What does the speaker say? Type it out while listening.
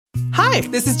Hi,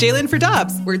 this is Jalen for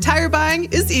Dobbs, where tire buying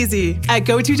is easy. At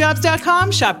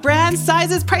GoToDobbs.com, shop brands,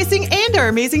 sizes, pricing, and our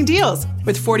amazing deals.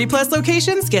 With 40-plus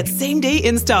locations, get same-day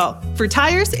install. For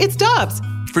tires, it's Dobbs.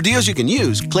 For deals you can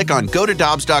use, click on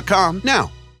GoToDobbs.com now.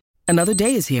 Another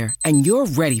day is here, and you're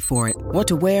ready for it. What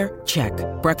to wear? Check.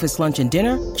 Breakfast, lunch, and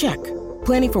dinner? Check.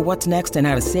 Planning for what's next and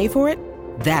how to save for it?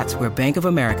 That's where Bank of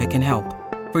America can help.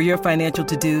 For your financial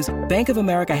to-dos, Bank of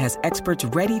America has experts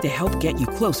ready to help get you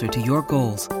closer to your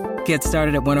goals. Get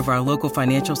started at one of our local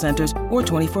financial centers or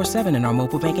 24/7 in our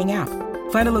mobile banking app.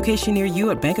 Find a location near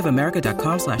you at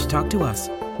bankofamerica.com/talktous.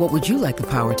 What would you like the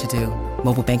power to do?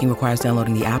 Mobile banking requires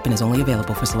downloading the app and is only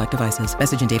available for select devices.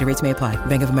 Message and data rates may apply.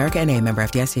 Bank of America N.A., member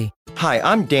FDIC. Hi,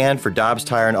 I'm Dan for Dobbs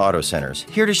Tire and Auto Centers,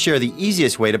 here to share the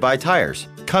easiest way to buy tires.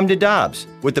 Come to Dobbs.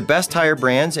 With the best tire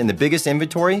brands and the biggest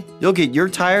inventory, you'll get your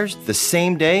tires the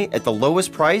same day at the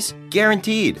lowest price,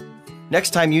 guaranteed.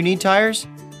 Next time you need tires,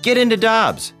 get into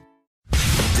Dobbs.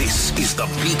 This is the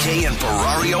BK and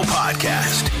Ferrario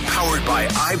podcast, powered by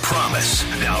I Promise.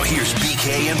 Now here's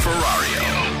BK and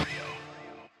Ferrario.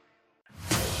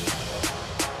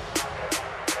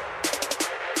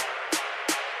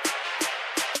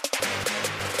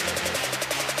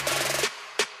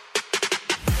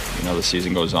 The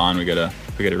season goes on, we gotta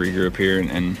regroup here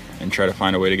and try to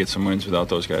find a way to get some wins without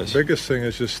those guys. Biggest thing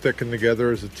is just sticking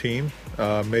together as a team,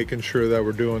 making sure that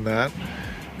we're doing that,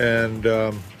 and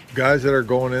guys that are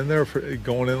going in the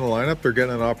lineup, they're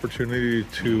getting an opportunity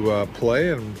to play,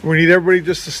 and we need everybody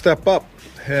just to step up.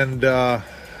 And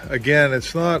again,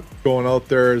 it's not going out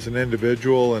there as an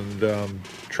individual and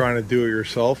trying to do it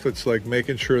yourself. It's like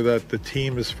making sure that the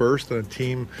team is first, and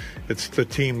it's the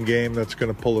team game that's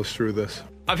going to pull us through this.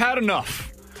 I've had enough.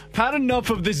 I've had enough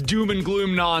of this doom and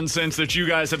gloom nonsense that you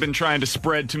guys have been trying to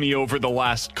spread to me over the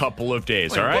last couple of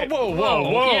days, all right?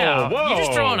 Whoa. You're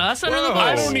just throwing us under the bus.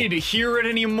 I don't need to hear it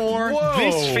anymore. Whoa.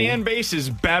 This fan base is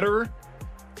better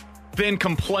than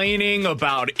complaining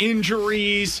about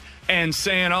injuries and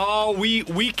saying, oh,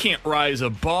 we can't rise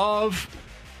above.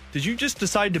 Did you just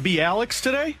decide to be Alex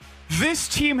today? This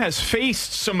team has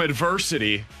faced some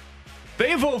adversity.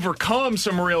 They've overcome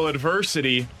some real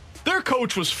adversity. Their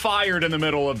coach was fired in the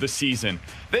middle of the season.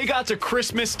 They got to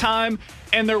Christmas time,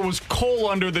 and there was coal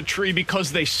under the tree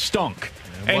because they stunk.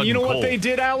 And you know what they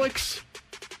did, Alex?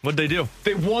 What'd they do?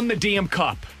 They won the damn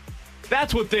cup.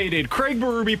 That's what they did. Craig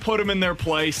Berube put them in their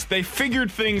place. They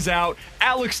figured things out.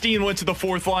 Alex Steen went to the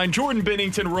fourth line. Jordan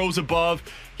Binnington rose above.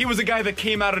 He was a guy that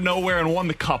came out of nowhere and won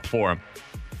the cup for him.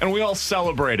 And we all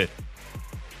celebrated.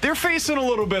 They're facing a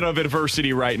little bit of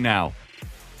adversity right now.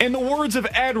 In the words of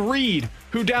Ed Reed,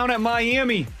 who down at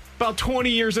Miami about 20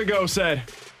 years ago said,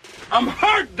 I'm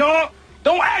hurt, dog.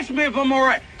 Don't ask me if I'm all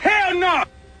right. Hell no.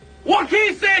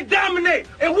 Joaquin said dominate,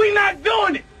 and we not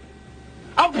doing it.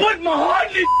 I'm putting my heart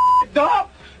in this dog.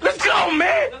 Let's go,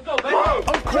 man. Let's go, baby.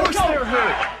 Of course they're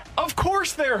hurt. Of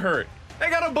course they're hurt. They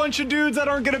got a bunch of dudes that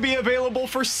aren't going to be available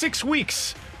for 6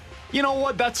 weeks. You know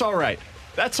what? That's all right.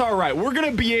 That's all right. We're going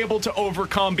to be able to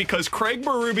overcome because Craig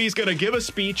Berube is going to give a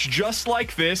speech just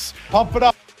like this. Pump it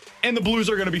up. And the Blues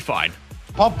are going to be fine.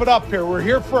 Pump it up here. We're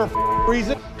here for a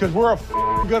reason, because we're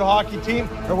a good hockey team,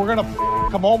 and we're going to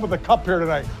come home with a cup here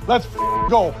tonight. Let's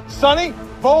go. Sonny,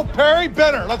 Bo, Perry,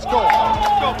 Benner. Let's go.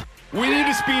 Let's go. We need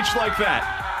a speech like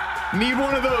that. Need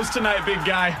one of those tonight, big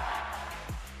guy.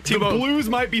 The Blues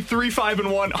might be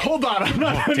 3-5-1. Hold on, I'm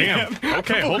not. Oh, damn.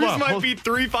 Okay, hold on. The Blues might be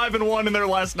 3-5-1 in their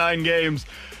last 9 games.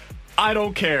 I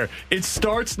don't care. It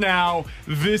starts now.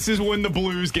 This is when the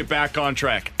Blues get back on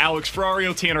track. Alex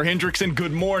Ferrario, Tanner Hendrickson,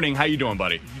 good morning. How you doing,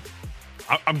 buddy?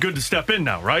 I'm good to step in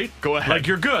now, right? Go ahead. Like,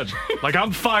 you're good. Like,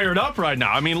 I'm fired up right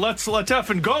now. I mean, let's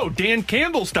effing go. Dan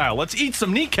Campbell style. Let's eat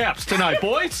some kneecaps tonight,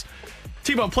 boys.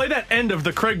 T-Bone, play that end of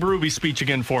the Craig Berube speech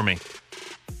again for me.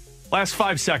 Last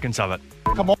 5 seconds of it.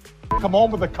 come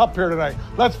home with a cup here tonight.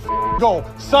 Let's go.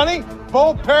 Sonny,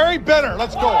 Bo, Perry, Benner.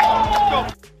 Let's go.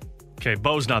 Let's go. Okay,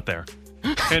 Bo's not there.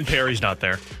 And Perry's not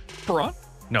there. Perron?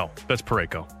 No, that's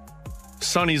Parayko.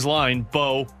 Sonny's line,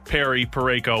 Bo, Perry,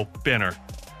 Parayko, Benner.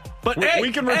 But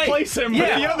we can replace him with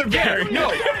the other Perry.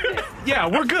 No. Yeah,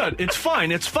 we're good. It's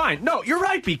fine. It's fine. No, you're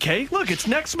right, BK. Look, it's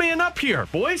next man up here,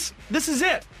 boys. This is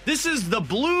it. This is the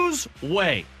Blues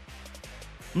way.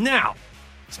 Now,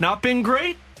 it's not been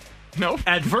great. No.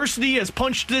 Adversity has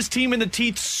punched this team in the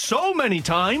teeth so many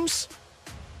times.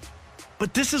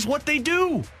 But this is what they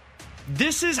do.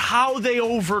 This is how they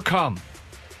overcome.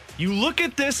 You look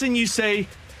at this and you say,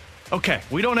 okay,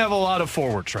 we don't have a lot of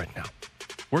forwards right now.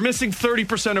 We're missing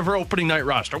 30% of our opening night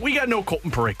roster. We got no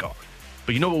Colton Parayko.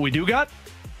 But you know what we do got?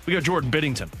 We got Jordan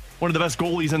Binnington, one of the best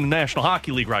goalies in the National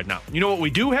Hockey League right now. You know what we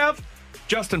do have?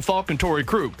 Justin Falk and Torrey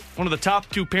Krug, one of the top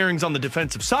 2 pairings on the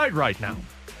defensive side right now.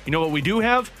 You know what we do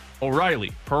have?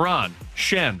 O'Reilly, Perron,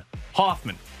 Schenn,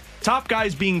 Hoffman. Top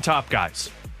guys being top guys.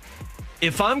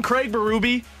 If I'm Craig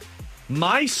Berube,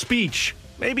 my speech,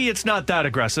 maybe it's not that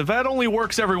aggressive. That only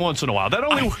works every once in a while.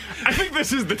 I think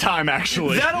this is the time,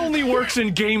 actually. That only works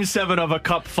in Game 7 of a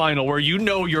Cup final where you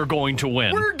know you're going to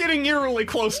win. We're getting eerily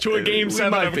close to a Game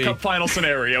 7 of a Cup final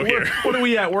scenario here. What are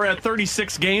we at? We're at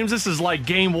 36 games. This is like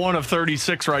Game 1 of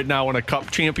 36 right now in a Cup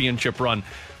championship run.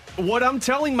 What I'm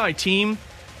telling my team,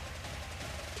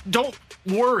 don't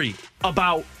worry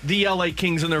about the LA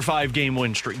Kings and their 5-game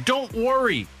win streak. Don't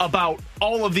worry about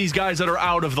all of these guys that are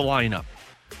out of the lineup.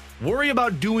 Worry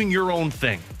about doing your own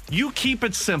thing. You keep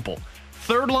it simple.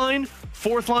 3rd line,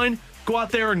 4th line, go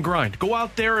out there and grind. Go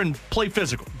out there and play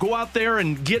physical. Go out there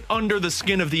and get under the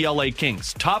skin of the LA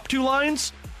Kings. Top 2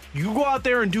 lines, you go out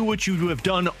there and do what you have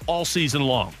done all season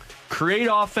long. Create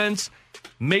offense,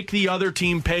 make the other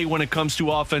team pay when it comes to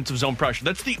offensive zone pressure.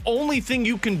 That's the only thing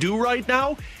you can do right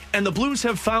now, and the Blues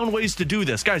have found ways to do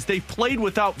this. Guys, they've played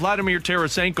without Vladimir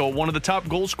Tarasenko, one of the top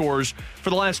goal scorers for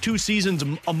the last 2 seasons,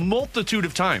 a multitude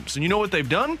of times. And you know what they've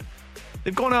done?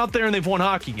 They've gone out there and they've won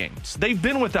hockey games. They've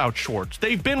been without Schwartz.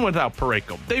 They've been without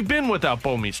Parayko. They've been without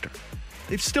Bouwmeester.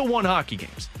 They've still won hockey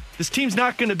games. This team's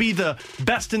not going to be the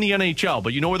best in the NHL,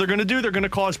 but you know what they're going to do? They're going to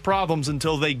cause problems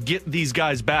until they get these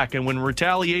guys back. And when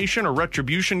retaliation or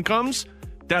retribution comes,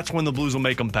 that's when the Blues will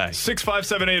make them pay.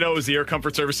 65780 is the Air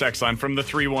Comfort Service X line from the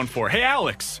 314. Hey,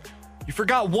 Alex, you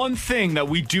forgot one thing that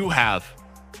we do have.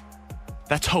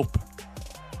 That's hope.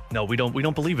 No, we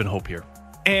don't believe in hope here.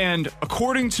 And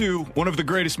according to one of the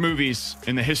greatest movies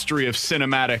in the history of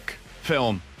cinematic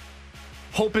film,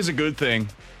 hope is a good thing.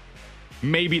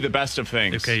 Maybe the best of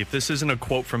things. Okay, if this isn't a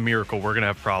quote from Miracle, we're going to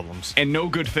have problems. And no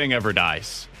good thing ever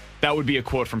dies. That would be a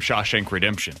quote from Shawshank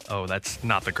Redemption. Oh, that's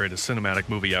not the greatest cinematic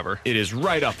movie ever. It is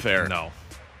right up there. No.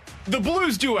 The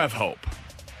Blues do have hope.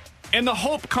 And the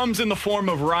hope comes in the form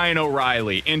of Ryan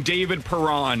O'Reilly and David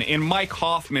Perron and Mike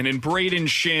Hoffman and Braden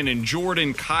Schenn and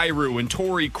Jordan Kyrou and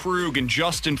Torrey Krug and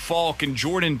Justin Falk and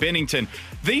Jordan Binnington.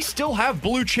 They still have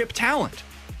blue chip talent.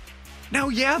 Now,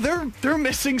 yeah, they're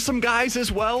missing some guys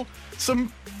as well.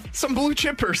 Some blue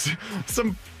chippers.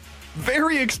 Some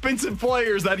very expensive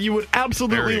players that you would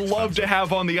absolutely love to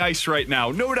have on the ice right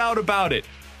now. No doubt about it.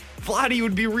 Vladdy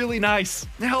would be really nice.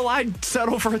 Hell, I'd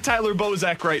settle for a Tyler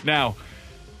Bozak right now.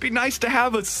 Be nice to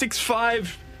have a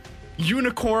 6'5"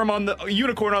 unicorn on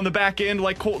the back end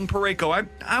like Colton Parayko.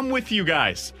 I'm with you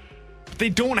guys. But they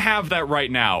don't have that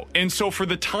right now. And so for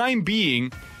the time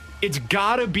being, it's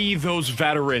gotta be those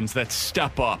veterans that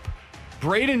step up.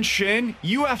 Braden Schenn,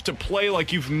 you have to play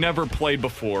like you've never played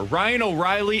before. Ryan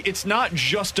O'Reilly, it's not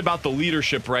just about the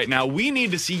leadership right now. We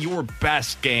need to see your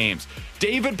best games.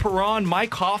 David Perron,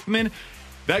 Mike Hoffman,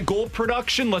 that goal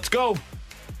production, let's go.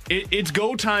 It's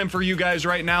go time for you guys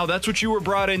right now. That's what you were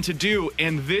brought in to do.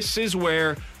 And this is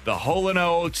where the Hull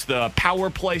Oates, the power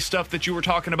play stuff that you were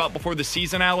talking about before the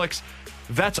season, Alex,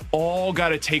 that's all got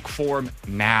to take form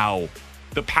now.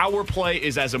 The power play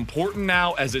is as important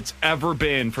now as it's ever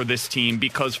been for this team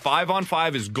because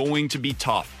 5-on-5 is going to be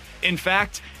tough. In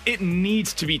fact, it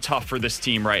needs to be tough for this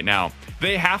team right now.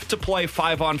 They have to play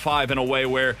 5-on-5 in a way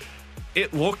where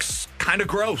it looks kind of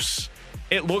gross.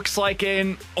 It looks like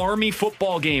an Army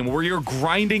football game where you're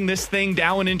grinding this thing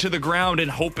down into the ground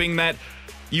and hoping that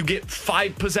you get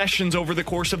 5 possessions over the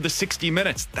course of the 60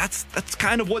 minutes. That's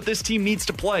kind of what this team needs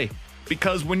to play.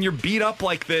 Because when you're beat up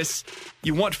like this,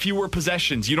 you want fewer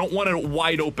possessions. You don't want a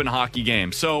wide open hockey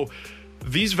game. So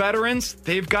these veterans,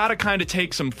 they've got to kind of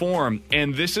take some form.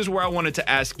 And this is where I wanted to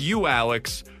ask you,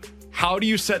 Alex, how do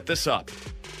you set this up?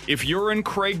 If you're in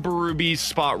Craig Berube's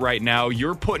spot right now,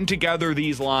 you're putting together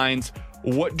these lines.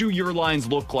 What do your lines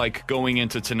look like going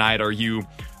into tonight? Are you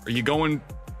going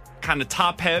kind of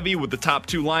top heavy with the top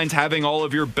 2 lines having all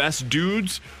of your best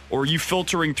dudes, or are you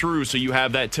filtering through so you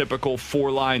have that typical 4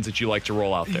 lines that you like to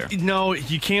roll out there? No,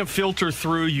 you can't filter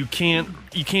through. You can't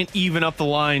even up the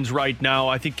lines right now.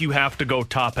 I think you have to go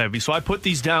top heavy. So I put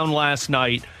these down last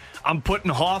night. I'm putting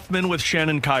Hoffman with Schenn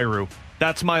and Kyrou.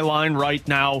 That's my line right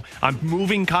now. I'm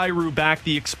moving Kyrou back.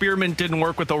 The experiment didn't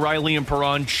work with O'Reilly and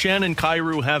Perron. Schenn and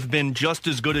Kyrou have been just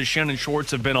as good as Schenn and Schwartz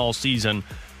have been all season.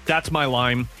 That's my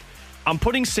line. I'm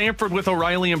putting Sanford with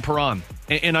O'Reilly and Perron.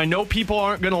 And I know people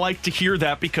aren't going to like to hear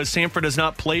that because Sanford has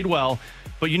not played well.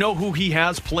 But you know who he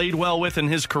has played well with in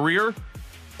his career?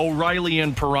 O'Reilly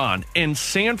and Perron. And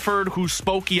Sanford, who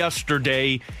spoke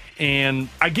yesterday, and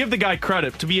I give the guy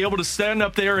credit to be able to stand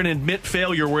up there and admit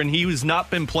failure when he has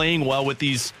not been playing well with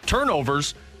these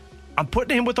turnovers. I'm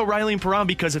putting him with O'Reilly and Perron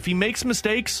because if he makes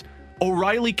mistakes,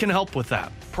 O'Reilly can help with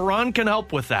that. Perron can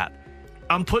help with that.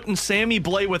 I'm putting Sammy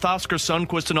Blais with Oscar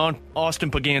Sundqvist and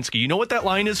Austin Poganski. You know what that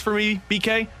line is for me,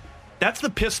 BK? That's the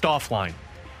pissed off line.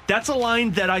 That's a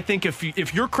line that I think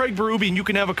if you're Craig Berube and you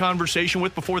can have a conversation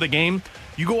with before the game,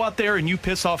 you go out there and you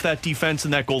piss off that defense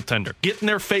and that goaltender. Get in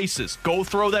their faces. Go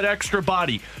throw that extra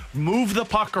body. Move the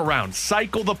puck around.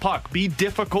 Cycle the puck. Be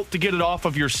difficult to get it off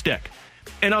of your stick.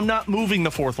 And I'm not moving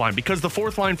the fourth line because the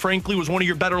fourth line, frankly, was one of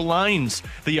your better lines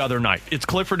the other night. It's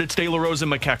Clifford, it's De La Rose,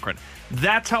 and McEachran.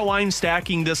 That's how I'm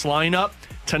stacking this lineup.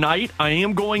 Tonight, I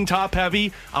am going top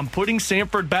heavy. I'm putting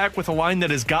Sanford back with a line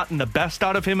that has gotten the best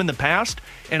out of him in the past,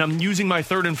 and I'm using my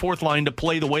third and fourth line to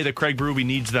play the way that Craig Berube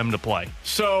needs them to play.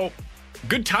 So,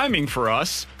 good timing for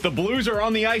us. The Blues are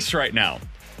on the ice right now.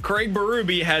 Craig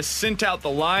Berube has sent out the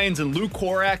lines, and Luke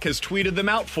Korak has tweeted them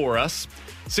out for us.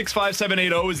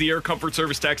 65780 is the Air Comfort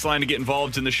Service text line to get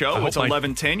involved in the show. It's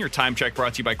 1110. Your time check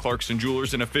brought to you by Clarkson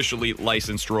Jewelers, an officially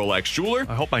licensed Rolex jeweler.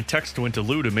 I hope my text went to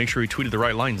Lou to make sure he tweeted the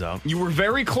right lines out. You were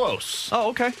very close.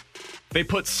 Oh, okay. They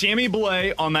put Sammy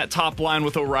Blais on that top line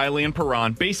with O'Reilly and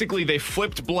Perron. Basically, they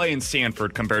flipped Blais and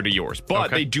Sanford compared to yours.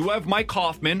 But they do have Mike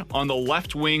Hoffman on the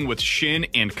left wing with Shin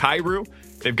and Kyrou.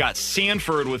 They've got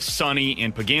Sanford with Sonny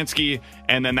and Poganski,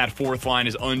 and then that fourth line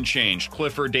is unchanged.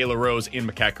 Clifford, De La Rose, and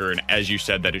McEachran, as you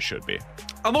said that it should be.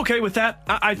 I'm okay with that.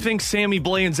 I think Sammy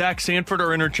Blais and Zach Sanford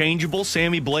are interchangeable.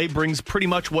 Sammy Blais brings pretty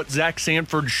much what Zach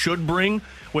Sanford should bring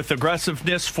with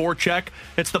aggressiveness, forecheck.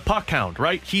 It's the puck hound,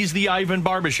 right? He's the Ivan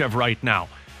Barbashev right now.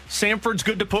 Sanford's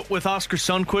good to put with Oscar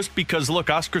Sundqvist because, look,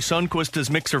 Oscar Sundqvist is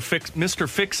Mr.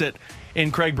 Fix-It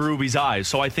in Craig Berube's eyes.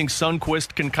 So I think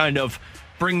Sundqvist can kind of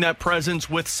bring that presence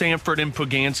with Sanford and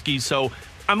Poganski. So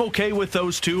I'm okay with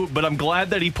those two, but I'm glad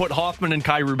that he put Hoffman and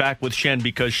Kyrou back with Shen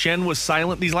because Shen was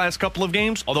silent these last couple of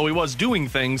games. Although he was doing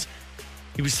things,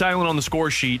 he was silent on the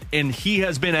score sheet, and he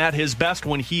has been at his best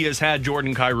when he has had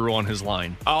Jordan Kyrou on his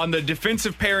line. On the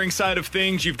defensive pairing side of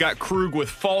things, you've got Krug with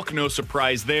Falk, no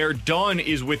surprise there. Dunn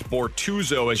is with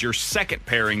Bortuzzo as your second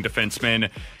pairing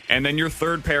defenseman. And then your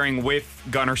third pairing with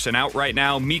Gunnarsson out right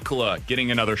now. Mikkola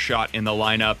getting another shot in the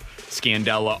lineup.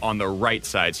 Scandella on the right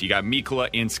side. So you got Mikkola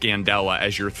and Scandella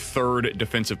as your third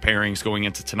defensive pairings going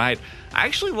into tonight. I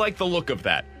actually like the look of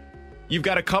that. You've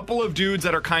got a couple of dudes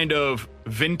that are kind of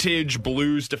vintage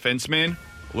Blues defensemen.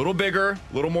 A little bigger,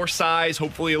 a little more size,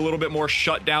 hopefully a little bit more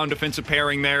shutdown defensive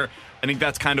pairing there. I think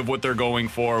that's kind of what they're going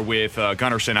for with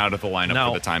Gunnarsson out of the lineup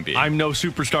for the time being. I'm no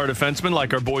superstar defenseman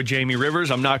like our boy Jamie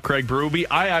Rivers. I'm not Craig Berube.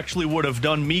 I actually would have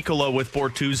done Mikkola with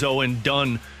Bortuzzo and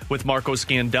Dunn with Marco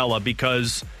Scandella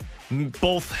because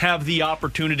both have the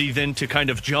opportunity then to kind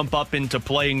of jump up into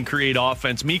play and create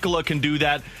offense. Mikkola can do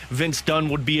that. Vince Dunn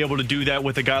would be able to do that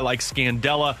with a guy like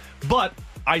Scandella. But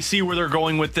I see where they're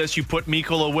going with this. You put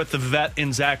Mikkola with the vet in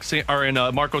Marco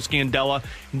Scandella.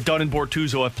 Dunn and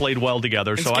Bortuzzo have played well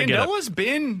together, so I get it. Scandella's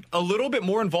been a little bit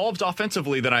more involved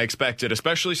offensively than I expected,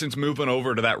 especially since moving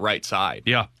over to that right side.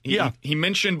 Yeah. He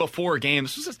mentioned before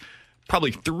games, this was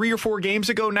probably 3 or 4 games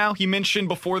ago now, he mentioned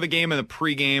before the game and the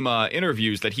pregame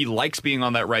interviews that he likes being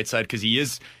on that right side because he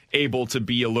is able to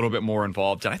be a little bit more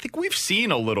involved. And I think we've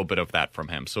seen a little bit of that from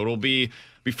him. So it'll be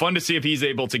fun to see if he's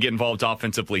able to get involved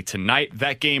offensively tonight.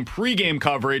 That game, pregame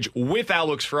coverage with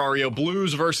Alex Ferrario,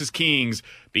 Blues versus Kings,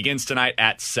 begins tonight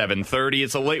at 7:30.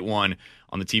 It's a late one.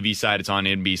 On the TV side, it's on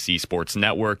NBC Sports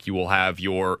Network. You will have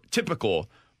your typical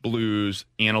Blues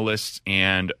analysts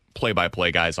and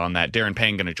play-by-play guys on that. Darren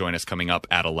Payne going to join us coming up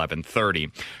at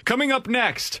 11:30. Coming up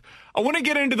next, I want to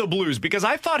get into the Blues because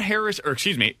I thought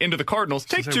into the Cardinals.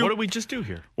 Take two. What did we just do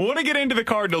here? I want to get into the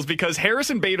Cardinals because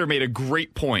Harrison Bader made a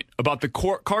great point about the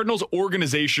Cardinals'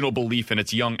 organizational belief in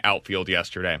its young outfield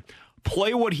yesterday.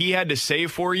 Play what he had to say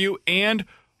for you and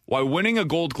why winning a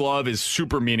Gold Glove is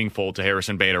super meaningful to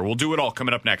Harrison Bader. We'll do it all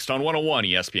coming up next on 101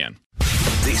 ESPN.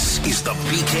 This is the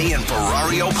BK and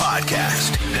Ferrario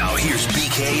podcast. Now here's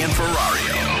BK and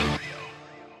Ferrario.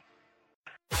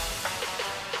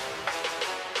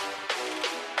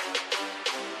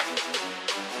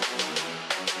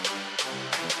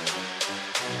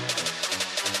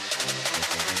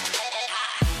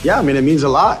 Yeah, I mean, it means a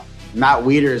lot. Matt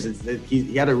Wieters,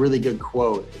 he had a really good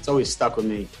quote. It's always stuck with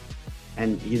me.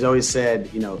 And he's always said,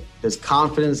 does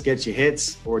confidence get you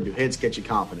hits or do hits get you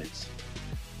confidence?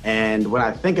 And when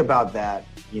I think about that,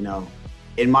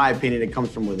 in my opinion, it comes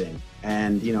from within.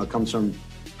 And, it comes from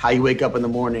how you wake up in the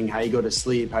morning, how you go to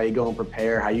sleep, how you go and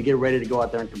prepare, how you get ready to go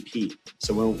out there and compete.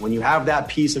 So when you have that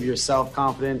piece of yourself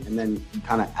confident and then you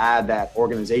kind of add that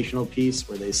organizational piece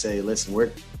where they say, listen,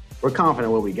 we're confident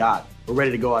in what we got. We're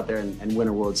ready to go out there and win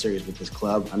a World Series with this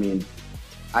club. I mean,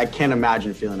 I can't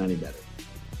imagine feeling any better.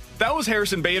 That was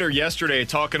Harrison Bader yesterday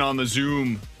talking on the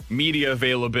Zoom media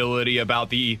availability about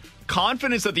the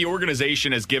confidence that the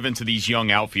organization has given to these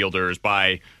young outfielders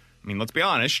by, let's be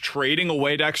honest, trading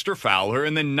away Dexter Fowler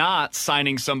and then not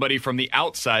signing somebody from the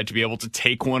outside to be able to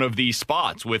take one of these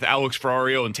spots. With Alex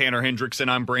Ferrario and Tanner Hendrickson,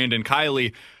 I'm Brandon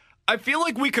Kiley. I feel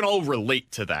like we can all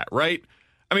relate to that, right?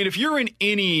 If you're in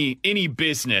any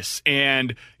business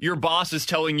and your boss is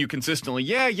telling you consistently,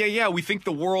 yeah, we think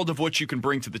the world of what you can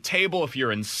bring to the table if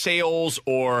you're in sales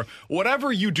or whatever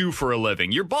you do for a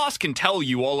living, your boss can tell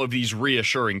you all of these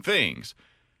reassuring things.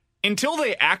 Until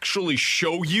they actually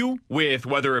show you with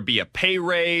whether it be a pay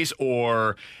raise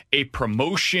or a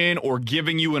promotion or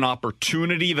giving you an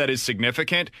opportunity that is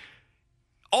significant,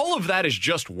 all of that is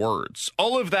just words.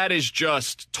 All of that is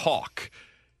just talk.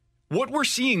 What we're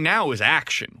seeing now is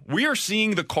action. We are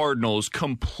seeing the Cardinals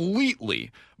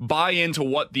completely buy into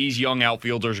what these young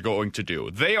outfielders are going to do.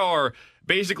 They are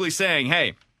basically saying,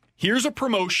 hey, here's a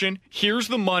promotion, here's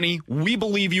the money, we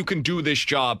believe you can do this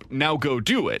job, now go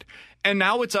do it. And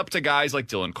now it's up to guys like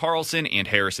Dylan Carlson and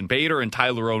Harrison Bader and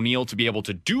Tyler O'Neill to be able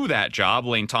to do that job,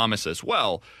 Lane Thomas as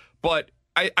well. But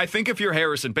I think if you're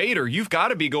Harrison Bader, you've got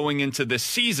to be going into this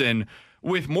season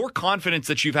with more confidence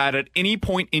that you've had at any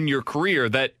point in your career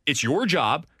that it's your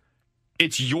job,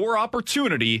 it's your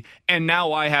opportunity, and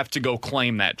now I have to go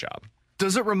claim that job.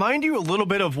 Does it remind you a little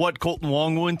bit of what Colton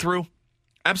Wong went through?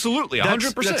 Absolutely,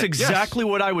 100%. That's exactly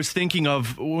what I was thinking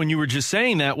of when you were just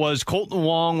saying that, was Colton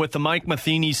Wong with the Mike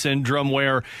Matheny syndrome,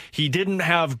 where he didn't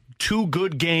have 2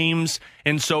 good games,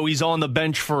 and so he's on the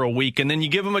bench for a week. And then you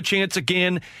give him a chance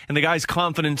again, and the guy's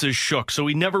confidence is shook. So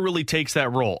he never really takes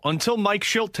that role until Mike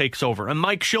Shildt takes over. And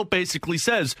Mike Shildt basically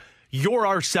says, you're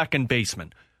our second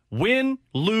baseman. Win,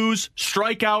 lose,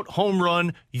 strikeout, home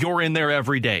run, you're in there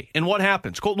every day. And what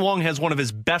happens? Colton Wong has one of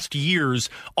his best years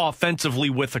offensively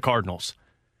with the Cardinals.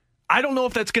 I don't know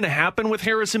if that's going to happen with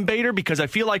Harrison Bader, because I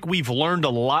feel like we've learned a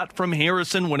lot from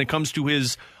Harrison when it comes to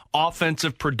his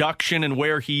offensive production and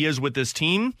where he is with this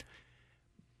team.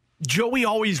 Joey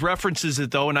always references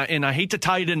it, though, and I hate to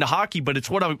tie it into hockey, but it's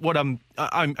what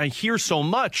I hear so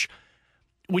much.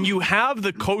 When you have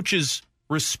the coach's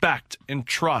respect and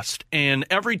trust, and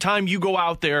every time you go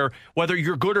out there, whether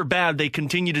you're good or bad, they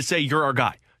continue to say, you're our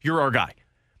guy, you're our guy.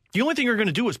 The only thing you're going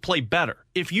to do is play better.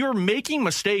 If you're making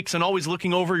mistakes and always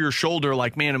looking over your shoulder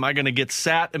like, man, am I going to get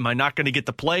sat? Am I not going to get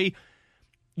the play?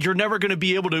 You're never going to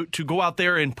be able to go out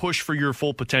there and push for your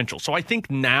full potential. So I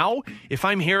think now, if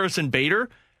I'm Harrison Bader,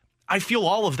 I feel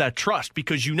all of that trust,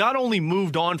 because you not only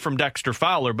moved on from Dexter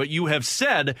Fowler, but you have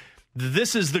said,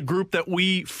 this is the group that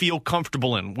we feel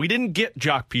comfortable in. We didn't get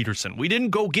Jock Peterson. We didn't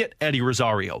go get Eddie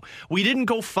Rosario. We didn't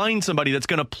go find somebody that's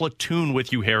going to platoon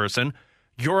with you, Harrison.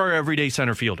 You're our everyday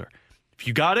center fielder. If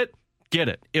you got it, get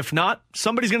it. If not,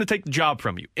 somebody's going to take the job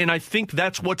from you. And I think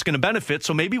that's what's going to benefit.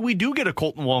 So maybe we do get a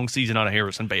Colton Wong season out of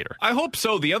Harrison Bader. I hope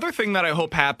so. The other thing that I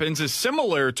hope happens is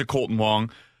similar to Colton Wong.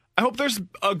 I hope there's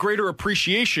a greater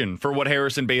appreciation for what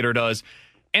Harrison Bader does.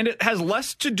 And it has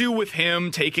less to do with him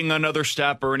taking another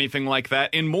step or anything like that,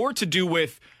 and more to do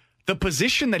with the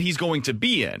position that he's going to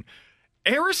be in.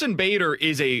 Harrison Bader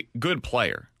is a good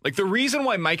player. Like, the reason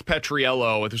why Mike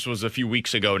Petriello, this was a few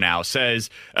weeks ago now,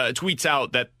 tweets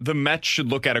out that the Mets should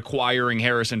look at acquiring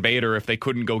Harrison Bader if they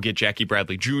couldn't go get Jackie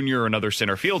Bradley Jr. or another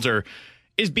center fielder,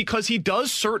 is because he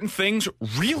does certain things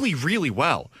really, really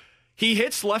well. He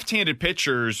hits left-handed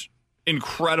pitchers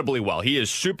incredibly well. He is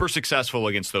super successful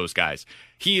against those guys.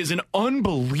 He is an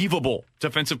unbelievable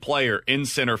defensive player in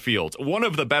center field, one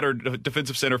of the better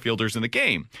defensive center fielders in the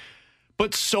game.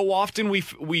 But so often we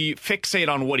fixate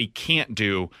on what he can't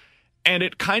do, and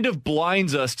it kind of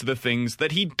blinds us to the things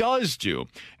that he does do.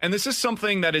 And this is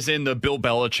something that is in the Bill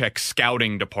Belichick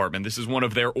scouting department. This is one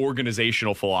of their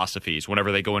organizational philosophies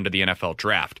whenever they go into the NFL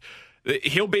draft.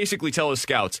 He'll basically tell his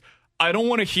scouts, I don't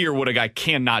want to hear what a guy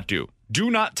cannot do.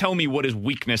 Do not tell me what his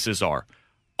weaknesses are.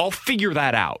 I'll figure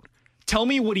that out. Tell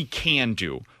me what he can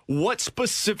do. What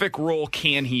specific role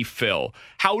can he fill?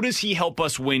 How does he help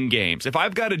us win games? If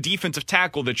I've got a defensive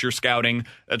tackle that you're scouting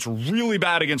that's really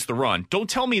bad against the run, don't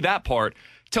tell me that part.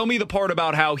 Tell me the part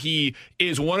about how he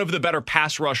is one of the better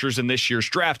pass rushers in this year's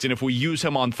draft, and if we use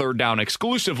him on third down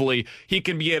exclusively, he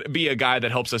can be a guy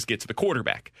that helps us get to the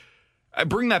quarterback. I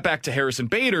bring that back to Harrison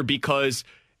Bader because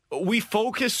we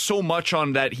focus so much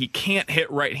on that he can't hit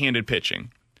right-handed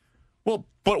pitching. Well,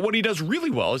 but what he does really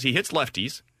well is he hits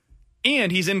lefties,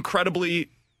 and he's incredibly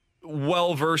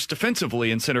well-versed defensively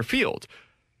in center field.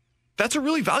 That's a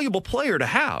really valuable player to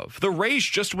have. The Rays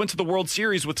just went to the World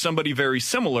Series with somebody very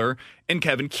similar in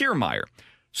Kevin Kiermaier.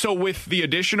 So with the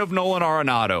addition of Nolan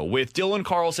Arenado, with Dylan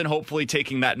Carlson hopefully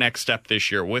taking that next step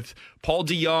this year, with Paul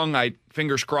DeJong,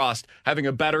 fingers crossed, having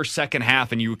a better second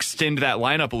half, and you extend that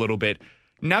lineup a little bit,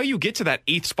 now you get to that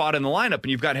 8th spot in the lineup,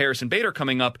 and you've got Harrison Bader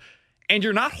coming up, and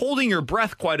you're not holding your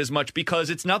breath quite as much because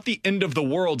it's not the end of the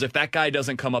world if that guy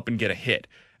doesn't come up and get a hit.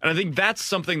 And I think that's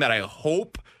something that I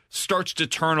hope starts to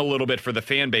turn a little bit for the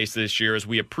fan base this year as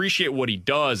we appreciate what he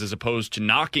does as opposed to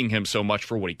knocking him so much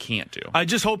for what he can't do. I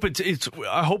just hope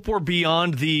I hope we're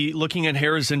beyond the looking at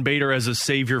Harrison Bader as a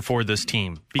savior for this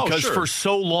team. Because for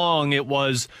so long it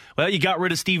was, well, you got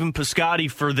rid of Stephen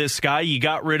Piscotty for this guy. You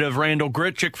got rid of Randal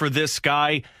Grichuk for this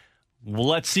guy. Well,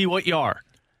 let's see what you are.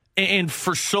 And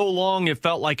for so long it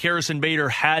felt like Harrison Bader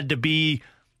had to be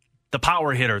the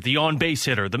power hitter, the on-base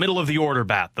hitter, the middle of the order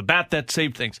bat, the bat that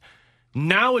saved things.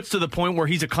 Now it's to the point where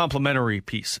he's a complementary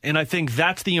piece, and I think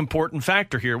that's the important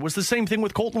factor here. It was the same thing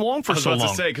with Colton Wong for so long. I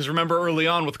was about to say, because remember early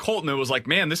on with Colton, it was like,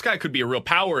 man, this guy could be a real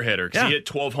power hitter. Because he hit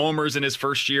 12 homers in his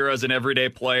first year as an everyday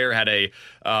player, had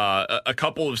a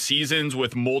couple of seasons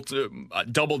with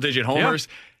double-digit homers.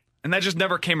 Yeah. And that just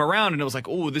never came around, and it was like,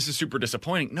 oh, this is super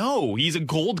disappointing. No, he's a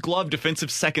Gold Glove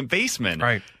defensive second baseman.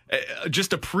 Right.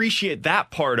 Just appreciate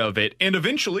that part of it. And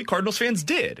eventually, Cardinals fans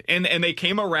did. And they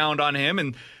came around on him,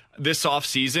 and this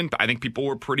offseason, I think people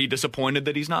were pretty disappointed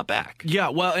that he's not back. Yeah,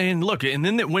 well, and look, and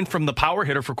then it went from the power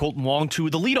hitter for Colton Wong to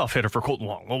the leadoff hitter for Colton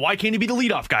Wong. Well, why can't he be the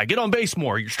leadoff guy? Get on base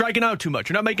more. You're striking out too much.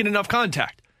 You're not making enough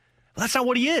contact. Well, that's not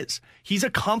what he is. He's a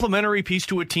complementary piece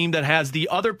to a team that has the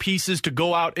other pieces to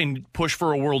go out and push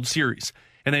for a World Series,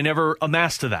 and they never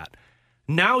amassed to that.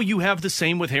 Now you have the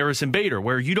same with Harrison Bader,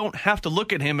 where you don't have to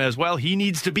look at him as, well, he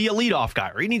needs to be a leadoff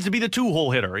guy, or he needs to be the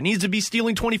two-hole hitter, or he needs to be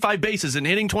stealing 25 bases and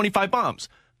hitting 25 bombs.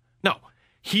 No,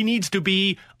 he needs to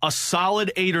be a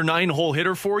solid 8 or 9 hole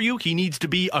hitter for you. He needs to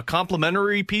be a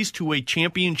complementary piece to a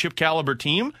championship caliber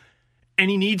team, and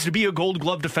he needs to be a Gold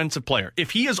Glove defensive player.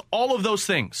 If he is all of those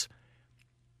things,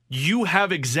 you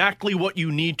have exactly what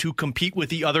you need to compete with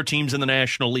the other teams in the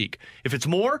National League. If it's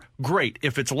more, great.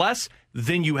 If it's less,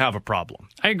 then you have a problem.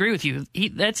 I agree with you.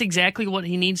 That's exactly what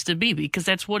he needs to be, because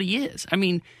that's what he is. I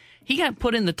mean, he got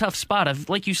put in the tough spot of,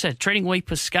 like you said, trading away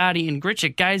Piscotty and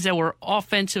Grichuk, guys that were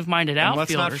offensive-minded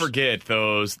outfielders. Let's not forget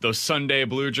those Sunday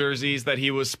blue jerseys that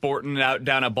he was sporting out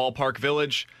down at Ballpark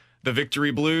Village, the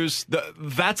Victory Blues.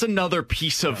 That's another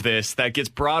piece of this that gets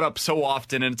brought up so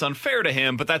often, and it's unfair to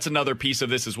him, but that's another piece of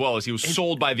this as well, as he was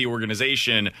sold by the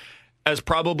organization as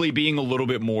probably being a little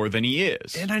bit more than he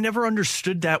is. And I never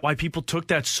understood that, why people took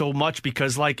that so much,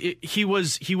 because he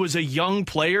was a young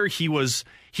player. He was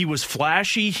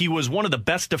flashy. He was one of the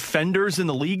best defenders in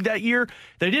the league that year.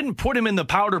 They didn't put him in the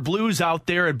powder blues out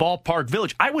there at Ballpark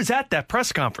Village. I was at that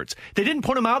press conference. They didn't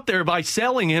put him out there by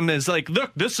selling him as like,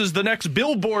 look, this is the next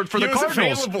billboard for the Cardinals. He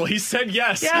was available. He said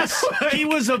yes. Yes. He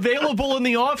was available in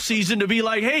the offseason to be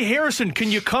like, hey, Harrison,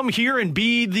 can you come here and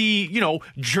be the,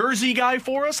 jersey guy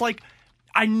for us? Like,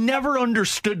 I never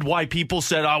understood why people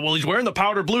said, oh, well, he's wearing the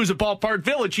powder blues at Ballpark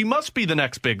Village. He must be the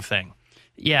next big thing.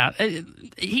 Yeah,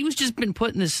 he was just been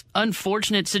put in this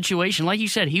unfortunate situation. Like you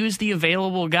said, he was the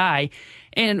available guy.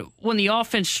 And when the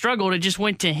offense struggled, it just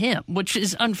went to him, which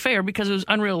is unfair because it was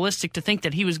unrealistic to think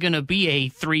that he was going to be a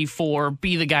 3-4,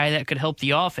 be the guy that could help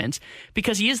the offense,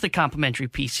 because he is the complementary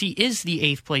piece. He is the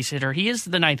 8th place hitter. He is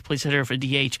the 9th place hitter for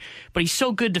DH. But he's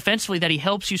so good defensively that he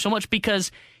helps you so much,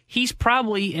 because he's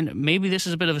probably, and maybe this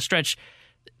is a bit of a stretch,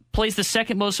 plays the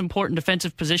second most important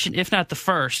defensive position, if not the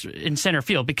first, in center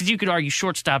field, because you could argue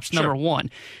shortstop's number one.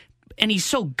 And he's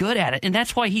so good at it, and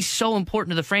that's why he's so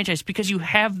important to the franchise, because you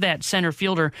have that center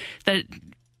fielder that,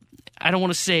 I don't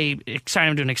want to say sign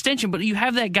him to an extension, but you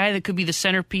have that guy that could be the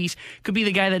centerpiece, could be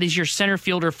the guy that is your center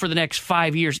fielder for the next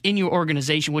 5 years in your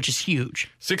organization, which is huge.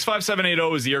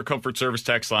 65780 is the Air Comfort Service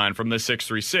text line from the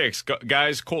 636.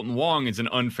 Guys, Colton Wong is an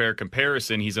unfair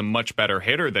comparison. He's a much better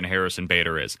hitter than Harrison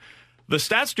Bader is. The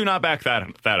stats do not back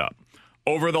that up.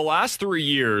 Over the last 3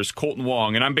 years, Colton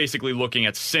Wong, and I'm basically looking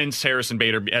at since Harrison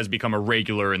Bader has become a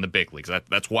regular in the big leagues.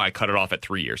 That's why I cut it off at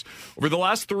 3 years. Over the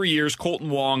last 3 years, Colton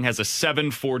Wong has a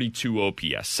 742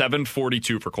 OPS.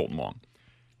 742 for Colton Wong.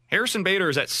 Harrison Bader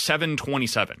is at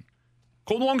 727.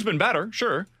 Colton Wong's been better,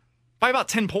 sure, by about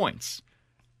 10 points.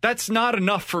 That's not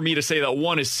enough for me to say that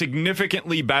one is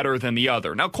significantly better than the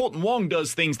other. Now, Colton Wong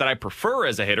does things that I prefer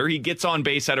as a hitter. He gets on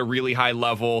base at a really high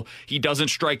level. He doesn't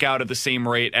strike out at the same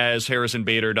rate as Harrison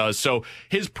Bader does. So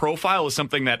his profile is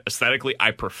something that aesthetically I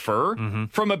prefer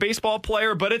from a baseball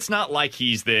player, but it's not like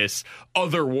he's this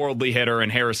otherworldly hitter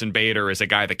and Harrison Bader is a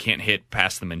guy that can't hit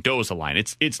past the Mendoza line.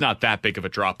 It's not that big of a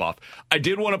drop-off. I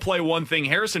did want to play one thing.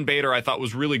 Harrison Bader I thought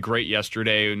was really great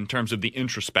yesterday in terms of the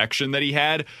introspection that he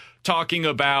had. talking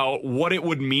about what it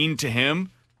would mean to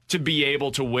him to be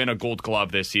able to win a Gold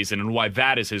Glove this season and why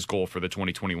that is his goal for the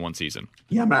 2021 season.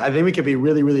 Yeah, man, I think we could be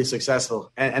really, really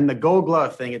successful. And the Gold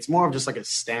Glove thing, it's more of just like a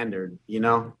standard, you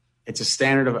know? It's a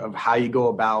standard of how you go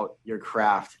about your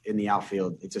craft in the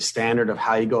outfield. It's a standard of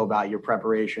how you go about your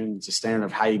preparation. It's a standard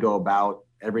of how you go about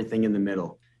everything in the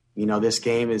middle. You know, this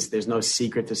game there's no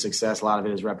secret to success. A lot of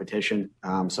it is repetition.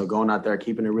 So going out there,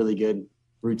 keeping a really good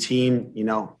routine, you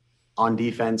know, on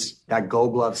defense, that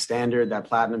Gold Glove standard, that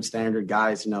platinum standard,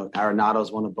 guys, you know,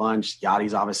 Arenado's won a bunch.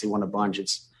 Yachty's obviously won a bunch.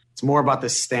 It's more about the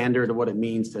standard of what it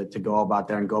means to go about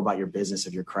there and go about your business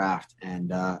of your craft.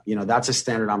 And, you know, that's a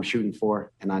standard I'm shooting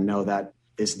for. And I know that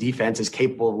this defense is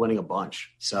capable of winning a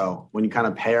bunch. So when you kind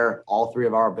of pair all three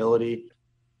of our ability.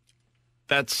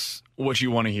 That's what you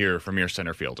want to hear from your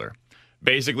center fielder.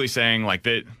 Basically saying like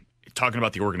that, talking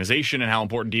about the organization and how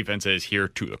important defense is here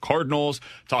to the Cardinals,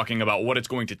 talking about what it's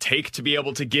going to take to be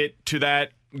able to get to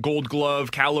that Gold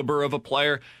Glove caliber of a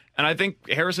player. And I think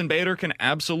Harrison Bader can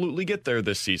absolutely get there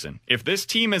this season. If this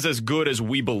team is as good as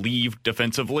we believe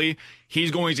defensively, he's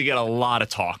going to get a lot of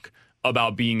talk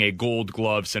about being a Gold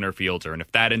Glove center fielder. And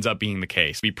if that ends up being the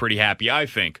case, be pretty happy, I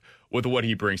think, with what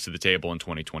he brings to the table in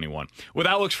 2021. With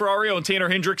Alex Ferrario and Tanner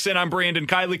Hendrickson, I'm Brandon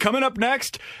Kiley. Coming up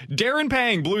next, Darren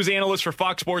Pang, Blues analyst for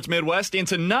Fox Sports Midwest, and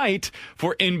tonight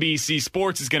for NBC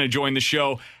Sports is going to join the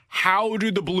show. How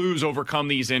do the Blues overcome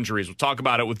these injuries? We'll talk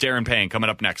about it with Darren Pang coming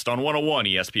up next on 101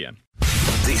 ESPN.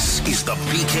 This is the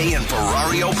BK and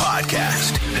Ferrario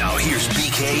podcast. Now here's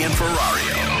BK and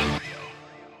Ferrario.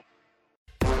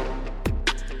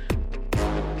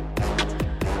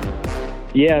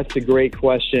 Yeah, it's a great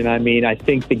question. I mean, I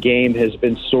think the game has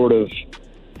been sort of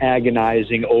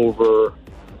agonizing over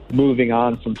moving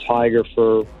on from Tiger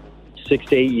for 6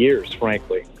 to 8 years,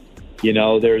 frankly. You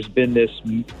know, there's been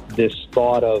this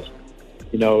thought of,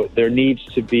 you know, there needs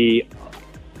to be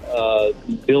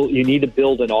you need to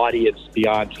build an audience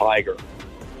beyond Tiger.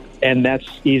 And that's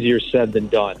easier said than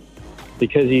done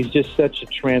because he's just such a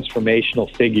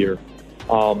transformational figure.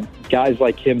 Guys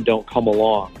like him don't come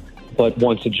along but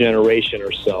once a generation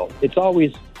or so. It's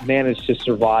always managed to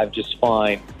survive just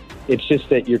fine. It's just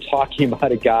that you're talking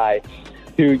about a guy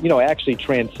who, you know, actually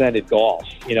transcended golf,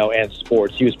 you know, and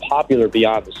sports. He was popular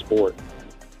beyond the sport.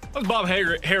 That was Bob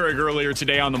Herrig earlier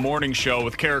today on the morning show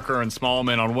with Carricker and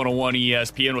Smallman on 101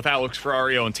 ESPN with Alex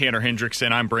Ferrario and Tanner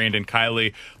Hendrickson. I'm Brandon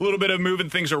Kiley. A little bit of moving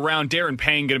things around. Darren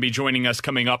Pang going to be joining us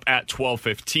coming up at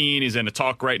 12:15. He's in a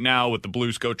talk right now with the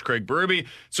Blues coach Craig Berube.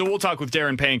 So we'll talk with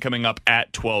Darren Pang coming up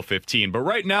at 12:15. But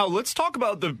right now, let's talk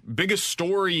about the biggest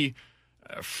story,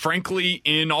 frankly,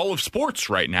 in all of sports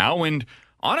right now and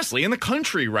honestly in the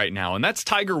country right now. And that's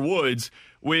Tiger Woods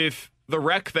with the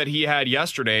wreck that he had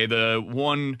yesterday, the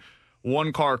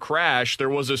one car crash. There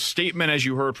was a statement, as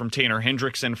you heard from Tanner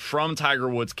Hendrickson, from Tiger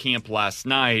Woods camp last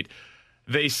night.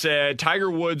 They said Tiger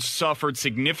Woods suffered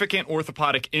significant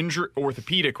orthopedic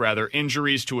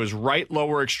injuries to his right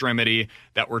lower extremity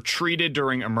that were treated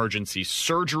during emergency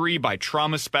surgery by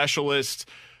trauma specialists.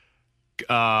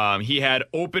 He had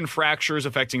open fractures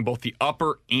affecting both the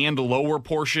upper and lower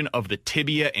portion of the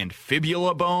tibia and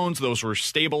fibula bones. Those were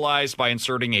stabilized by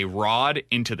inserting a rod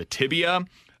into the tibia.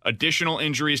 Additional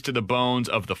injuries to the bones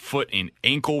of the foot and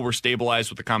ankle were stabilized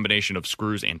with a combination of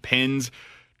screws and pins.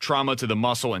 Trauma to the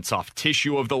muscle and soft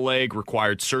tissue of the leg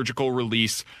required surgical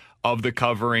release of the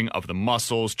covering of the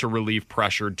muscles to relieve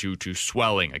pressure due to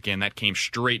swelling. Again, that came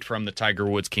straight from the Tiger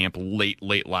Woods camp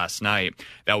late last night.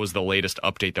 That was the latest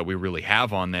update that we really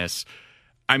have on this.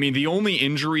 I mean, the only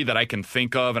injury that I can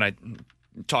think of, and I'm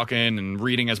talking and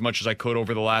reading as much as I could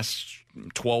over the last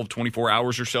 12, 24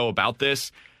 hours or so about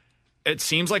this, it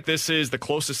seems like this is the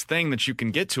closest thing that you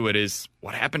can get to it is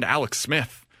what happened to Alex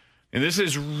Smith. And this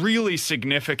is really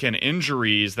significant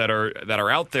injuries that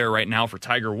are out there right now for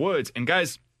Tiger Woods. And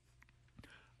guys,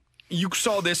 you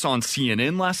saw this on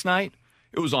CNN last night.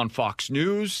 It was on Fox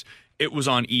News. It was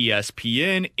on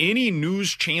ESPN. Any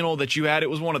news channel that you had, it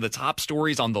was one of the top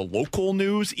stories on the local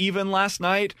news even last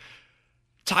night.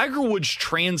 Tiger Woods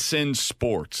transcends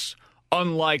sports,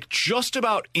 unlike just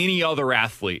about any other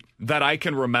athlete that I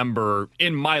can remember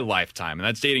in my lifetime. And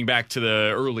that's dating back to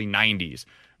the early 90s.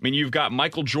 I mean, you've got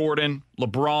Michael Jordan,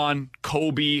 LeBron,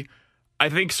 Kobe. I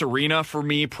think Serena, for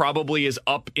me, probably is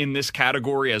up in this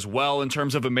category as well in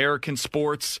terms of American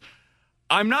sports.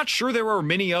 I'm not sure there are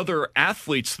many other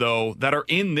athletes, though, that are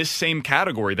in this same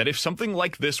category, that if something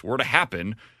like this were to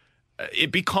happen,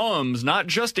 it becomes not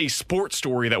just a sports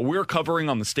story that we're covering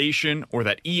on the station or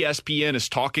that ESPN is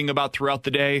talking about throughout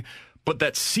the day, but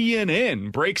that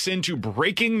CNN breaks into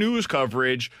breaking news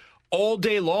coverage all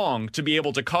day long to be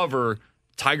able to cover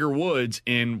Tiger Woods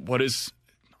in what is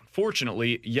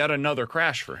fortunately, yet another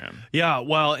crash for him. Yeah,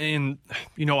 well, and,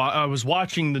 I was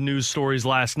watching the news stories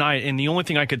last night, and the only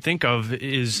thing I could think of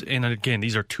is, and again,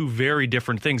 these are two very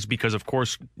different things because, of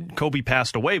course, Kobe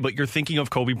passed away, but you're thinking of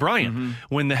Kobe Bryant. Mm-hmm.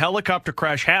 When the helicopter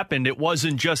crash happened, it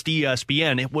wasn't just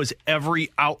ESPN, it was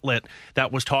every outlet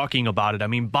that was talking about it. I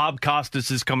mean, Bob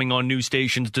Costas is coming on news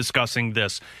stations discussing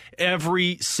this.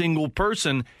 Every single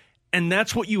person. And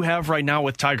that's what you have right now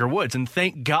with Tiger Woods. And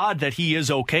thank God that he is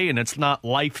okay and it's not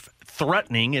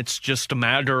life-threatening. It's just a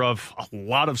matter of a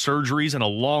lot of surgeries and a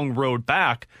long road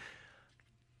back.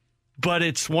 But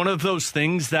it's one of those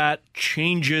things that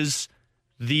changes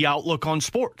the outlook on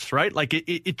sports, right? Like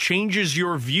it changes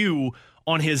your view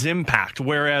on his impact.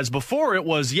 Whereas before it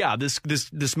was,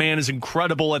 this man is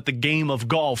incredible at the game of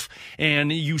golf.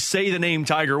 And you say the name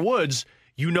Tiger Woods,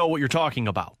 you know what you're talking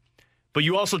about. But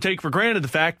you also take for granted the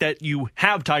fact that you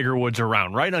have Tiger Woods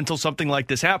around, right? Until something like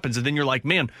this happens. And then you're like,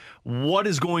 man, what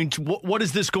is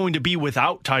this going to be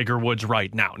without Tiger Woods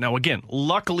right now? Now, again,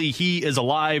 luckily he is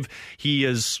alive. He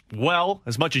is well,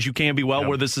 as much as you can be well,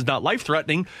 where this is not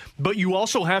life-threatening. But you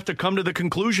also have to come to the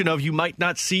conclusion of you might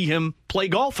not see him play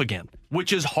golf again,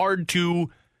 which is hard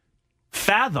to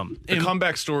fathom. The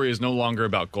comeback story is no longer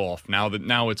about golf. Now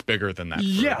it's bigger than that.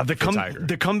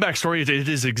 The comeback story, it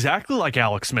is exactly like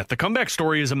Alex Smith. The comeback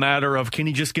story is a matter of, can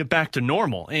he just get back to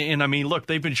normal? And I mean, look,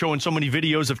 they've been showing so many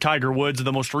videos of Tiger Woods,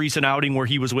 the most recent outing where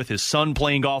he was with his son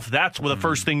playing golf. That's the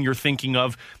first thing you're thinking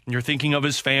of. You're thinking of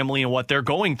his family and what they're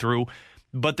going through.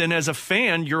 But then as a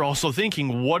fan, you're also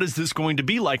thinking, what is this going to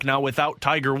be like now without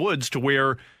Tiger Woods, to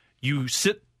where you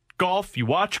sit golf, you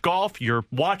watch golf, you're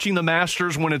watching the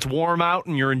Masters when it's warm out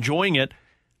and you're enjoying it,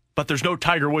 but there's no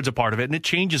Tiger Woods a part of it, and it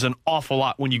changes an awful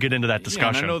lot when you get into that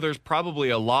discussion. Yeah, and I know there's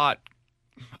probably a lot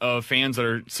of fans that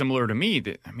are similar to me.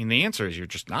 The answer is you're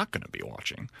just not going to be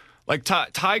watching. Like,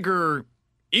 Tiger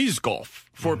is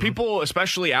golf. For people,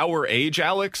 especially our age,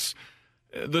 Alex,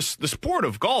 the sport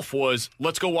of golf was,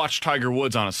 let's go watch Tiger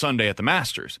Woods on a Sunday at the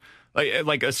Masters.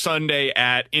 Like a Sunday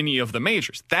at any of the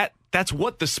majors. That's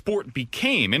what the sport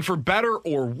became. And for better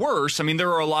or worse, I mean,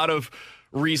 there are a lot of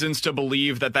reasons to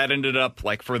believe that ended up,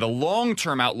 like, for the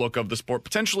long-term outlook of the sport,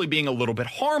 potentially being a little bit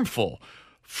harmful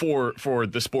for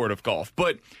the sport of golf.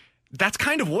 But that's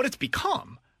kind of what it's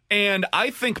become. And I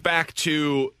think back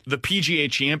to the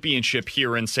PGA Championship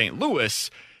here in St.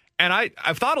 Louis, and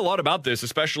I've thought a lot about this,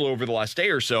 especially over the last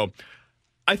day or so.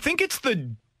 I think it's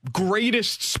the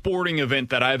greatest sporting event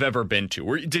that I've ever been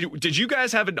to. Did you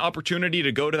guys have an opportunity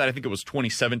to go to that? I think it was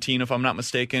 2017, if I'm not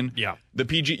mistaken. Yeah.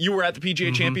 You were at the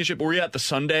PGA Championship. Were you at the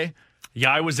Sunday?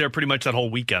 Yeah, I was there pretty much that whole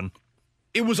weekend.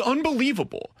 It was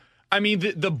unbelievable. I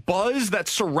mean, the buzz that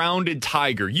surrounded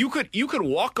Tiger. You could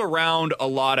walk around a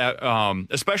lot at,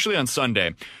 especially on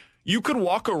Sunday. You could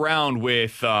walk around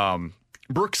with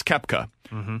Brooks Koepka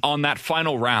on that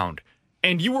final round,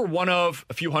 and you were one of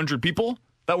a few hundred people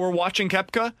that were watching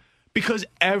Koepka, because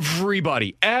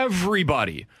everybody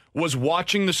was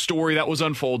watching the story that was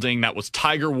unfolding. That was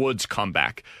Tiger Woods'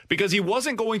 comeback, because he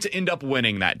wasn't going to end up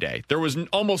winning that day. There was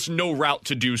almost no route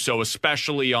to do so,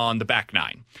 especially on the back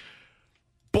nine.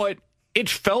 But it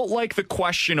felt like the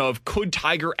question of, could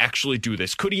Tiger actually do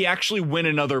this? Could he actually win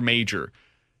another major?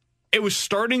 It was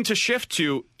starting to shift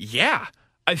to,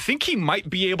 I think he might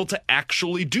be able to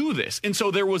actually do this. And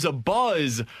so there was a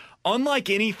buzz unlike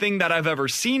anything that I've ever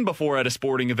seen before at a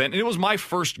sporting event. And it was my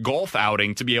first golf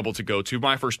outing to be able to go to,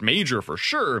 my first major for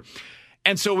sure.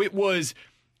 And so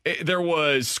there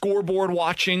was scoreboard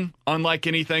watching, unlike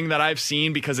anything that I've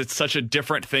seen, because it's such a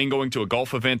different thing going to a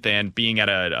golf event than being at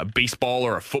a baseball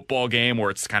or a football game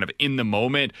where it's kind of in the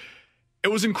moment. It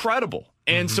was incredible.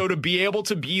 And so to be able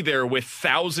to be there with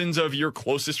thousands of your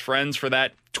closest friends for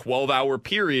that 12-hour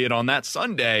period on that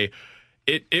Sunday,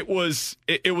 it was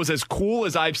as cool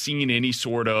as I've seen any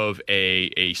sort of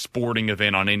a sporting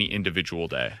event on any individual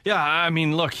day. Yeah, I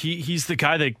mean, look, he's the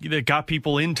guy that got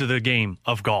people into the game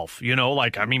of golf.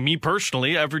 Me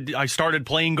personally, I started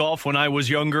playing golf when I was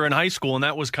younger in high school, and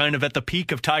that was kind of at the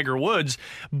peak of Tiger Woods.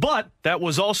 But that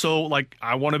was also like,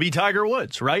 I want to be Tiger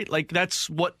Woods, right? Like, that's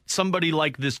what somebody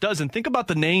like this does. And think about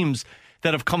the names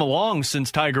that have come along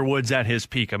since Tiger Woods at his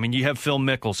peak. I mean, you have Phil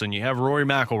Mickelson, you have Rory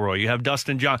McIlroy, you have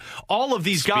Dustin Johnson. All of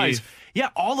these guys,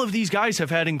 all of these guys have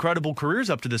had incredible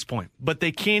careers up to this point, but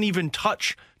they can't even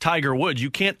touch Tiger Woods. You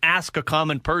can't ask a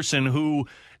common person who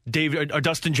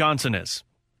Dustin Johnson is.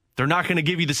 They're not going to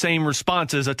give you the same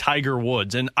response as a Tiger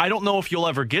Woods. And I don't know if you'll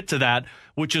ever get to that,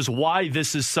 which is why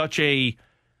this is such a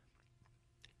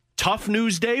tough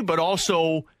news day, but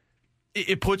also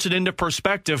it puts it into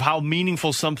perspective how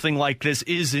meaningful something like this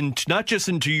is, not just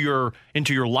into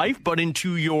your life, but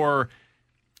into your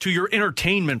to your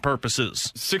entertainment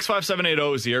purposes.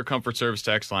 65780 is the Air Comfort Service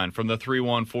text line from the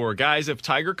 314. Guys, if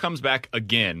Tiger comes back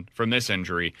again from this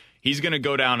injury, he's going to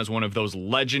go down as one of those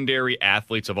legendary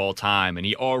athletes of all time, and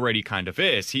he already kind of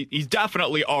is. He's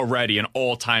definitely already an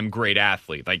all-time great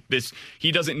athlete. Like this,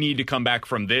 he doesn't need to come back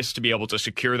from this to be able to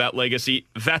secure that legacy.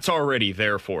 That's already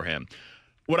there for him.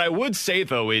 What I would say,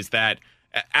 though, is that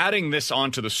adding this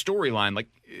onto the storyline, like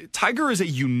Tiger is a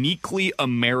uniquely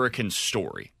American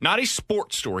story, not a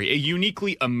sports story, a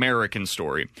uniquely American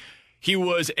story. He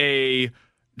was a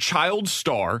child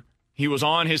star. He was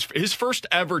on his first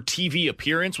ever TV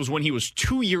appearance was when he was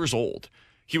 2 years old.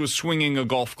 He was swinging a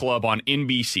golf club on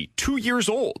NBC. 2 years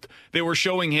old. They were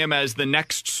showing him as the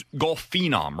next golf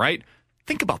phenom, right?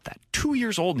 Think about that. 2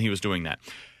 years old and he was doing that.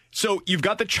 So you've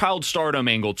got the child stardom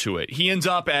angle to it. He ends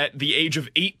up at the age of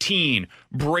 18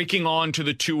 breaking onto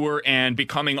the tour and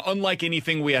becoming unlike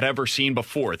anything we had ever seen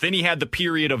before. Then he had the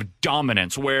period of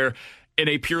dominance where, in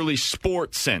a purely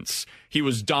sports sense, he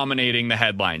was dominating the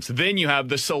headlines. Then you have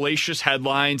the salacious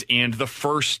headlines and the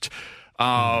first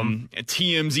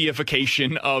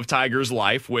TMZ-ification of Tiger's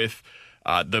life with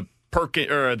the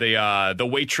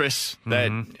waitress,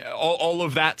 that all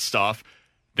of that stuff.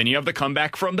 Then you have the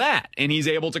comeback from that, and he's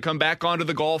able to come back onto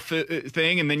the golf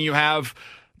thing, and then you have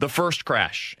the first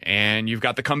crash, and you've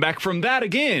got the comeback from that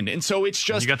again. And so it's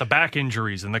just... You got the back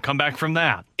injuries and the comeback from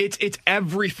that. It's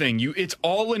everything. It's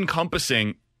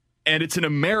all-encompassing, and it's an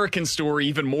American story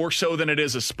even more so than it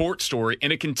is a sports story,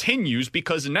 and it continues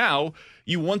because now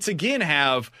you once again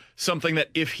have something that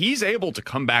if he's able to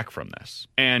come back from this,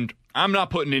 and I'm not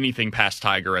putting anything past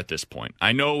Tiger at this point.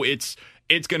 I know it's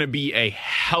going to be a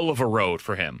hell of a road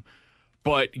for him.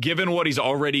 But given what he's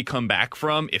already come back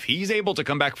from, if he's able to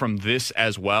come back from this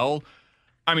as well,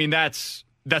 I mean, that's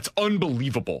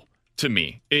unbelievable to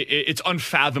me. It's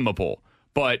unfathomable.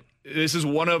 But this is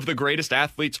one of the greatest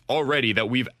athletes already that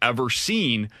we've ever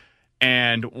seen.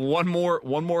 And one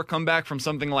more comeback from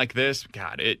something like this,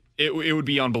 God, it would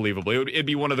be unbelievable. It'd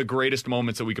be one of the greatest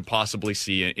moments that we could possibly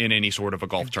see in any sort of a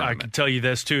golf tournament. I can tell you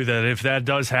this, too, that if that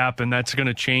does happen, that's going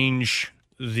to change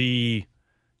the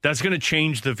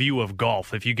view of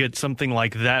golf. If you get something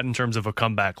like that in terms of a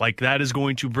comeback, like that is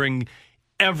going to bring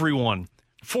everyone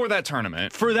for that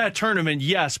tournament. For that tournament,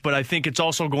 yes, but I think it's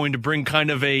also going to bring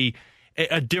kind of a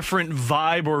different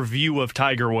vibe or view of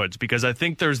Tiger Woods, because I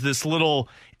think there's this little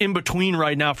in-between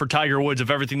right now for Tiger Woods of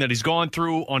everything that he's gone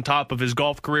through on top of his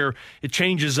golf career. It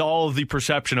changes all of the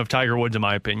perception of Tiger Woods, in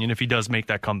my opinion, if he does make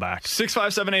that comeback.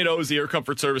 65780 is the Air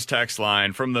Comfort Service text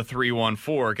line from the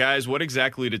 314. Guys, what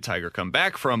exactly did Tiger come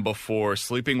back from before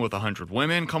sleeping with 100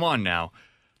 women? Come on now.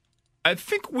 I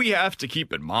think we have to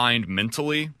keep in mind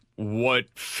mentally what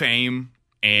fame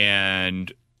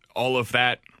and all of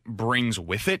that brings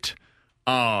with it.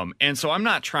 And so I'm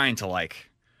not trying to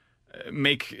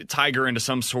make Tiger into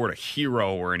some sort of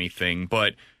hero or anything,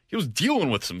 but he was dealing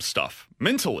with some stuff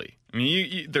mentally. I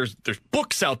mean, there's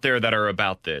books out there that are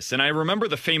about this. And I remember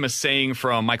the famous saying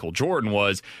from Michael Jordan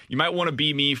was, you might want to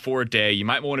be me for a day. You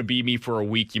might want to be me for a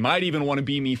week. You might even want to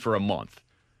be me for a month.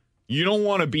 You don't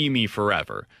want to be me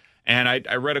forever. And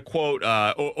I read a quote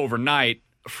overnight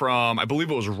from, I believe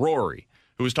it was Rory,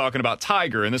 who was talking about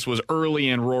Tiger, and this was early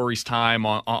in Rory's time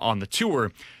on the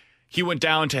tour. He went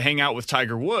down to hang out with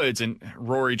Tiger Woods, and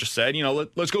Rory just said,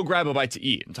 let's go grab a bite to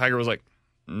eat. And Tiger was like,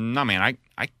 no, man,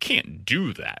 I can't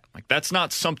do that. Like, that's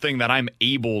not something that I'm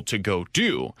able to go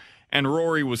do. And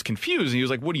Rory was confused, and he was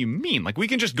like, what do you mean? Like, we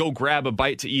can just go grab a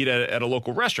bite to eat at a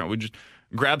local restaurant. We just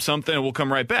grab something, and we'll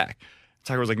come right back.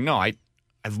 Tiger was like, no, I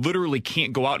literally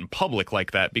can't go out in public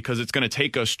like that because it's going to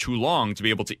take us too long to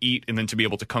be able to eat and then to be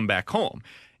able to come back home.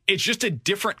 It's just a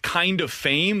different kind of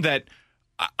fame that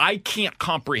I can't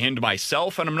comprehend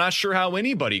myself, and I'm not sure how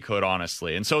anybody could,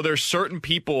 honestly. And so there's certain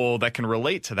people that can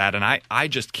relate to that, and I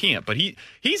just can't. But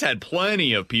he's had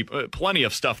plenty of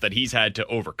stuff that he's had to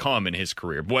overcome in his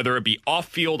career, whether it be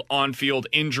off-field, on-field,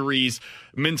 injuries,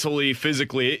 mentally,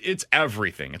 physically. It's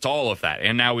everything. It's all of that.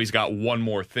 And now he's got one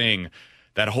more thing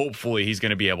that hopefully he's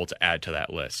going to be able to add to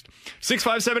that list.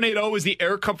 65780 is the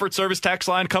Air Comfort Service text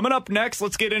line. Coming up next,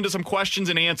 let's get into some questions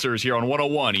and answers here on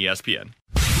 101 ESPN.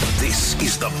 This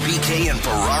is the BK and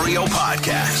Ferrario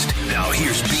podcast. Now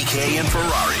here's BK and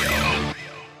Ferrario.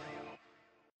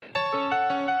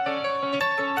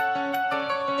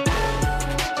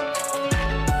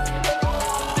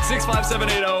 Six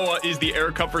 65780 is the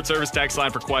Air Comfort Service text line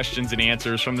for questions and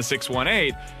answers from the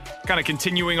 618. Kind of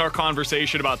continuing our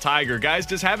conversation about Tiger. Guys,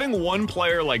 does having one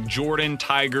player like Jordan,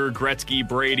 Tiger, Gretzky,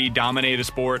 Brady dominate a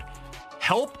sport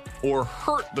help or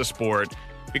hurt the sport?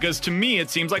 Because to me, it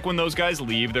seems like when those guys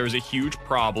leave, there's a huge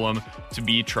problem to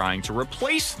be trying to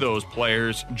replace those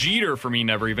players. Jeter, for me,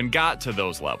 never even got to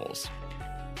those levels.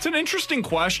 It's an interesting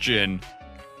question.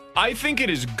 I think it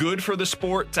is good for the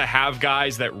sport to have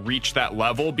guys that reach that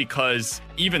level because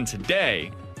even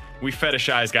today, we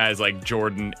fetishize guys like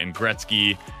Jordan and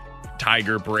Gretzky,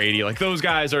 Tiger, Brady. Like those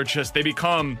guys are just, they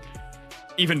become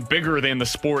even bigger than the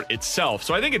sport itself.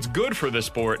 So I think it's good for the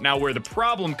sport. Now, where the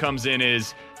problem comes in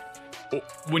is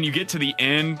when you get to the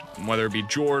end, whether it be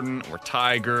Jordan or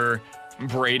Tiger,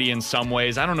 Brady in some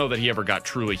ways, I don't know that he ever got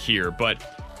truly here, but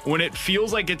when it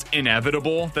feels like it's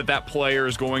inevitable that that player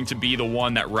is going to be the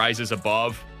one that rises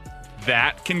above,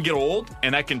 that can get old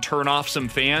and that can turn off some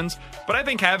fans. But I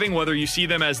think having, whether you see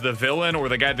them as the villain or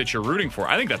the guy that you're rooting for,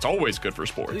 I think that's always good for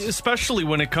sports. Especially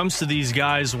when it comes to these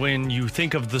guys, when you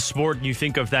think of the sport and you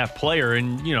think of that player.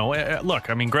 And, you know, look,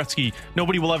 I mean, Gretzky,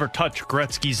 nobody will ever touch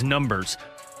Gretzky's numbers.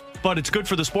 But it's good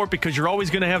for the sport because you're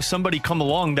always going to have somebody come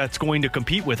along that's going to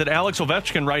compete with it. Alex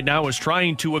Ovechkin right now is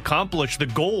trying to accomplish the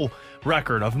goal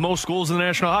record of most goals in the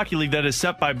National Hockey League that is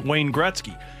set by Wayne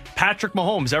Gretzky. Patrick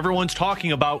Mahomes, everyone's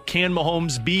talking about, can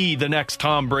Mahomes be the next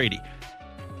Tom Brady?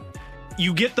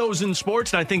 You get those in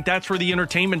sports, and I think that's where the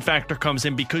entertainment factor comes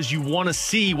in because you want to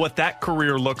see what that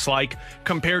career looks like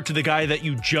compared to the guy that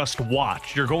you just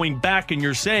watched. You're going back and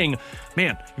you're saying,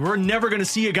 man, we're never going to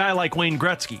see a guy like Wayne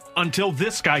Gretzky until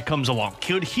this guy comes along.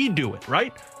 Could he do it,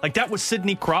 right? Like that was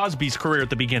Sidney Crosby's career at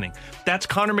the beginning. That's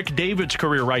Connor McDavid's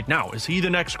career right now. Is he the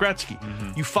next Gretzky?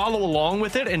 Mm-hmm. You follow along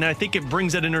with it, and I think it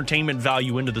brings that entertainment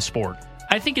value into the sport.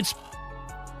 I think it's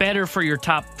better for your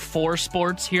top four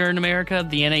sports here in America,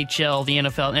 the NHL, the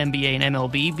NFL, NBA, and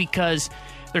MLB, because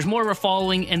there's more of a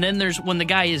following, and then there's, when the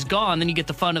guy is gone, then you get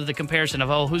the fun of the comparison of,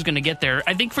 oh, who's going to get there?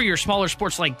 I think for your smaller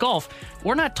sports like golf,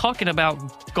 we're not talking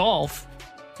about golf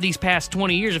these past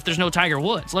 20 years if there's no Tiger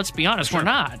Woods. Let's be honest, we're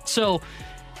not. So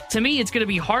to me, it's going to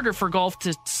be harder for golf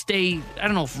to stay, I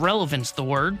don't know if relevant's the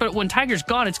word, but when Tiger's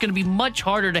gone, it's going to be much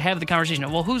harder to have the conversation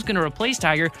of, well, who's going to replace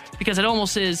Tiger? Because it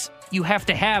almost is, you have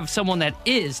to have someone that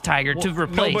is Tiger to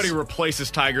replace. Nobody replaces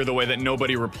Tiger the way that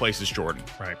nobody replaces Jordan.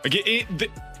 Right. Like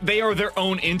they are their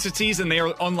own entities, and they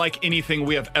are unlike anything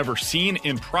we have ever seen,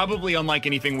 and probably unlike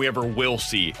anything we ever will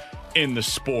see in the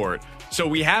sport. So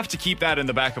we have to keep that in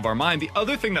the back of our mind. The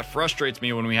other thing that frustrates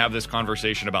me when we have this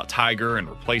conversation about Tiger and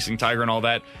replacing Tiger and all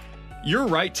that, you're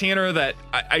right, Tanner, that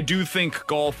I do think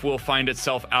golf will find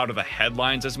itself out of the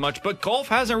headlines as much, but golf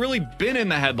hasn't really been in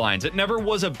the headlines. It never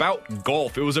was about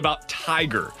golf. It was about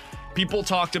Tiger. People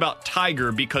talked about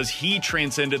Tiger because he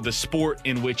transcended the sport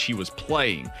in which he was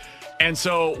playing. And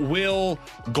so will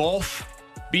golf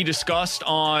be discussed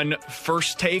on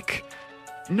First Take?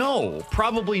 No,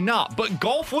 probably not. But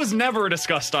golf was never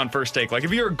discussed on First Take. Like,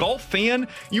 if you're a golf fan,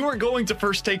 you weren't going to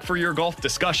First Take for your golf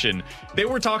discussion. They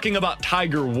were talking about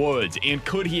Tiger Woods and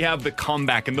could he have the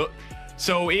comeback.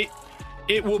 So it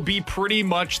will be pretty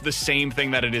much the same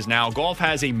thing that it is now. Golf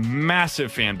has a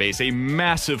massive fan base, a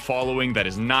massive following that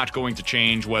is not going to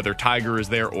change whether Tiger is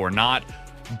there or not.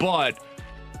 But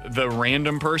the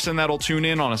random person that'll tune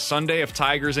in on a Sunday if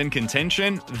Tiger's in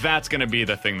contention, that's going to be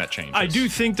the thing that changes. I do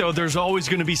think, though, there's always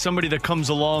going to be somebody that comes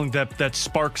along that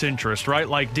sparks interest, right?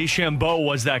 Like DeChambeau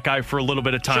was that guy for a little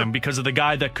bit of time because of the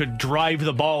guy that could drive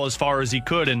the ball as far as he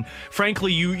could. And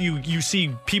frankly, you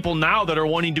see people now that are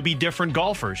wanting to be different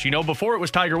golfers. You know, before it was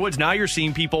Tiger Woods. Now you're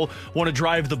seeing people want to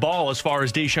drive the ball as far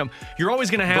as DeChambeau. You're always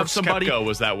going to have somebody. Koepka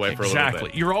was that way for a little bit.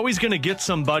 Exactly. You're always going to get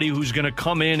somebody who's going to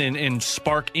come in and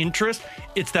spark interest.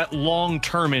 It's that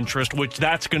long-term interest, which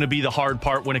that's going to be the hard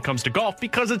part when it comes to golf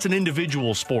because it's an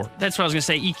individual sport. That's what I was going to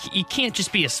say. You can't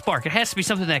just be a spark. It has to be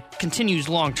something that continues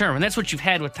long-term, and that's what you've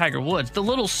had with Tiger Woods. The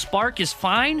little spark is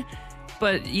fine,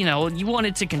 but, you know, you want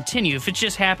it to continue. If it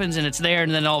just happens and it's there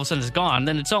and then all of a sudden it's gone,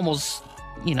 then it's almost,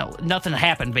 you know, nothing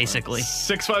happened, basically.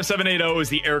 65780 is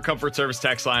the Air Comfort Service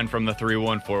text line from the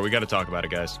 314. We got to talk about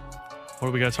it, guys. What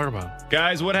do we got to talk about?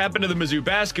 Guys, what happened to the Mizzou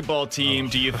basketball team?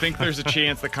 Do you think there's a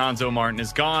chance that Cuonzo Martin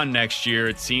is gone next year?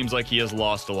 It seems like he has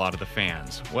lost a lot of the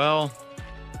fans. Well,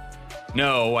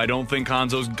 no, I don't think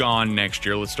Cuonzo's gone next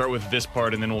year. Let's start with this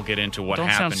part, and then we'll get into what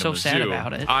happened to Mizzou. Don't sound so sad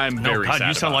about it. I'm very sad about it.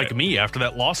 You sound like me after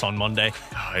that loss on Monday.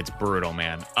 It's brutal,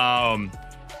 man.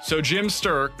 So Jim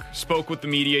Sterk spoke with the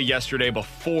media yesterday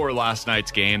before last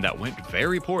night's game that went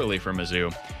very poorly for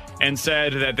Mizzou, and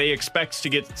said that they expect to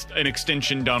get an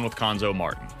extension done with Cuonzo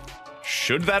Martin.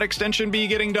 Should that extension be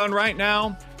getting done right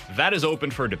now? That is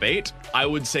open for debate. I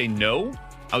would say no.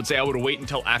 I would say I would wait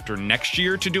until after next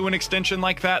year to do an extension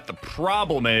like that. The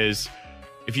problem is,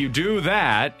 if you do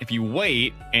that, if you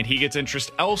wait and he gets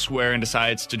interest elsewhere and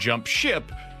decides to jump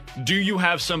ship, Do you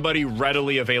have somebody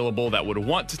readily available that would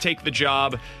want to take the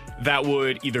job that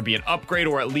would either be an upgrade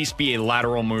or at least be a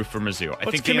lateral move for Mizzou?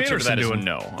 I think the answer to that is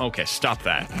no. Okay, stop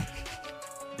that.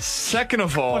 Second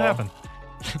of all, what happened?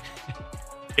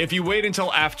 If you wait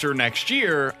until after next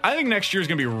year, I think next year is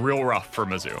going to be real rough for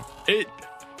Mizzou.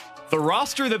 The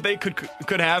roster that they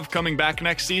could have coming back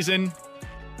next season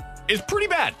is pretty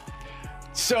bad.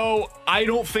 So I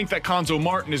don't think that Konzo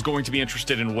Martin is going to be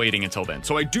interested in waiting until then.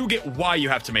 So I do get why you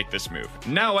have to make this move.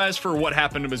 Now, as for what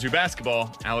happened to Mizzou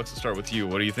basketball, Alex, let's start with you.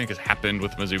 What do you think has happened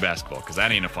with Mizzou basketball? Because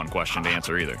that ain't a fun question to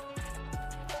answer either.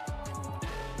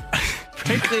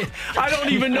 Frankly, I don't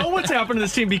even know what's happened to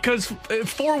this team because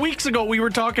 4 weeks ago we were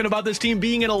talking about this team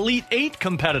being an Elite Eight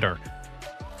competitor.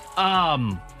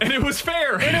 And it was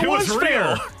fair. And it was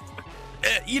fair.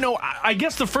 real. I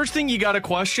guess the first thing you got to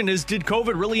question is, did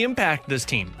COVID really impact this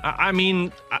team? I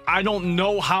mean, I don't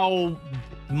know how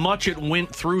much it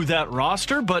went through that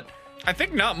roster, but I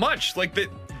think not much. Like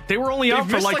they were only out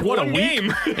for like what, a one week?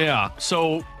 Game. Yeah.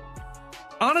 So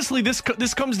honestly, this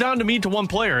comes down to me to one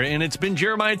player, and it's been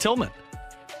Jeremiah Tillman.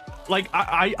 Like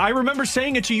I remember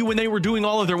saying it to you when they were doing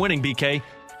all of their winning, BK.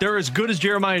 They're as good as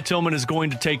Jeremiah Tillman is going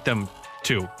to take them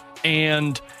to.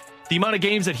 And the amount of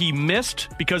games that he missed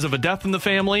because of a death in the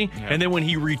family, and then when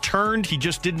he returned, he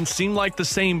just didn't seem like the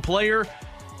same player.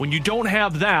 When you don't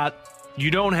have that,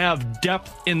 you don't have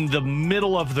depth in the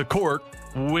middle of the court,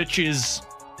 which is,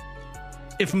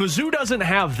 if Mizzou doesn't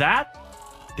have that,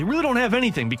 they really don't have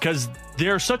anything because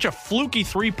they're such a fluky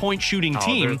three-point shooting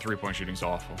team. Their three-point shooting's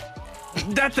awful.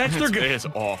 That's their game. It's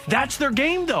awful. That's their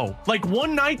game, though. Like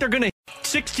one night they're going to hit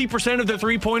 60% of their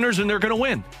three-pointers and they're going to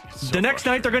win. The next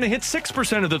night they're going to hit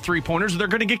 6% of the three-pointers and they're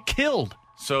going to get killed.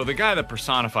 So the guy that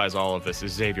personifies all of this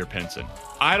is Xavier Pinson.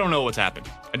 I don't know what's happened.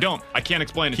 I can't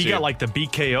explain it to you. He got like the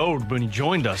BKO'd when he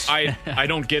joined us. I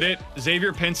don't get it.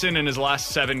 Xavier Pinson in his last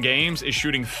 7 games is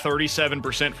shooting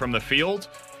 37% from the field.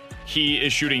 He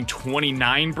is shooting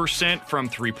 29% from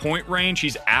three-point range.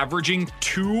 He's averaging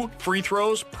 2 free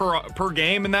throws per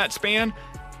game in that span.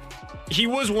 He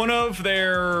was one of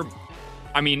their,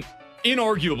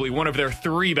 inarguably one of their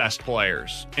 3 best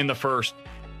players in the first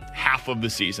half of the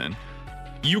season.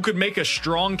 You could make a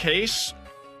strong case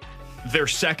their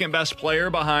second best player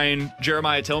behind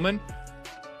Jeremiah Tillman,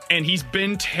 and he's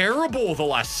been terrible the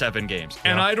last 7 games.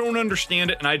 Yeah. And I don't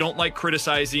understand it, and I don't like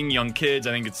criticizing young kids.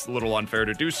 I think it's a little unfair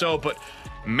to do so, but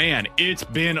man, it's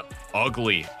been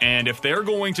ugly. And if they're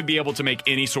going to be able to make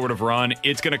any sort of run,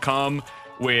 it's going to come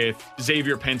with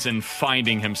Xavier Pinson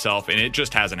finding himself, and it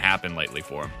just hasn't happened lately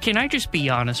for him. Can I just be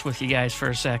honest with you guys for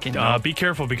a second? Be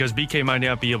careful, because BK might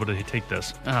not be able to take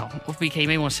this. Oh, well, BK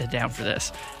may want to sit down for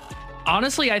this.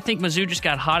 Honestly, I think Mizzou just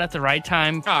got hot at the right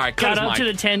time. All right, got up to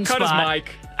the 10 spot. Cut his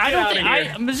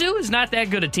mic. Mizzou is not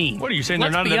that good a team. What are you saying?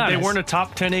 They weren't a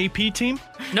top 10 AP team?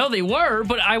 No, they were,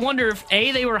 but I wonder if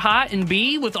A, they were hot, and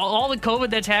B, with all the COVID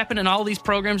that's happened and all these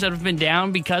programs that have been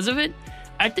down because of it,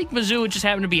 I think Mizzou just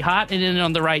happened to be hot and in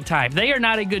on the right time. They are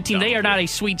not a good team. They are not a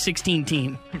Sweet 16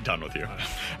 team. I'm done with you.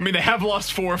 I mean, they have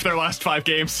lost 4 of their last 5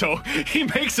 games, so he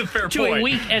makes a fair point. To a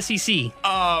weak SEC.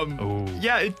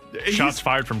 Yeah. Shots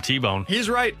fired from T-Bone.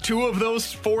 He's right. 2 of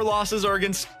those 4 losses are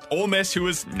against Ole Miss, who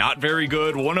is not very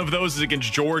good. One of those is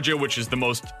against Georgia, which is the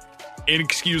most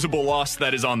inexcusable loss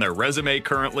that is on their resume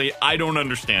currently. I don't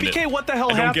understand it. BK, what the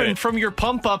hell happened from your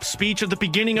pump-up speech at the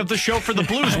beginning of the show for the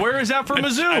Blues? Where is that for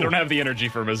Mizzou? I don't have the energy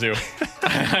for Mizzou.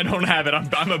 I don't have it.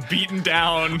 I'm a beaten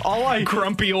down,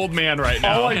 grumpy old man right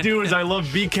now. All I do is I love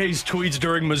BK's tweets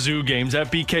during Mizzou games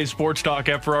at BK Sports Talk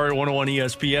at Ferrari 101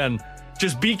 ESPN.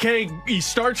 Just BK, he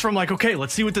starts from like, okay,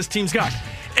 let's see what this team's got.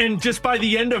 And just by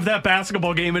the end of that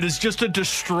basketball game, it is just a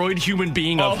destroyed human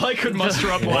being. All I could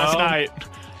muster up last night.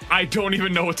 I don't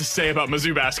even know what to say about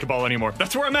Mizzou basketball anymore.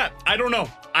 That's where I'm at. I don't know.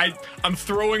 I'm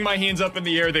throwing my hands up in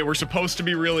the air. They were supposed to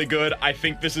be really good. I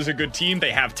think this is a good team.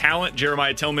 They have talent.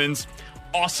 Jeremiah Tillman's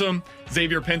awesome.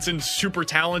 Xavier Pinson's super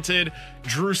talented.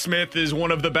 Drew Smith is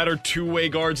one of the better two-way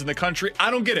guards in the country.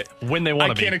 I don't get it. When they want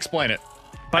to be. I can't explain it.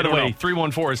 By the way,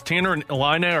 314, is Tanner an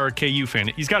Illini or a KU fan?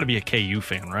 He's got to be a KU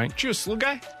fan, right? You a SLU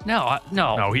guy?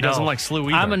 No, he doesn't like SLU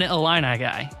either. I'm an Illini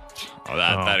guy. Oh,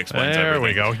 that explains there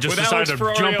everything. There we go. Just decided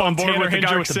to jump on board with the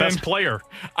guy with the best player.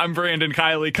 I'm Brandon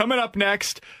Kiley. Coming up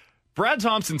next, Brad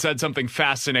Thompson said something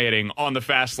fascinating on the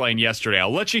Fast Lane yesterday.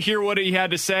 I'll let you hear what he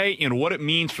had to say and what it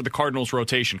means for the Cardinals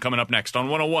rotation. Coming up next on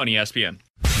 101 ESPN.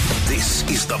 This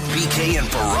is the BK and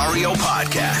Ferrario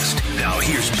podcast. Now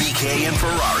here's BK and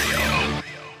Ferrario.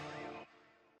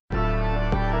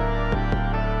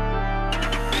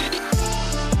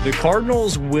 The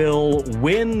Cardinals will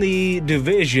win the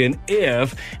division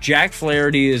if Jack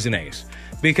Flaherty is an ace.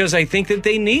 because I think that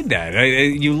they need that.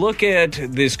 You look at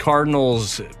this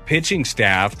Cardinals pitching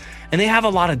staff, and they have a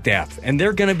lot of depth, and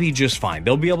they're going to be just fine.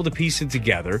 They'll be able to piece it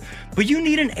together, but you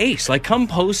need an ace. Like, come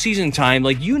postseason time,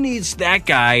 like, you need that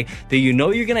guy that you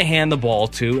know you're going to hand the ball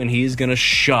to, and he's going to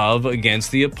shove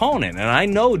against the opponent, and I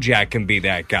know Jack can be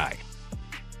that guy.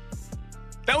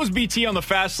 That was BT on the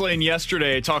Fast Lane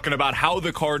yesterday talking about how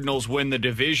the Cardinals win the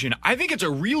division. I think it's a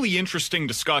really interesting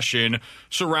discussion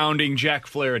surrounding Jack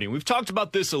Flaherty. We've talked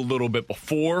about this a little bit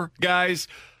before, guys,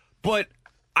 but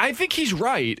I think he's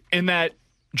right in that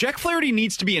Jack Flaherty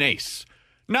needs to be an ace.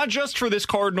 Not just for this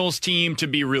Cardinals team to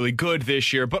be really good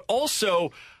this year, but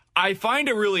also I find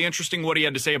it really interesting what he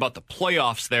had to say about the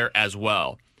playoffs there as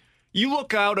well. You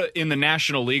look out in the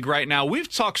National League right now,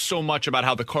 we've talked so much about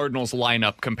how the Cardinals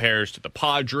lineup compares to the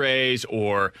Padres,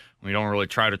 or we don't really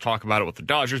try to talk about it with the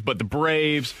Dodgers, but the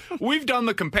Braves. We've done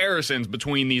the comparisons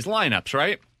between these lineups,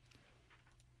 right?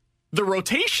 The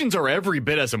rotations are every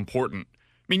bit as important.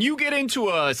 I mean, you get into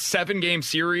a 7-game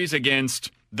series against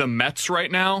the Mets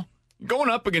right now, going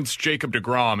up against Jacob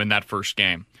deGrom in that first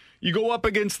game. You go up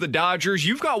against the Dodgers,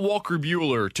 you've got Walker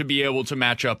Buehler to be able to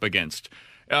match up against.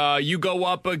 You go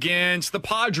up against the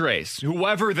Padres,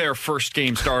 whoever their first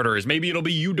game starter is. Maybe it'll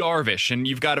be Yu Darvish, and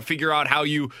you've got to figure out how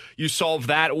you solve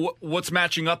that. What's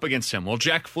matching up against him? Well,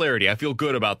 Jack Flaherty, I feel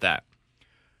good about that.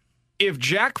 If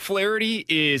Jack Flaherty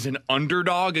is an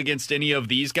underdog against any of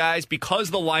these guys,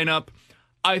 because the lineup,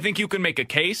 I think you can make a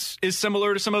case, is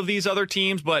similar to some of these other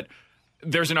teams, but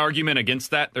there's an argument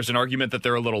against that. There's an argument that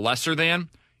they're a little lesser than.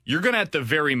 You're going to, at the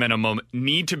very minimum,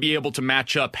 need to be able to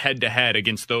match up head-to-head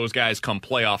against those guys come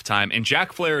playoff time, and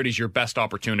Jack Flaherty's your best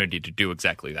opportunity to do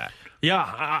exactly that. Yeah,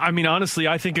 I mean, honestly,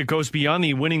 I think it goes beyond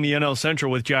the winning the NL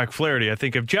Central with Jack Flaherty. I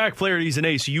think if Jack Flaherty's an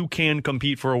ace, you can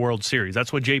compete for a World Series.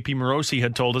 That's what J.P. Morosi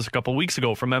had told us a couple weeks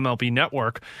ago from MLB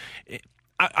Network.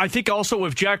 I think also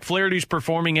if Jack Flaherty's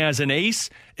performing as an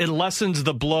ace, it lessens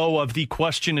the blow of the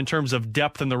question in terms of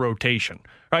depth in the rotation,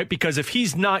 right? Because if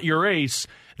he's not your ace,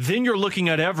 then you're looking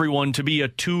at everyone to be a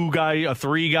 2-guy, a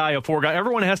 3-guy, a 4-guy.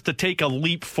 Everyone has to take a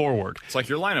leap forward. It's like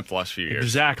your lineup the last few years.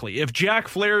 Exactly. If Jack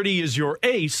Flaherty is your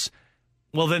ace,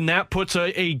 well, then that puts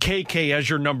a KK as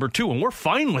your number 2, and we're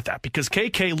fine with that because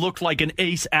KK looked like an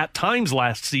ace at times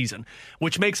last season,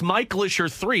 which makes Michaelis your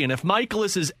 3. And if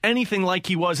Michaelis is anything like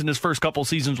he was in his first couple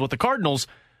seasons with the Cardinals,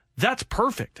 that's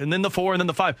perfect. And then the 4 and then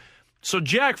the 5. So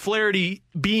Jack Flaherty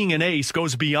being an ace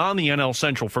goes beyond the NL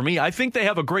Central for me. I think they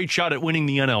have a great shot at winning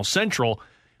the NL Central.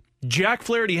 Jack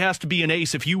Flaherty has to be an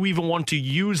ace if you even want to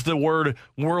use the word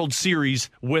World Series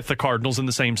with the Cardinals in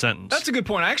the same sentence. That's a good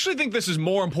point. I actually think this is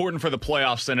more important for the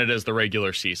playoffs than it is the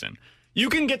regular season. You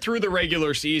can get through the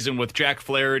regular season with Jack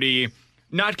Flaherty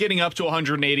not getting up to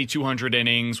 180, 200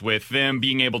 innings, with them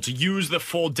being able to use the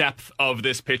full depth of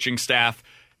this pitching staff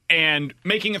and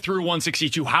making it through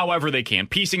 162 however they can,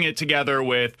 piecing it together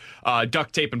with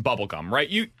duct tape and bubble gum, right?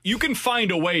 You can find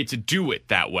a way to do it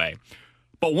that way.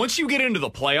 But once you get into the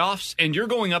playoffs and you're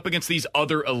going up against these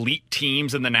other elite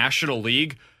teams in the National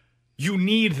League, you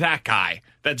need that guy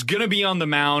that's going to be on the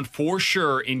mound for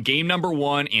sure in game number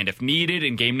 1, and if needed,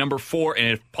 in game number 4,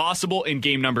 and if possible, in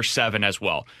game number 7 as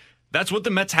well. That's what the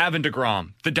Mets have in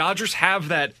deGrom. The Dodgers have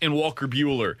that in Walker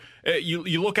Buehler.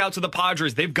 You look out to the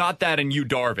Padres, they've got that in Yu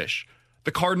Darvish.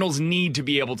 The Cardinals need to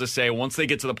be able to say, once they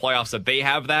get to the playoffs, that they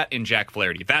have that in Jack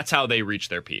Flaherty. That's how they reach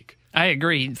their peak. I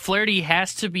agree. Flaherty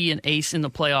has to be an ace in the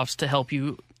playoffs to help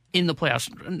you in the playoffs.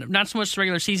 Not so much the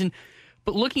regular season,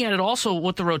 but looking at it also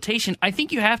with the rotation, I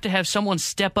think you have to have someone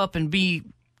step up and be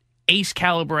ace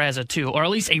caliber as a 2, or at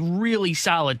least a really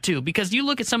solid 2. Because you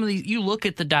look at some of these, you look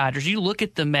at the Dodgers, you look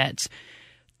at the Mets,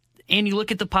 and you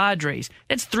look at the Padres.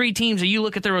 That's 3 teams that you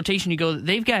look at their rotation, you go,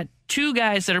 they've got 2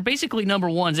 guys that are basically number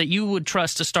 1s that you would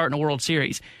trust to start in a World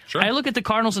Series. Sure. I look at the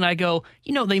Cardinals and I go,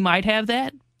 they might have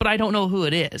that, but I don't know who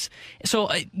it is. So,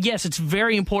 yes, it's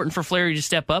very important for Flaherty to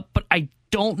step up, but I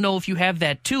don't know if you have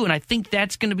that too, and I think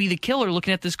that's going to be the killer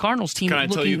looking at this Cardinals team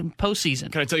looking in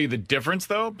postseason. Can I tell you the difference,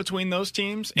 though, between those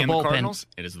teams and the Cardinals?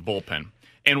 It is the bullpen.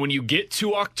 And when you get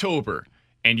to October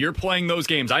and you're playing those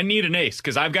games, I need an ace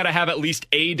because I've got to have at least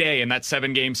a day in that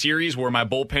 7-game series where my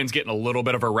bullpen's getting a little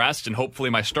bit of a rest, and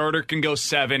hopefully my starter can go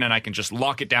 7 and I can just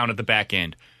lock it down at the back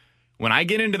end. When I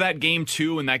get into that game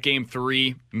 2 and that game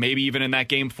 3, maybe even in that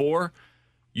game 4,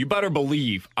 you better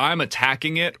believe I'm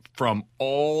attacking it from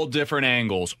all different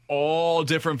angles, all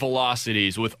different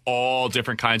velocities, with all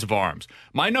different kinds of arms.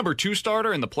 My number 2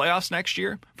 starter in the playoffs next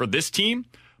year for this team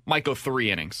might go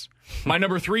 3 innings. My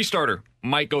number 3 starter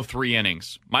might go 3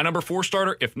 innings. My number 4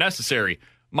 starter, if necessary,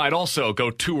 might also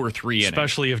go 2 or 3 innings.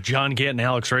 Especially if John Gant and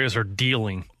Alex Reyes are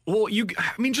dealing. Well,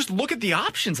 just look at the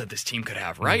options that this team could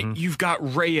have, right? Mm-hmm. You've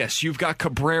got Reyes, you've got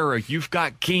Cabrera, you've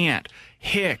got Gant,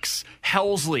 Hicks,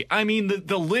 Helsley. I mean,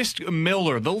 the list,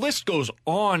 Miller, the list goes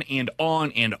on and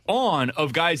on and on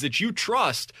of guys that you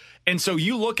trust. And so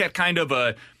you look at kind of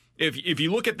if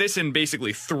you look at this in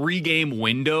basically 3-game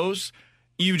windows,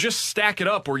 you just stack it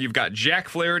up where you've got Jack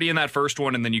Flaherty in that first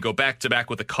one, and then you go back-to-back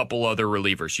with a couple other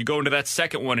relievers. You go into that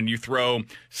second one, and you throw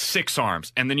 6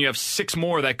 arms, and then you have 6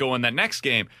 more that go in that next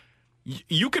game.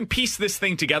 You can piece this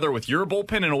thing together with your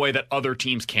bullpen in a way that other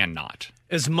teams cannot.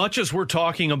 As much as we're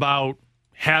talking about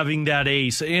having that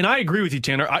ace, and I agree with you,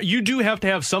 Tanner, you do have to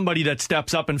have somebody that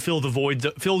steps up and fills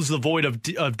the void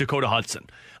of Dakota Hudson.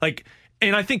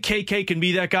 And I think KK can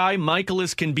be that guy,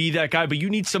 Michaelis can be that guy, but you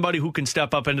need somebody who can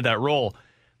step up into that role.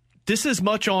 This is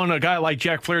much on a guy like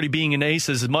Jack Flaherty being an ace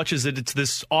as much as it's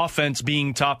this offense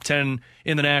being top 10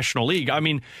 in the National League. I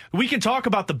mean, we can talk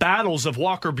about the battles of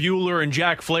Walker Buehler and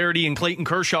Jack Flaherty and Clayton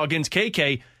Kershaw against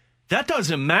KK. That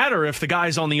doesn't matter if the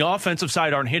guys on the offensive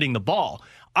side aren't hitting the ball.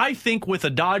 I think with a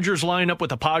Dodgers lineup,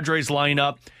 with a Padres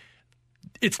lineup,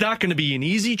 it's not going to be an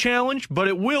easy challenge, but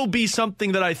it will be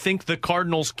something that I think the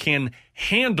Cardinals can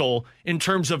handle in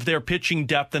terms of their pitching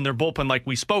depth and their bullpen like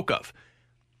we spoke of.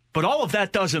 But all of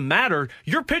that doesn't matter.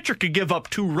 Your pitcher could give up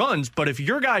 2 runs, but if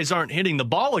your guys aren't hitting the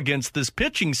ball against this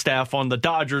pitching staff on the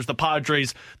Dodgers, the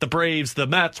Padres, the Braves, the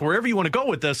Mets, wherever you want to go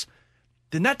with this,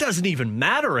 then that doesn't even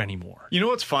matter anymore. You know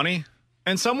what's funny?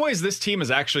 In some ways, this team is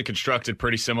actually constructed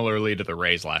pretty similarly to the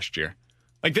Rays last year.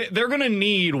 They're going to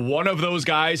need one of those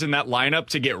guys in that lineup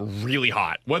to get really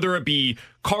hot, whether it be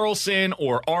Carlson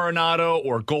or Arenado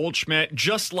or Goldschmidt,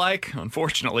 just like,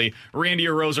 unfortunately, Randy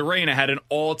Arozarena had an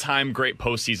all-time great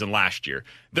postseason last year.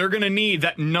 They're going to need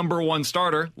that number 1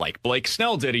 starter, like Blake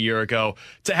Snell did a year ago,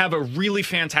 to have a really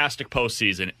fantastic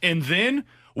postseason. And then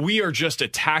we are just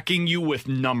attacking you with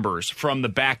numbers from the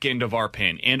back end of our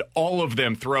pen, and all of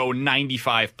them throw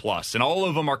 95 plus, and all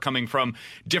of them are coming from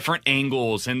different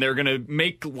angles, and they're going to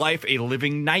make life a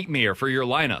living nightmare for your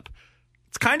lineup.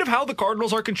 It's kind of how the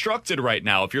Cardinals are constructed right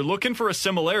now. If you're looking for a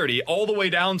similarity all the way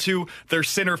down to their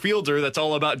center fielder that's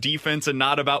all about defense and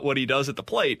not about what he does at the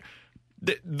plate,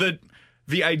 the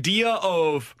idea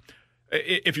of,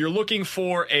 if you're looking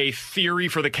for a theory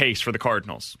for the case for the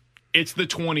Cardinals, it's the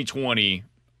 2020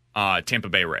 Tampa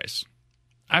Bay Rays.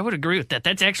 I would agree with that.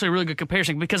 That's actually a really good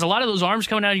comparison because a lot of those arms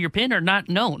coming out of your pen are not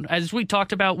known. As we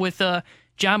talked about with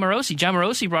John Morosi. John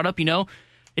Morosi brought up,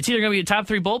 it's either going to be a top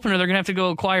 3 bullpen or they're going to have to go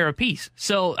acquire a piece.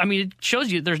 So, I mean, it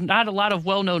shows you there's not a lot of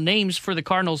well-known names for the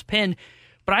Cardinals pen.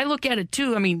 But I look at it,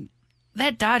 too. I mean,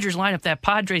 that Dodgers lineup, that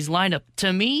Padres lineup,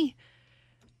 to me,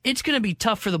 it's going to be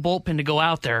tough for the bullpen to go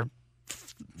out there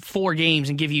 4 games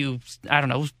and give you,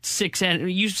 6.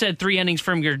 You said 3 innings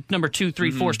from your number 2,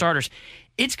 3, 4 starters.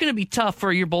 It's going to be tough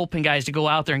for your bullpen guys to go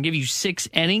out there and give you 6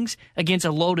 innings against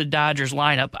a loaded Dodgers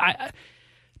lineup.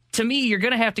 To me, you're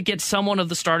going to have to get someone of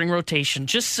the starting rotation.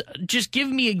 Just give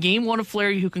me a game 1 of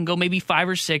Flaherty who can go maybe 5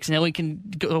 or 6, and then we can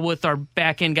go with our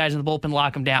back end guys in the bullpen,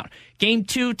 lock them down. Game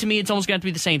 2, to me, it's almost going to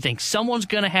be the same thing. Someone's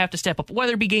going to have to step up,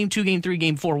 whether it be game 2, game 3,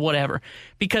 game 4, whatever.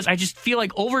 Because I just feel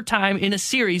like over time in a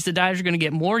series, the Dodgers are going to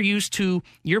get more used to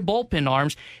your bullpen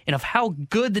arms and of how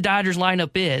good the Dodgers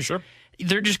lineup is. Sure.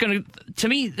 They're just going to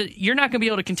me, you're not going to be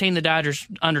able to contain the Dodgers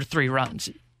under 3 runs.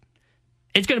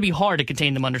 It's going to be hard to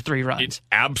contain them under 3 runs. It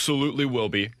absolutely will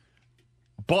be.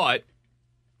 But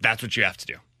that's what you have to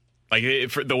do.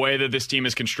 For the way that this team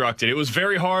is constructed, it was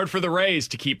very hard for the Rays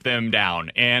to keep them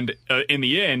down. And in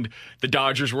the end, the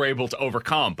Dodgers were able to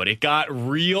overcome. But it got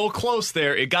real close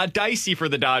there. It got dicey for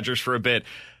the Dodgers for a bit.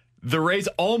 The Rays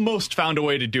almost found a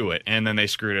way to do it, and then they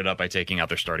screwed it up by taking out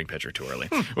their starting pitcher too early.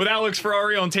 With Alex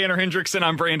Ferrario and Tanner Hendrickson,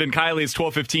 I'm Brandon Kiley. It's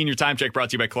 12:15. Your time check brought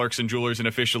to you by Clarkson Jewelers, an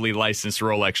officially licensed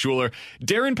Rolex jeweler.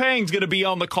 Darren Pang's going to be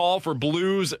on the call for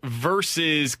Blues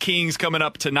versus Kings coming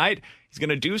up tonight. He's going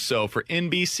to do so for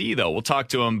NBC, though. We'll talk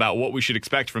to him about what we should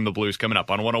expect from the Blues coming up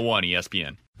on 101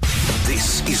 ESPN.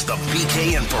 This is the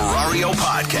BK and Ferrario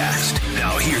podcast.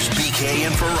 Now here's BK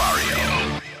and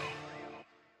Ferrario.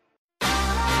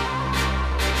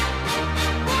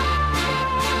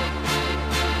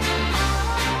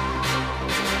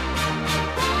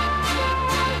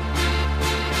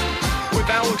 With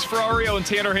Alex Ferrario and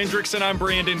Tanner Hendrickson, I'm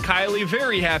Brandon Kiley.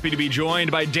 Very happy to be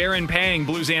joined by Darren Pang,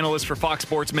 Blues analyst for Fox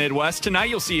Sports Midwest.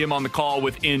 Tonight you'll see him on the call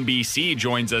with NBC.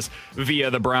 Joins us via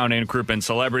the Brown and Crouppen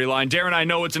Celebrity Line. Darren, I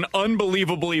know it's an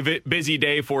unbelievably busy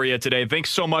day for you today.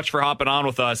 Thanks so much for hopping on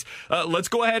with us. Let's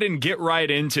go ahead and get right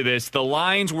into this. The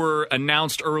lines were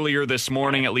announced earlier this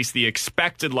morning, at least the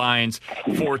expected lines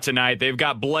for tonight. They've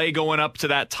got Blay going up to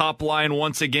that top line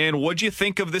once again. What'd you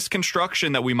think of this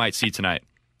construction that we might see tonight?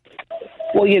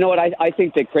 Well, you know what? I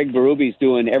think that Craig Berube's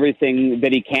doing everything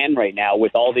that he can right now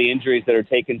with all the injuries that are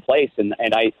taking place, and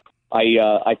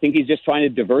I think he's just trying to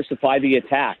diversify the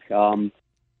attack.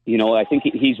 I think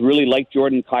he's really liked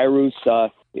Jordan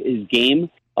Kyrou's his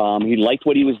game. He liked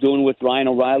what he was doing with Ryan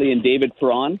O'Reilly and David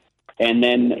Perron. And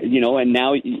then, and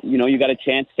now, you got a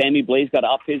chance. Sammy Blais got to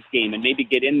up his game and maybe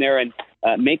get in there and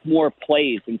make more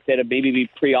plays instead of maybe be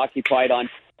preoccupied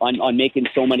on making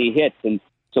so many hits. And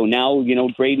so now,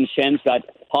 Braden Shen's got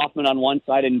Hoffman on one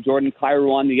side and Jordan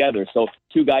Kyrou on the other. So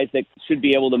two guys that should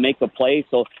be able to make a play.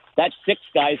 So that's 6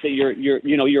 guys that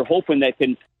you're hoping that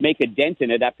can make a dent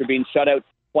in it after being shut out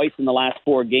twice in the last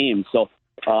 4 games. So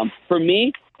for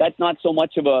me, that's not so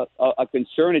much of a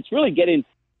concern. It's really getting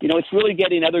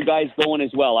other guys going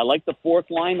as well. I like the 4th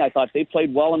line. I thought they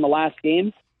played well in the last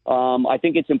game. I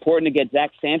think it's important to get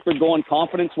Zach Sanford going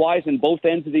confidence-wise in both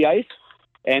ends of the ice.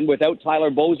 And without Tyler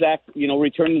Bozak,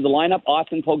 returning to the lineup,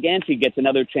 Austin Poganti gets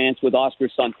another chance with Oscar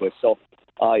Sundqvist. So,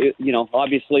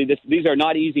 obviously these are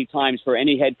not easy times for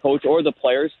any head coach or the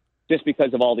players just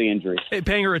because of all the injuries. Hey,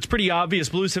 Panger, it's pretty obvious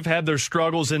Blues have had their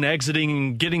struggles in exiting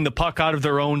and getting the puck out of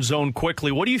their own zone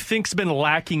quickly. What do you think's been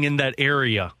lacking in that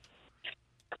area?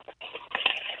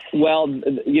 Well,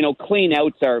 clean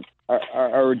outs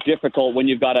are difficult when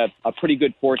you've got a pretty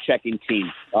good forechecking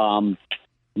team.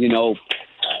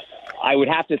 I would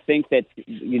have to think that,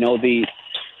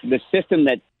 the system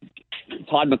that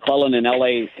Todd McClellan in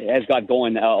LA has got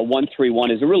going,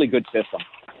 1-3-1, is a really good system.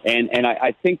 And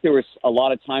I think there was a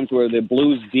lot of times where the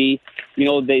Blues D,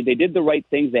 they did the right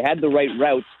things. They had the right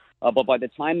routes. But by the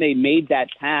time they made that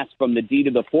pass from the D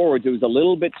to the forwards, it was a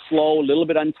little bit slow, a little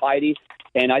bit untidy.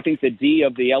 And I think the D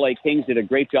of the LA Kings did a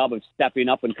great job of stepping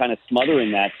up and kind of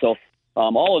smothering that. So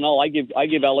all in all, I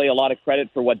give LA a lot of credit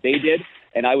for what they did.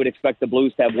 And I would expect the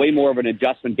Blues to have way more of an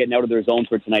adjustment getting out of their zone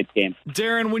for tonight's game.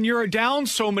 Darren, when you're down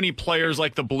so many players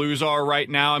like the Blues are right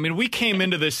now, I mean, we came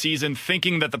into this season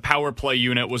thinking that the power play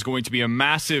unit was going to be a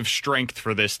massive strength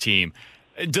for this team.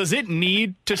 Does it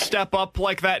need to step up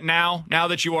like that now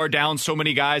that you are down so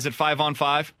many guys at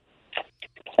 5-on-5?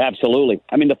 Absolutely.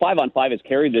 I mean, the 5-on-5 has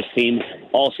carried this team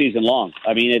all season long.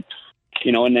 I mean, it's,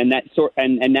 and then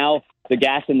and now the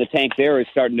gas in the tank there is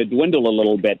starting to dwindle a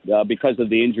little bit because of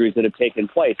the injuries that have taken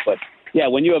place. But, yeah,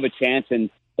 when you have a chance and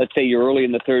let's say you're early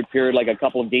in the third period like a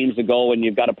couple of games ago and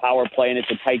you've got a power play and it's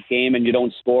a tight game and you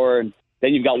don't score, and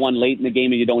then you've got one late in the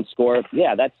game and you don't score,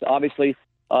 yeah, that's obviously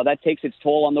that takes its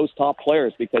toll on those top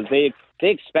players because they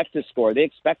expect to score. They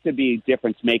expect to be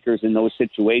difference makers in those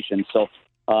situations. So,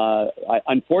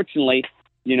 unfortunately,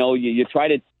 you try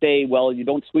to say, well, you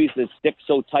don't squeeze the stick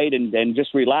so tight and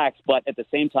just relax. But at the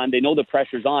same time, they know the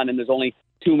pressure's on and there's only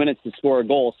 2 minutes to score a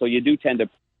goal. So you do tend to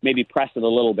maybe press it a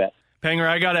little bit. Panger,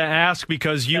 I got to ask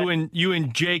because you and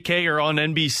JK are on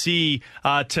NBC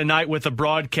tonight with the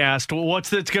broadcast.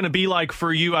 What's it going to be like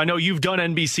for you? I know you've done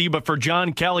NBC, but for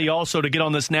John Kelly also to get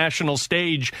on this national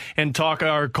stage and talk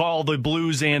or call the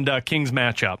Blues and Kings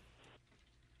matchup.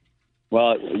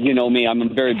 Well, you know me,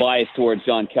 I'm very biased towards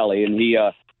John Kelly, and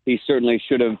he certainly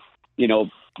should have,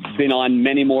 been on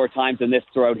many more times than this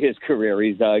throughout his career.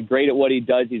 He's great at what he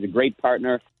does. He's a great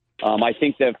partner. I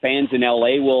think the fans in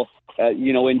LA will,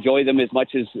 enjoy them as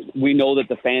much as we know that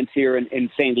the fans here in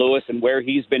St. Louis and where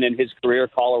he's been in his career,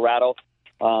 Colorado.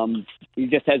 He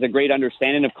just has a great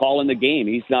understanding of calling the game.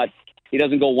 He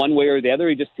doesn't go one way or the other.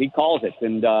 He calls it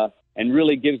and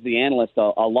really gives the analyst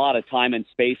a lot of time and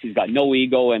space. He's got no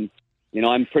ego, and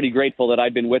I'm pretty grateful that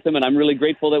I've been with him, and I'm really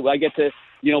grateful that I get to,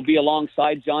 be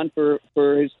alongside John for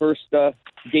his first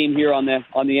game here on the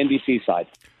NBC side.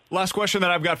 Last question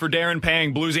that I've got for Darren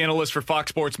Pang, Blues analyst for Fox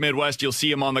Sports Midwest. You'll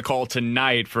see him on the call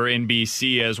tonight for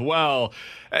NBC as well.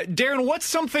 Darren, what's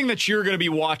something that you're going to be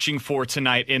watching for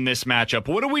tonight in this matchup?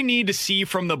 What do we need to see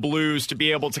from the Blues to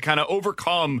be able to kind of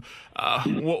overcome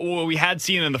what we had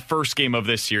seen in the first game of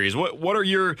this series? What are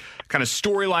your kind of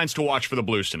storylines to watch for the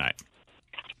Blues tonight?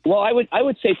 Well, I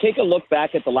would say take a look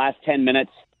back at the last 10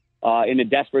 minutes in a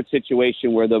desperate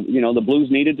situation where the Blues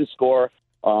needed to score.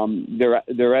 They're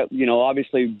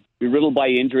obviously riddled by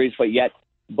injuries, but yet,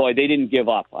 boy, they didn't give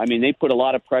up. I mean, they put a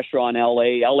lot of pressure on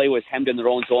LA. LA was hemmed in their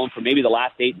own zone for maybe the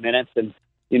last 8 minutes, and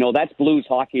that's Blues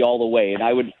hockey all the way. And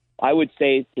I would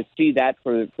say to see that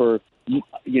for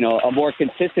a more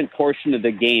consistent portion of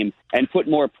the game and put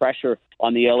more pressure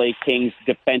on the LA Kings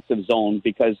defensive zone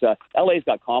because LA's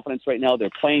got confidence right now. They're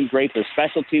playing great. Their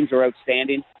special teams are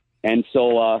outstanding. And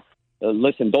so,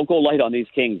 listen, don't go light on these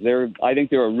Kings. I think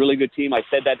they're a really good team. I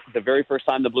said that the very first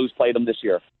time the Blues played them this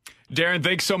year. Darren,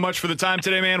 thanks so much for the time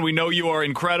today, man. We know you are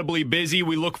incredibly busy.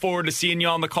 We look forward to seeing you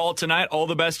on the call tonight. All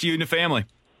the best to you and your family.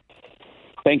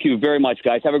 Thank you very much,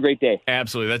 guys. Have a great day.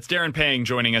 Absolutely. That's Darren Pang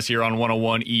joining us here on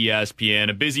 101 ESPN.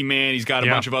 A busy man. He's got a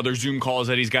bunch of other Zoom calls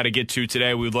that he's got to get to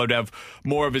today. We'd love to have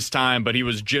more of his time, but he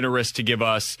was generous to give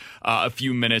us a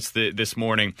few minutes this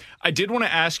morning. I did want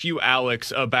to ask you,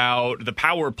 Alex, about the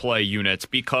power play units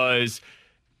because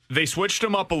they switched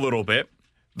them up a little bit.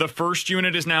 The first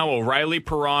unit is now O'Reilly,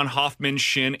 Perron, Hoffman,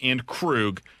 Shin, and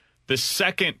Krug. The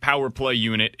second power play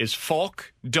unit is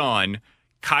Falk, Dunn,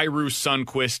 Kyrou,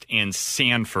 Sundqvist, and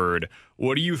Sanford.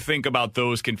 What do you think about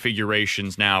those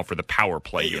configurations now for the power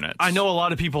play units? I know a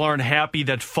lot of people aren't happy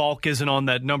that Falk isn't on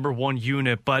that number one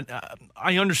unit, but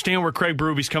I understand where Craig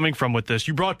Berube's coming from with this.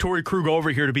 You brought Torey Krug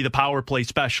over here to be the power play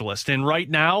specialist, and right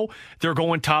now they're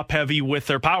going top heavy with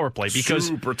their power play because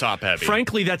super top heavy.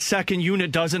 Frankly, that second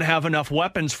unit doesn't have enough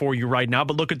weapons for you right now,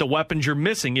 but look at the weapons you're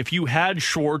missing. If you had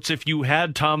Schwartz, if you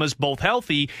had Thomas both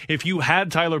healthy, if you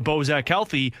had Tyler Bozak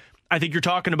healthy, I think you're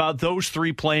talking about those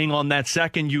three playing on that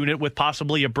second unit with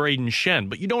possibly a Braden Shen,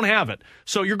 but you don't have it.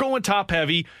 So you're going top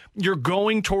heavy. You're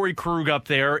going Torey Krug up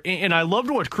there. And I loved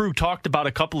what Krug talked about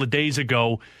a couple of days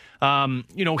ago. I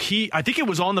think it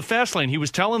was on the fast lane. He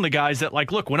was telling the guys that,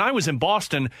 like, look, when I was in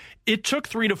Boston, it took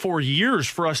 3 to 4 years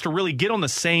for us to really get on the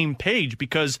same page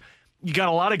because you got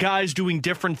a lot of guys doing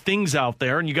different things out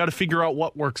there, and you got to figure out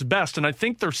what works best. And I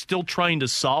think they're still trying to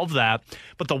solve that.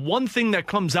 But the one thing that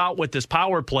comes out with this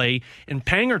power play, and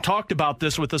Panger talked about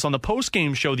this with us on the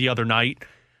postgame show the other night,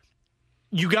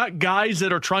 you got guys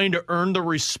that are trying to earn the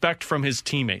respect from his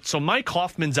teammates. So Mike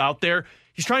Hoffman's out there.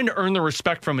 He's trying to earn the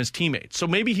respect from his teammates. So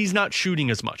maybe he's not shooting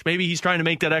as much. Maybe he's trying to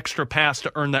make that extra pass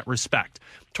to earn that respect.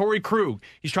 Torey Krug,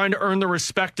 he's trying to earn the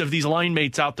respect of these line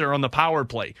mates out there on the power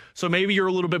play. So maybe you're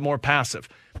a little bit more passive.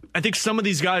 I think some of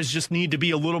these guys just need to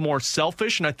be a little more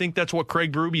selfish, and I think that's what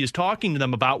Craig Berube is talking to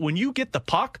them about. When you get the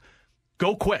puck,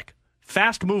 go quick.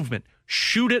 Fast movement.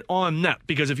 Shoot it on net.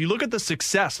 Because if you look at the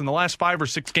success in the last 5 or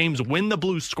 6 games when the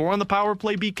Blues score on the power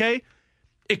play, BK,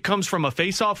 it comes from a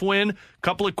face-off win,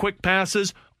 couple of quick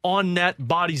passes, on net,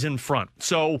 bodies in front.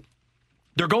 So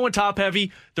they're going top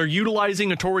heavy. They're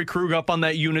utilizing a Torey Krug up on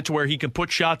that unit to where he can put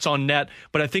shots on net.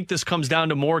 But I think this comes down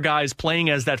to more guys playing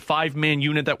as that 5-man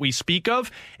unit that we speak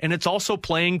of. And it's also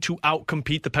playing to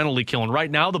outcompete the penalty kill. And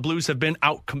right now the Blues have been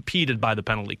outcompeted by the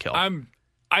penalty kill.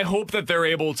 I hope that they're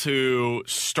able to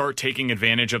start taking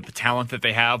advantage of the talent that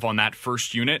they have on that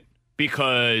first unit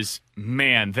because,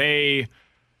 man, they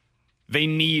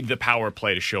need the power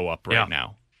play to show up right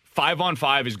now.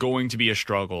 5-on-5 is going to be a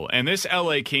struggle. And this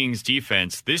LA Kings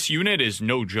defense, this unit is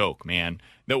no joke, man.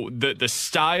 The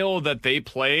style that they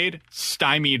played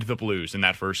stymied the Blues in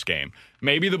that first game.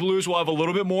 Maybe the Blues will have a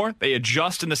little bit more. They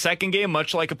adjust in the second game,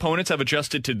 much like opponents have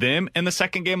adjusted to them in the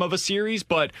second game of a series,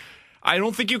 but I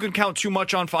don't think you can count too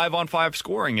much on 5-on-5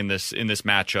 scoring in this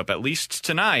matchup, at least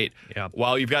tonight,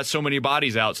 while you've got so many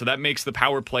bodies out. So that makes the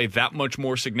power play that much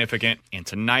more significant. And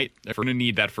tonight, they're going to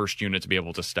need that first unit to be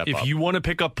able to step up. If you want to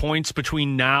pick up points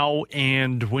between now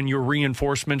and when your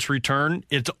reinforcements return,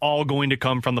 it's all going to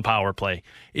come from the power play.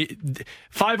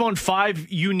 5-on-5,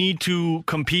 you need to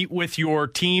compete with your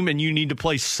team and you need to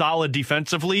play solid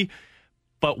defensively.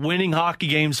 But winning hockey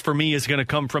games for me is going to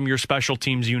come from your special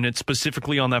teams unit,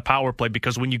 specifically on that power play,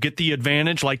 because when you get the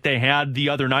advantage like they had the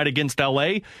other night against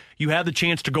LA, you had the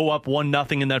chance to go up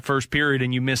 1-0 in that first period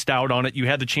and you missed out on it. You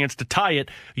had the chance to tie it.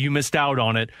 You missed out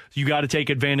on it. You got to take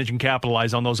advantage and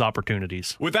capitalize on those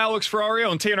opportunities. With Alex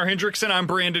Ferrario and Tanner Hendrickson, I'm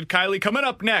Brandon Kiley. Coming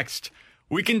up next,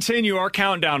 we continue our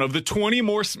countdown of the 20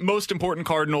 most important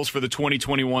Cardinals for the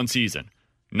 2021 season.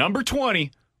 Number 20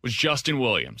 was Justin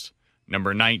Williams.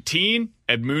 Number 19,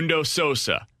 Edmundo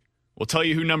Sosa. We'll tell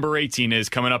you who number 18 is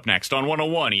coming up next on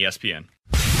 101 ESPN.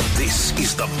 This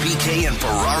is the BK and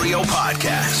Ferrario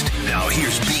podcast. Now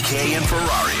here's BK and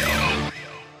Ferrario.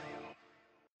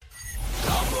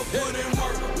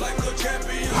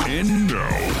 And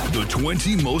now, the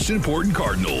 20 most important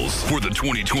Cardinals for the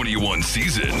 2021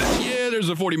 season. Yeah, there's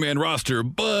a 40-man roster,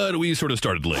 but we sort of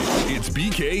started late. It's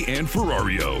BK and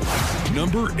Ferrario.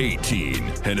 Number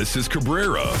 18, Genesis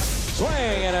Cabrera. Swing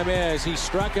and a miss. He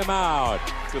struck him out.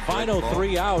 The final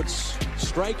 3 outs,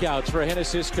 strikeouts for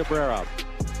Genesis Cabrera.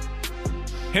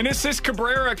 Genesis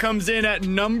Cabrera comes in at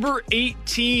number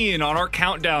 18 on our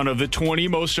countdown of the 20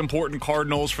 most important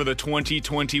Cardinals for the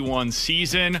 2021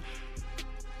 season.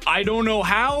 I don't know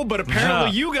how, but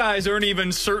apparently you guys aren't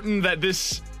even certain that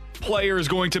this player is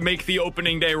going to make the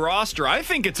opening day roster. I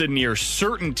think it's a near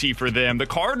certainty for them. The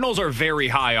Cardinals are very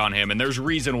high on him, and there's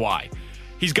reason why.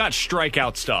 He's got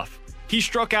strikeout stuff. He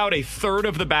struck out a third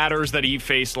of the batters that he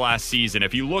faced last season.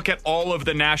 If you look at all of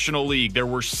the National League, there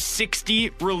were 60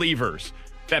 relievers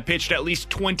that pitched at least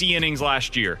 20 innings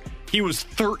last year. He was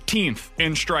 13th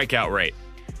in strikeout rate.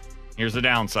 Here's the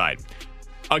downside.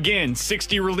 Again,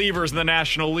 60 relievers in the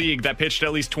National League that pitched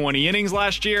at least 20 innings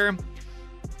last year.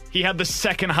 He had the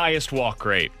second highest walk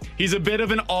rate. He's a bit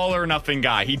of an all-or-nothing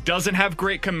guy. He doesn't have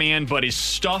great command, but his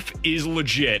stuff is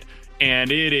legit,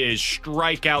 and it is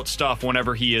strikeout stuff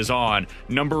whenever he is on.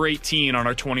 Number 18 on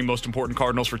our 20 most important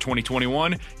Cardinals for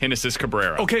 2021, Genesis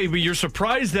Cabrera. Okay, but you're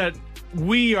surprised that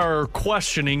we are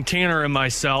questioning, Tanner and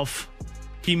myself,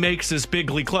 he makes this big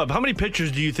league club. How many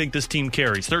pitchers do you think this team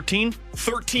carries? 13?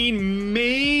 13,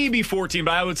 maybe 14,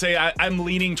 but I would say I'm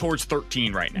leaning towards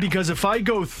 13 right now. Because if I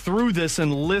go through this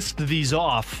and list these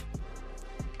off,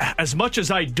 as much as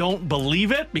I don't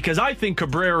believe it, because I think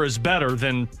Cabrera is better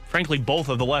than, frankly, both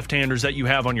of the left-handers that you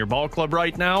have on your ball club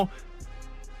right now,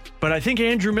 but I think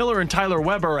Andrew Miller and Tyler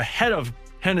Webb are ahead of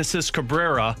Genesis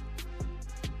Cabrera.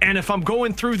 And if I'm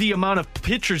going through the amount of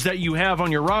pitchers that you have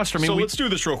on your roster, let's do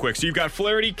this real quick. So you've got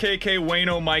Flaherty, KK,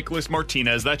 Waino, Michaelis,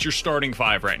 Martinez. That's your starting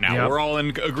five right now. Yep. We're all in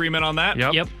agreement on that?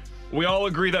 Yep. We all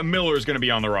agree that Miller is going to be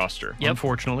on the roster. Yep.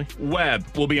 Unfortunately.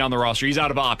 Webb will be on the roster. He's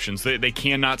out of options. They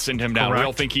cannot send him down. Correct. We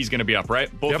all think he's going to be up, right?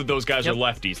 Both of those guys are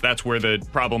lefties. That's where the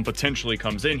problem potentially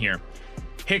comes in here.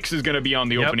 Hicks is going to be on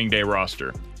the opening day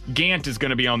roster. Gant is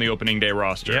going to be on the opening day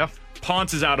roster. Yep.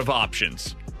 Ponce is out of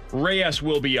options. Reyes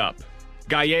will be up.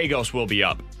 Gallegos will be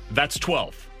up. That's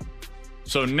 12.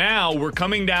 So now we're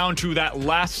coming down to that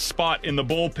last spot in the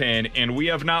bullpen, and we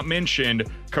have not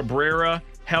mentioned Cabrera,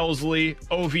 Helsley,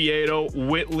 Oviedo,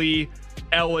 Whitley,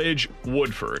 Elledge,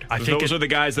 Woodford. Those are the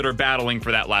guys that are battling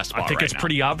for that last spot. I think it's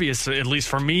pretty obvious, at least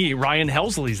for me, Ryan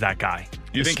Helsley's that guy.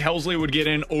 You think Helsley would get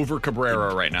in over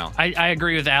Cabrera right now? I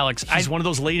agree with Alex. He's one of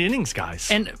those late innings guys.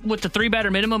 And with the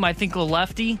 3-batter minimum, I think a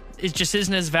lefty just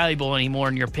isn't as valuable anymore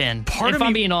in your pen.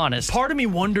 I'm being honest. Part of me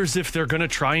wonders if they're going to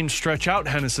try and stretch out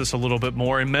Genesis a little bit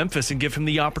more in Memphis and give him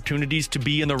the opportunities to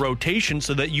be in the rotation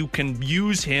so that you can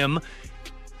use him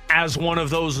as one of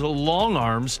those long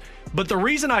arms. But the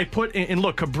reason I put in, and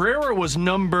look, Cabrera was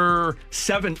number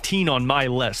 17 on my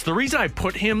list. The reason I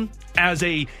put him as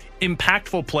a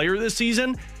impactful player this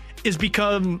season is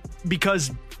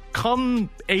because come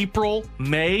April,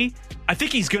 May, I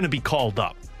think he's going to be called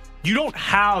up. You don't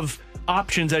have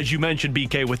options, as you mentioned,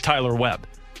 BK, with Tyler Webb.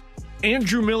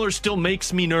 Andrew Miller still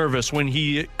makes me nervous when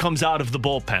he comes out of the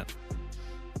bullpen.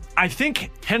 I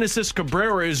think Genesis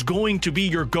Cabrera is going to be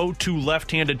your go-to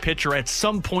left-handed pitcher at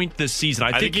some point this season.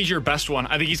 I think he's your best one.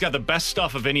 I think he's got the best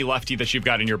stuff of any lefty that you've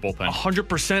got in your bullpen.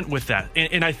 100% with that.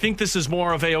 And I think this is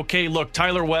more of look,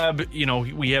 Tyler Webb,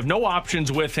 we have no options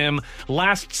with him.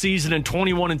 Last season in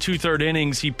 21 2/3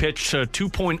 innings, he pitched a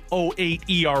 2.08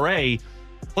 ERA.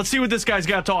 Let's see what this guy's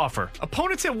got to offer.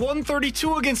 Opponents hit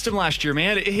 132 against him last year,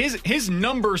 man. His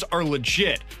numbers are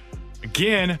legit.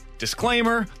 Again,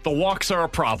 disclaimer, the walks are a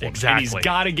problem. Exactly. And he's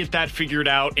got to get that figured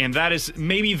out, and that's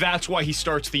why he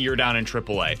starts the year down in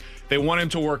AAA. They want him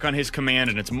to work on his command,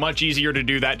 and it's much easier to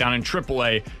do that down in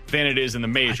AAA than it is in the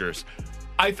majors.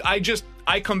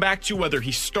 I come back to whether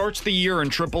he starts the year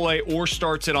in AAA or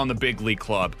starts it on the big league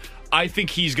club. I think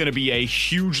he's going to be a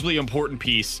hugely important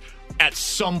piece at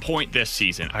some point this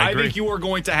season. I agree. think you are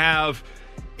going to have,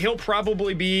 he'll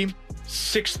probably be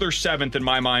 6th or 7th in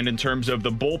my mind in terms of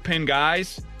the bullpen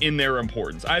guys in their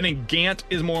importance. I think Gant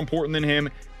is more important than him.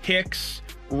 Hicks,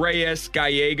 Reyes,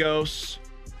 Gallegos.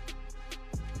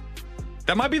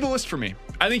 That might be the list for me.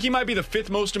 I think he might be the 5th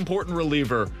most important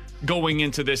reliever going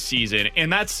into this season.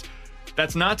 And that's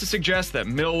not to suggest that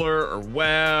Miller or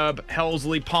Webb,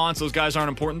 Helsley, Ponce, those guys aren't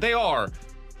important. They are.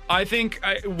 I think,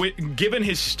 given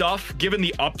his stuff, given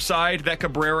the upside that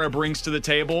Cabrera brings to the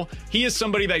table, he is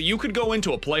somebody that you could go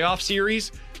into a playoff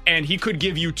series and he could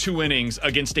give you 2 innings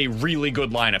against a really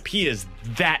good lineup. He is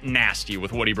that nasty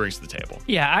with what he brings to the table.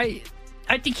 Yeah,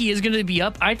 I think he is going to be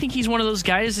up. I think he's one of those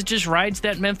guys that just rides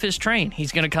that Memphis train.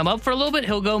 He's going to come up for a little bit.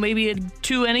 He'll go maybe at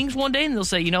 2 innings one day, and they'll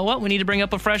say, you know what, we need to bring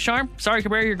up a fresh arm. Sorry,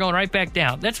 Cabrera, you're going right back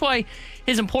down. That's why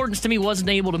his importance to me wasn't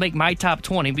able to make my top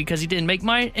 20, because he didn't make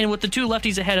mine. And with the 2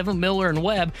 lefties ahead of him, Miller and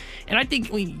Webb, and I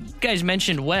think you guys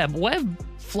mentioned Webb. Webb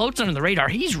floats under the radar.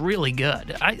 He's really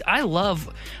good.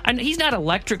 He's not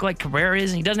electric like Cabrera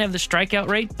is, and he doesn't have the strikeout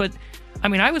rate, but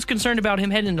I was concerned about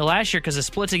him heading into last year because the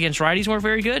splits against righties weren't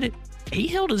very good. He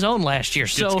held his own last year.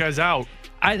 Gets guys out.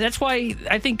 That's why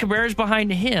I think Cabrera's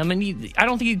behind him, and I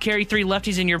don't think you carry 3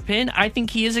 lefties in your pen. I think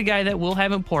he is a guy that will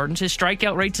have importance. His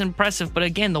strikeout rate's impressive, but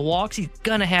again, the walks, he's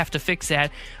going to have to fix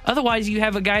that. Otherwise, you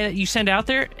have a guy that you send out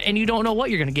there, and you don't know what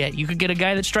you're going to get. You could get a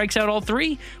guy that strikes out all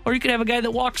 3, or you could have a guy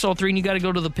that walks all 3, and you got to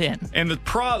go to the pen. And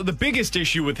the biggest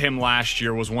issue with him last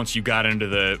year was once you got into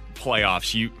the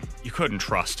playoffs, you couldn't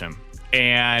trust him.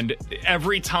 And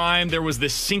every time there was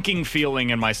this sinking feeling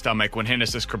in my stomach when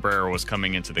Genesis Cabrera was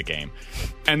coming into the game.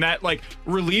 And that, like,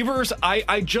 relievers,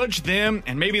 I judge them,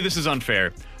 and maybe this is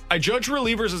unfair, I judge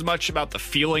relievers as much about the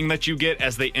feeling that you get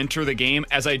as they enter the game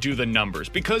as I do the numbers.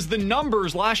 Because the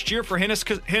numbers last year for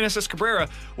Genesis Cabrera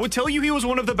would tell you he was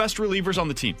one of the best relievers on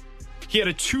the team. He had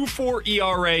a 2.4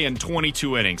 ERA in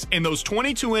 22 innings. In those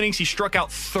 22 innings, he struck out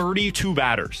 32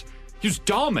 batters. He was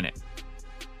dominant.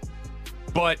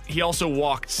 But he also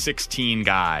walked 16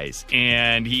 guys,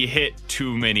 and he hit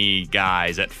too many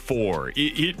guys at 4.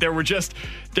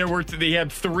 They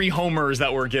had 3 homers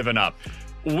that were given up.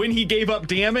 When he gave up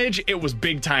damage, it was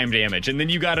big-time damage. And then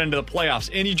you got into the playoffs,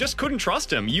 and you just couldn't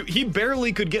trust him. He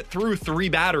barely could get through 3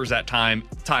 batters at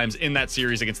times in that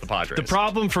series against the Padres. The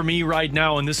problem for me right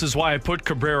now, and this is why I put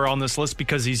Cabrera on this list,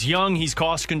 because he's young, he's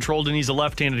cost-controlled, and he's a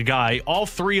left-handed guy. All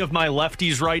 3 of my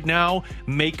lefties right now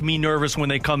make me nervous when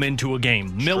they come into a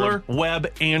game. Miller,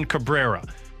 Webb, and Cabrera.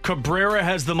 Cabrera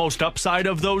has the most upside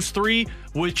of those 3,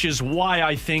 which is why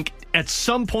I think at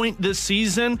some point this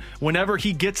season, whenever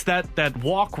he gets that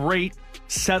walk rate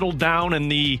settled down and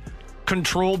the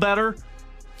control better,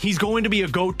 he's going to be a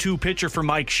go-to pitcher for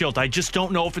Mike Shildt. I just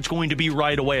don't know if it's going to be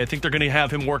right away. I think they're going to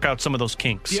have him work out some of those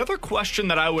kinks. The other question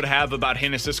that I would have about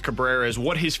Genesis Cabrera is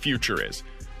what his future is.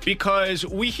 Because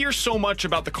we hear so much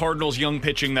about the Cardinals' young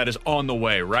pitching that is on the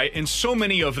way, right? And so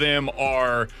many of them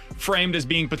are framed as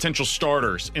being potential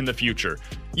starters in the future.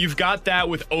 You've got that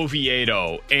with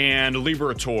Oviedo and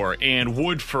Liberatore and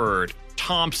Woodford,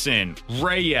 Thompson,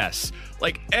 Reyes.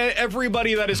 Like,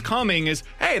 everybody that is coming is,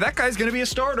 hey, that guy's going to be a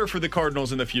starter for the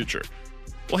Cardinals in the future.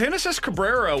 Well, Genesis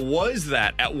Cabrera was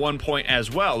that at one point as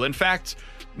well. In fact,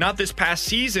 not this past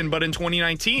season, but in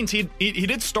 2019, he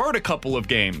did start a couple of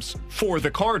games for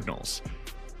the Cardinals.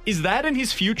 Is that in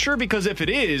his future? Because if it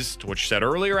is, to what you said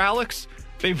earlier, Alex,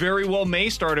 they very well may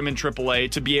start him in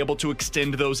AAA to be able to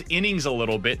extend those innings a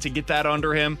little bit to get that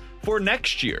under him for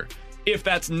next year. If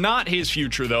that's not his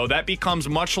future, though, that becomes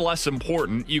much less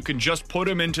important. You can just put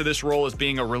him into this role as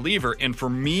being a reliever. And for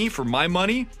me, for my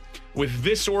money, with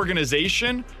this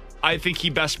organization, I think he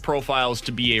best profiles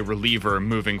to be a reliever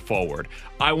moving forward.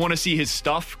 I want to see his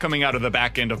stuff coming out of the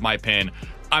back end of my pen.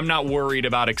 I'm not worried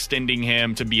about extending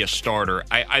him to be a starter.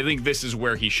 I think this is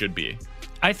where he should be.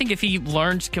 I think if he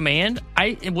learns command,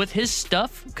 with his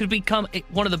stuff, could become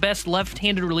one of the best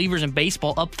left-handed relievers in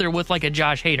baseball, up there with like a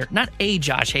Josh Hader. Not a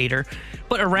Josh Hader,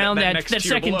 but around that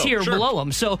second tier below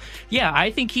him. So, yeah,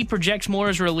 I think he projects more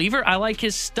as a reliever. I like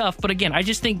his stuff. But again, I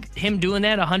just think him doing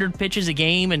that 100 pitches a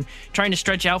game and trying to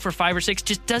stretch out for 5 or 6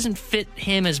 just doesn't fit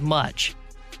him as much.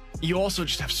 You also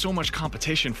just have so much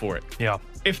competition for it. Yeah.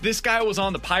 If this guy was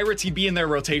on the Pirates, he'd be in their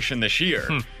rotation this year.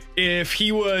 If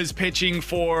he was pitching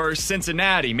for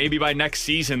Cincinnati, maybe by next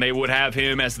season they would have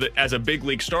him as a big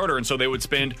league starter, and so they would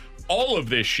spend all of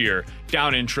this year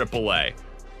down in AAA.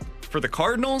 For the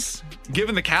Cardinals,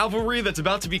 given the cavalry that's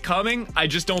about to be coming, I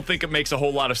just don't think it makes a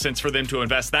whole lot of sense for them to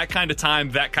invest that kind of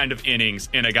time, that kind of innings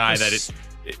in a guy that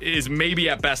is maybe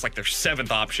at best like their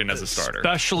 7th option as a starter.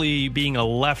 Especially being a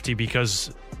lefty,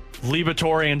 because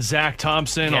Liberatore and Zach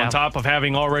Thompson, on top of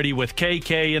having already with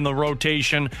KK in the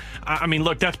rotation. I mean,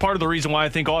 look, that's part of the reason why I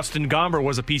think Austin Gomber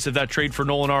was a piece of that trade for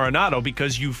Nolan Arenado,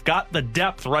 because you've got the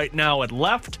depth right now at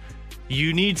left.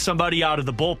 You need somebody out of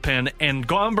the bullpen, and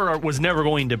Gomber was never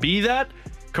going to be that.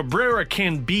 Cabrera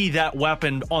can be that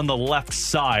weapon on the left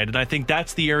side, and I think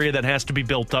that's the area that has to be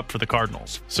built up for the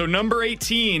Cardinals. So number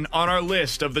 18 on our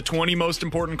list of the 20 most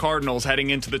important Cardinals heading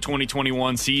into the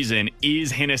 2021 season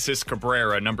is Genesis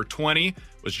Cabrera. Number 20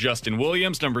 was Justin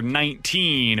Williams. Number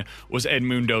 19 was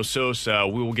Edmundo Sosa.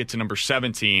 We will get to number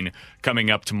 17 coming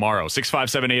up tomorrow.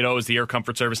 65780 is the Air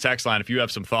Comfort Service text line if you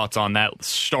have some thoughts on that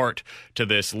start to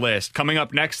this list. Coming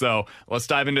up next, though, let's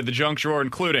dive into the junk drawer,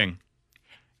 including,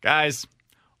 guys,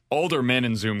 older men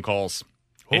in Zoom calls.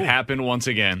 It happened once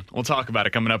again. We'll talk about it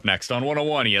coming up next on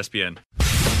 101 ESPN.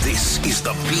 This is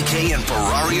the BK and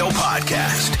Ferrario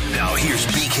podcast. Now here's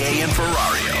BK and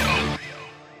Ferrario.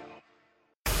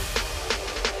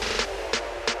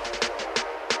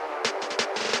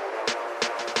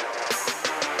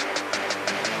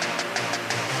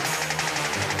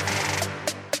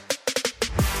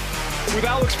 With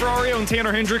Alex Ferrario and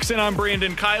Tanner Hendrickson, I'm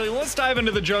Brandon Kiley. Let's dive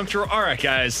into the junk drawer. All right,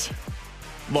 guys.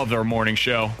 Love their morning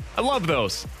show. I love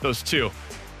those two.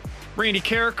 Randy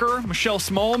Carricker, Michelle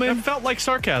Smallman. That felt like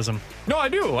sarcasm. No, I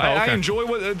do. Oh, I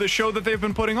enjoy the show that they've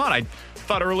been putting on. I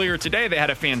thought earlier today they had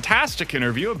a fantastic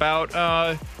interview about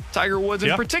Tiger Woods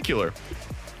in particular.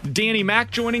 Danny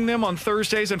Mac joining them on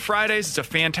Thursdays and Fridays. It's a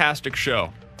fantastic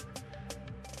show.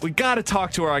 We got to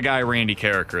talk to our guy Randy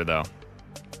Carricker, though.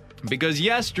 Because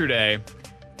yesterday,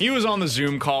 He was on the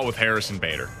Zoom call with Harrison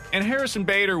Bader. And Harrison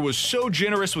Bader was so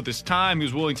generous with his time, he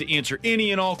was willing to answer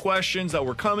any and all questions that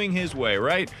were coming his way,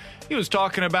 right? He was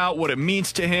talking about what it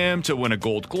means to him to win a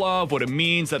Gold Glove, what it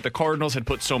means that the Cardinals had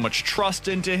put so much trust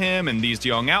into him and these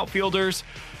young outfielders.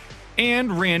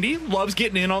 And Randy loves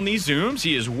getting in on these Zooms.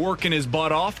 He is working his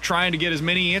butt off, trying to get as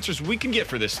many answers as we can get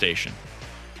for this station.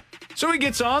 So he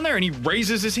gets on there and he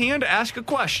raises his hand to ask a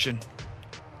question.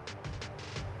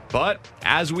 But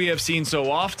as we have seen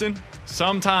so often,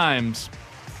 sometimes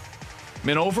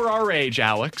men over our age,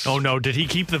 Alex. Oh no, did he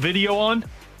keep the video on?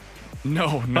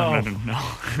 No.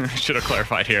 Should have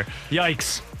clarified here.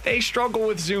 Yikes. They struggle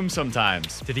with Zoom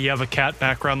sometimes. Did he have a cat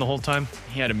background the whole time?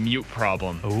 He had a mute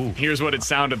problem. Ooh. Here's what it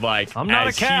sounded like. I'm not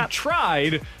as a cat. He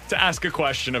tried to ask a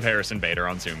question of Harrison Bader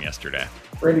on Zoom yesterday.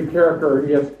 Randy Carricker,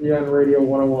 ESPN Radio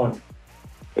 101.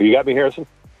 You got me, Harrison?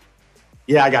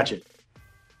 Yeah, I got you.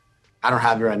 I don't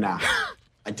have you right now.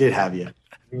 I did have you.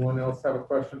 Anyone else have a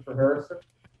question for Harrison?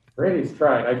 Randy's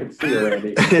trying. I can see you,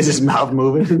 Randy. Is his mouth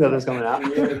moving? That is coming out?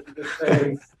 Yeah, just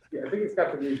saying. Yeah, I think he's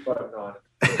got the mute button on.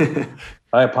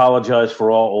 I apologize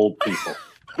for all old people.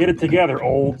 Get it together,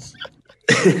 olds.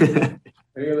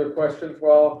 Any other questions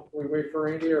while we wait for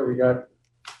Randy, or we got...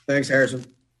 Thanks, Harrison.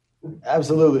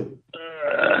 Absolutely.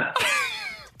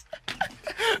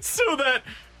 So that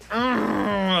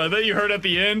you heard at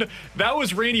the end, that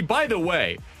was Randy. By the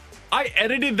way, I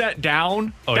edited that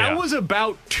down. That was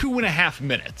about 2.5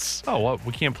 minutes. Oh, what?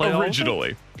 We can't play it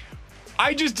originally.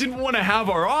 I just didn't want to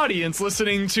have our audience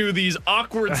listening to these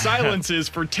awkward silences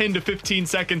for 10 to 15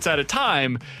 seconds at a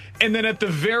time. And then at the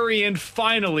very end,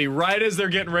 finally, right as they're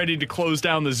getting ready to close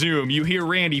down the Zoom, you hear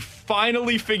Randy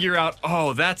finally figure out,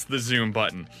 oh, that's the Zoom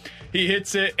button. He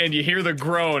hits it, and you hear the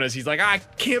groan as he's like, I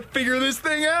can't figure this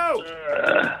thing out.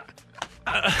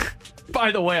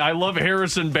 By the way, I love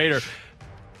Harrison Bader.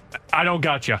 I don't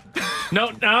got you.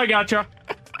 No, now I got you.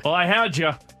 Well, I had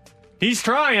you. He's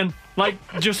trying. Like,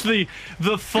 just the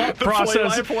thought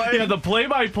process. Play-by-play. Yeah, the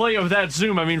play-by-play of that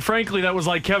Zoom. I mean, frankly, that was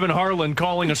like Kevin Harlan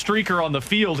calling a streaker on the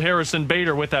field, Harrison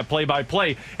Bader, with that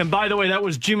play-by-play. And by the way, that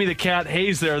was Jimmy the Cat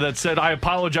Hayes there that said, I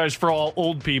apologize for all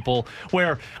old people,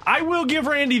 where I will give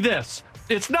Randy this.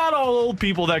 It's not all old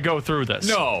people that go through this.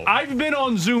 No. I've been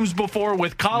on Zooms before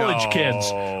with college kids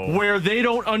where they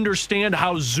don't understand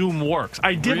how Zoom works.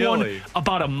 I did one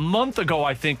about a month ago,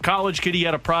 I think. College kid, he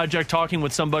had a project talking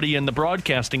with somebody in the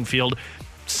broadcasting field,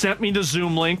 sent me the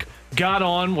Zoom link, got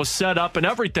on, was set up and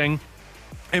everything.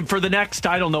 And for the next,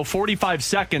 45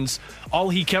 seconds, all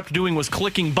he kept doing was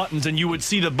clicking buttons, and you would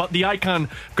see the icon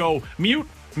go mute,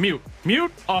 mute,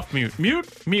 mute, off mute,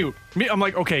 mute, mute, mute. I'm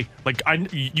like, okay, like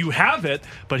you have it,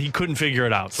 but he couldn't figure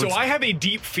it out. So I have a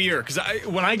deep fear because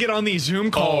when I get on these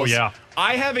Zoom calls,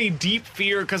 I have a deep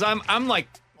fear because I'm like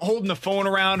holding the phone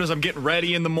around as I'm getting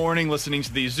ready in the morning, listening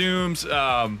to these Zooms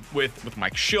with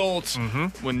Mike Schultz,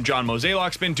 when John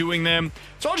Mozeliak's been doing them.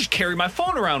 So I'll just carry my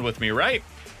phone around with me, right?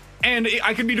 And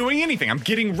I could be doing anything. I'm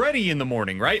getting ready in the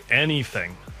morning, right?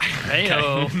 Anything.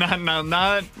 Okay.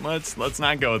 Not. Let's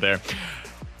not go there.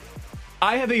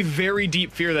 I have a very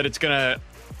deep fear that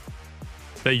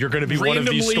you're gonna be one of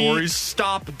these stories.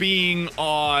 Stop being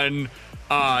on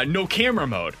no camera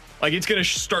mode. Like it's gonna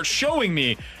start showing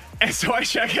me, and so I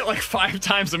check it like 5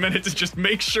 times a minute to just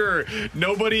make sure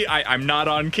I'm not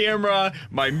on camera.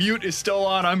 My mute is still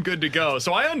on. I'm good to go.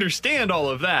 So I understand all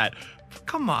of that.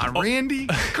 Come on, Randy.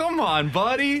 Come on,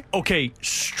 buddy. Okay,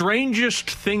 strangest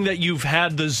thing that you've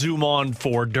had the Zoom on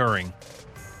for during.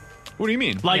 What do you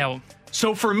mean?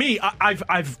 So for me,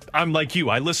 I'm like you.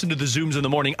 I listen to the Zooms in the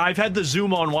morning. I've had the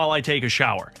Zoom on while I take a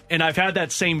shower, and I've had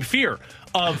that same fear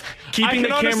of keeping the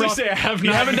camera off. Say I have you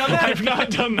not, haven't done that? I've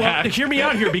not done that. Well, hear me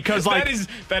out here, because that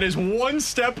is one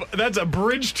step. That's a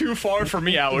bridge too far for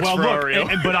me, Alex. Well, Ferrario.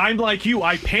 Look, but I'm like you.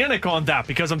 I panic on that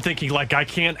because I'm thinking like I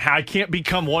can't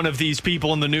become one of these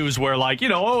people in the news where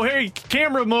oh hey,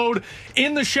 camera mode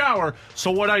in the shower.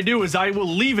 So what I do is I will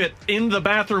leave it in the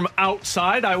bathroom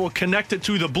outside. I will connect it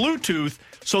to the Bluetooth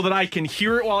so that I can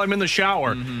hear it while I'm in the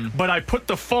shower, but I put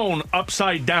the phone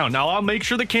upside down. Now, I'll make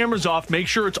sure the camera's off, make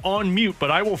sure it's on mute, but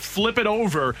I will flip it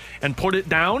over and put it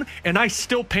down, and I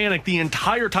still panic the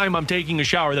entire time I'm taking a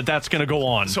shower that's going to go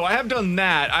on. So I have done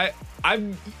that.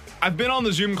 I've been on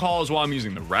the Zoom calls while I'm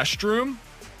using the restroom,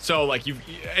 so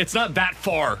it's not that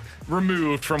far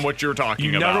removed from what you're talking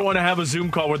about. You never want to have a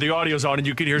Zoom call where the audio's on and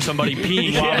you can hear somebody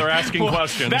peeing while they're asking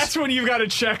questions. That's when you've got to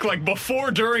check before,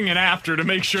 during, and after to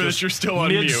make sure that you're still on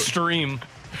midstream.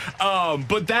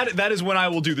 But that is when I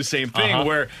will do the same thing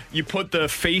where you put the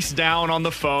face down on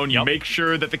the phone, you make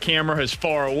sure that the camera is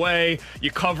far away,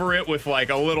 you cover it with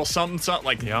a little something,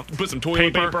 put some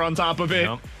toilet paper on top of it.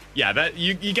 Yeah, that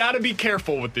you got to be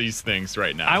careful with these things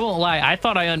right now. I won't lie. I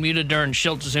thought I unmuted during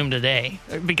Schultz Zoom today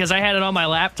because I had it on my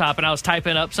laptop and I was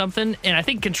typing up something, and I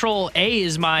think Control A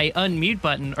is my unmute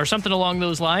button or something along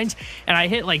those lines, and I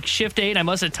hit like Shift A and I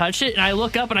must have touched it, and I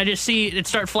look up and I just see it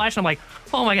start flashing. I'm like,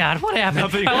 oh my God, what happened?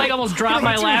 Nothing. I like almost dropped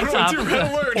my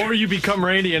laptop. Or you become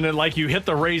Randy and then like you hit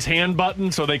the raise hand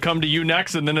button so they come to you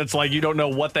next, and then it's like you don't know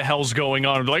what the hell's going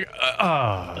on. Like,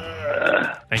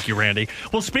 thank you, Randy.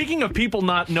 Well, speaking of people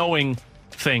not knowing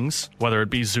things, whether it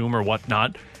be Zoom or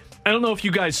whatnot, I don't know if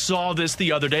you guys saw this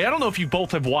the other day. I don't know if you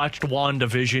both have watched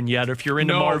WandaVision yet, if you're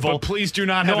into Marvel. But please do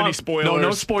not have any spoilers.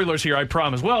 No spoilers here, I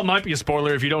promise. Well, it might be a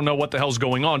spoiler if you don't know what the hell's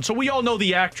going on. So we all know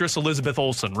the actress Elizabeth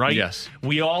Olsen, right? Yes.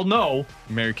 We all know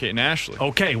Mary-Kate and Ashley.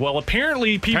 Okay, well,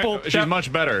 apparently people... She's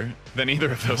much better than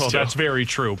either of those two. That's very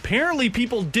true. Apparently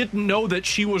people didn't know that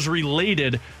she was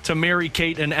related to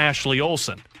Mary-Kate and Ashley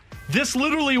Olsen. This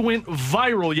literally went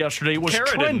viral yesterday. It was Kara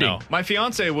trending. Didn't know. My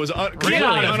fiance was Get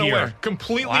out of unaware. here.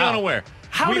 Completely unaware.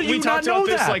 How do you we not talked know about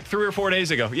this that? like 3 or 4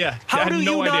 days ago. Yeah. How I had do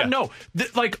no you idea. not know?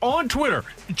 Like on Twitter,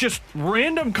 just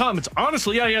random comments.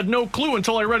 Honestly, I had no clue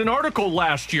until I read an article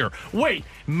last year. Wait,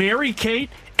 Mary-Kate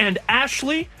and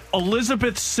Ashley,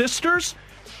 Elizabeth's sisters?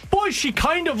 Boy, she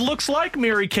kind of looks like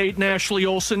Mary-Kate and Ashley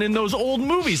Olsen in those old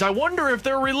movies. I wonder if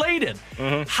they're related.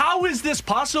 How is this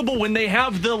possible when they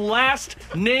have the last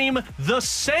name the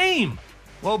same?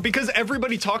 Well, because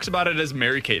everybody talks about it as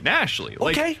Mary-Kate and Ashley.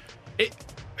 Like, okay.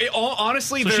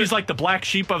 Honestly, so she's like the black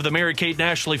sheep of the Mary-Kate and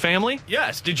Ashley family?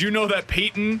 Yes. Did you know that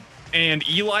Peyton and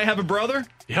Eli have a brother?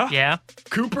 Yeah.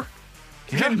 Cooper?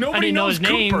 Yeah. Nobody I didn't know knows his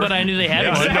name, Cooper. but I knew they had I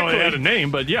one. didn't know they had a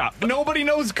name, but yeah. Nobody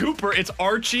knows Cooper. It's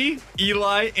Archie,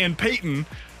 Eli, and Peyton.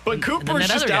 But Cooper's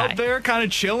just out there kind of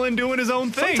chilling, doing his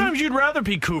own thing. Sometimes you'd rather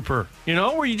be Cooper,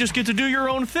 where you just get to do your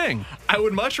own thing. I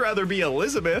would much rather be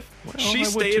Elizabeth. She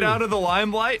stayed out of the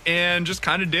limelight and just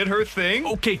kind of did her thing.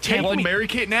 Okay,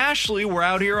 Mary-Kate and Ashley were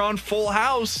out here on Full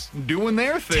House doing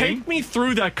their thing. Take me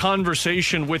through that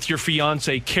conversation with your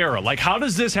fiance, Kara. Like, how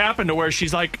does this happen to where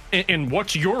she's like, and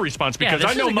what's your response? Because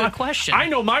this is a good question. I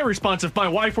know my response if my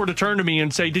wife were to turn to me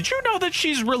and say, did you know that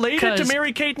she's related to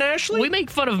Mary-Kate and Ashley? We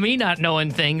make fun of me not knowing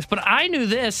things, but I knew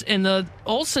this, and the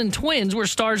Olsen twins were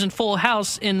stars in Full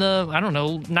House in the,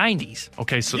 90s.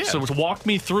 Okay, so walk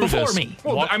me through Before this. me.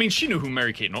 Well, I mean, she knew who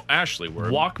Mary-Kate and Ashley were.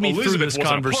 Walk me Elizabeth through this wasn't a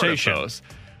part of conversation. those.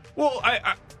 Well,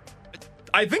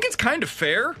 I think it's kind of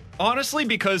fair, honestly,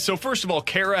 because, so first of all,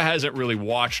 Kara hasn't really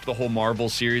watched the whole Marvel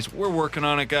series. We're working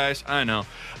on it, guys. I know.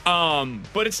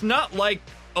 But it's not like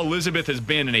Elizabeth has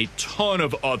been in a ton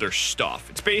of other stuff.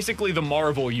 It's basically the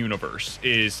Marvel universe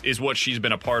is what she's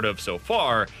been a part of so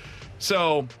far.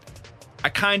 So I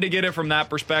kind of get it from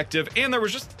that perspective. And there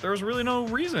was really no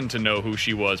reason to know who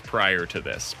she was prior to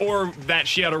this, or that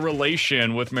she had a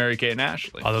relation with Mary-Kate and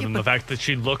Ashley. Other than the fact that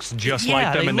she looks just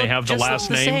like them and they have the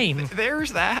last name.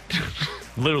 There's that.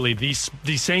 Literally, the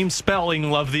same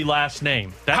spelling of the last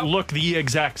name. That look the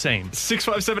exact same.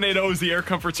 65780 is the Air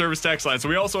Comfort Service text line. So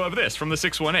we also have this from the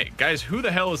 618. Guys, who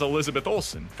the hell is Elizabeth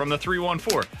Olsen? From the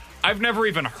 314. I've never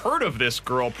even heard of this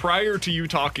girl prior to you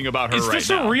talking about her right now. Is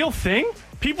this a real thing?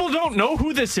 People don't know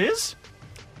who this is?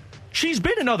 She's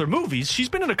been in other movies. She's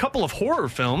been in a couple of horror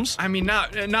films. I mean,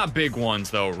 not big ones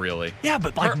though, really. Yeah,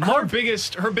 but like her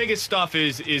biggest stuff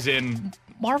is in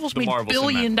Marvel's made Marvel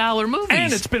billion-dollar movies.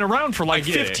 And it's been around for like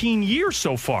 15 years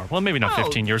so far. Well, maybe not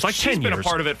 15 years, like 10 years. She's been a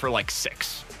part of it for like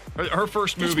 6. Her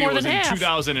first movie was in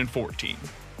 2014.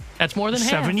 That's more than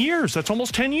 7 years. That's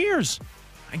almost 10 years.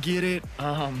 I get it.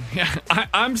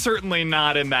 I'm certainly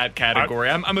not in that category.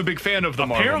 I'm a big fan of the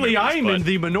Marvel Apparently, movies, I'm in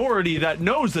the minority that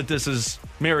knows that this is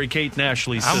Mary-Kate and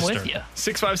Ashley's sister. I'm with you.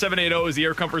 65780 is the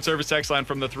Air Comfort Service text line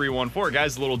from the 314.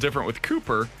 Guys, a little different with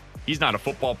Cooper. He's not a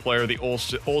football player. The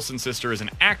Olsen sister is an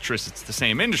actress. It's the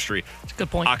same industry. That's a good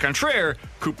point. Au contraire,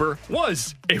 Cooper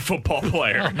was a football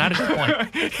player. Oh, not a good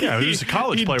point. Yeah, he was a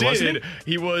college player, wasn't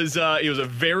he? He was a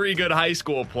very good high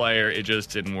school player. It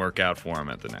just didn't work out for him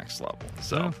at the next level.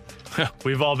 So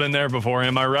we've all been there before,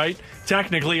 am I right?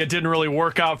 Technically, it didn't really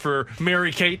work out for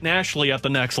Mary-Kate and Ashley at the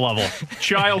next level.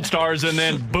 Child stars, and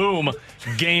then boom,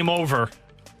 game over.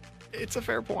 It's a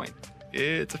fair point.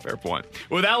 It's a fair point.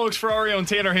 With Alex Ferrario and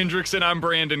Tanner Hendrickson, I'm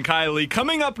Brandon Kiley.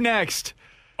 Coming up next.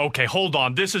 Okay, hold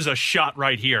on. This is a shot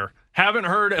right here. Haven't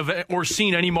heard of or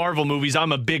seen any Marvel movies.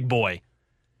 I'm a big boy.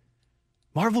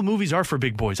 Marvel movies are for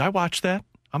big boys. I watch that.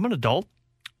 I'm an adult.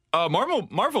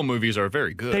 Marvel movies are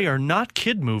very good. They are not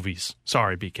kid movies.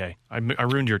 Sorry, BK. I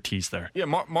ruined your tease there. Yeah,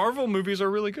 Marvel movies are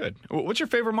really good. What's your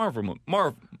favorite Marvel movie?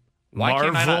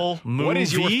 Marvel movie? What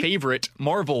is your favorite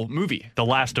Marvel movie? The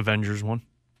last Avengers one.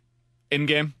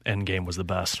 Endgame? Endgame was the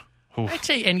best. I'd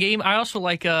say Endgame. I also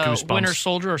like Winter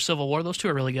Soldier or Civil War. Those two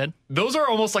are really good. Those are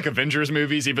almost like Avengers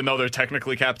movies, even though they're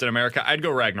technically Captain America. I'd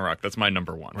go Ragnarok. That's my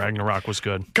number one. Ragnarok was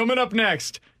good. Coming up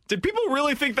next, did people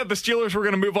really think that the Steelers were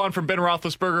going to move on from Ben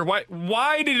Roethlisberger?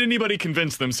 Why did anybody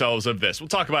convince themselves of this? We'll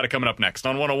talk about it coming up next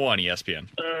on 101 ESPN.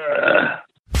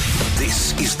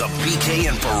 This is the BK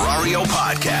and Ferrario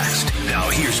podcast. Now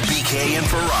here's BK and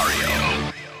Ferrario.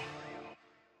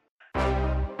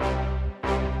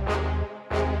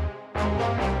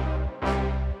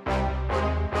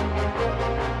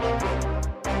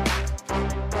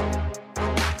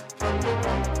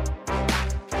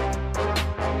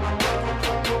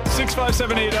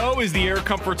 65780 is the Air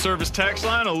Comfort Service text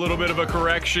line. A little bit of a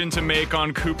correction to make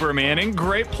on Cooper Manning.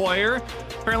 Great player.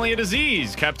 Apparently a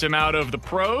disease kept him out of the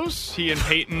pros. He and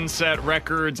Peyton set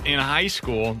records in high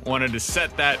school. Wanted to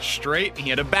set that straight. He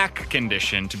had a back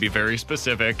condition, to be very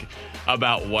specific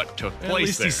about what took place. At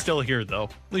least he's still here, though.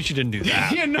 At least you didn't do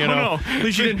that. Yeah, no. At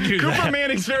least you didn't do that. Cooper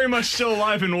Manning's very much still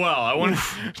alive and well.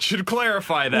 I should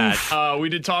clarify that. We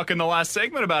did talk in the last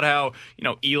segment about how,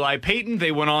 Eli Peyton,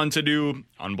 they went on to do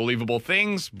unbelievable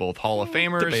things, both Hall of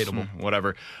Famers, debatable,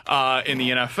 whatever, in the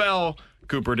NFL.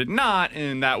 Cooper did not,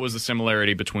 and that was the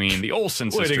similarity between the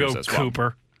Olsen sisters as well. Way to go,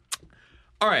 Cooper.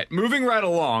 All right, moving right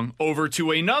along over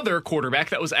to another quarterback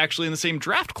that was actually in the same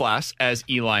draft class as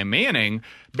Eli Manning,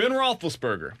 Ben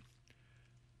Roethlisberger.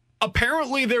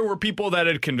 Apparently, there were people that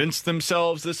had convinced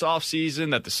themselves this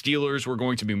offseason that the Steelers were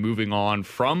going to be moving on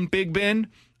from Big Ben.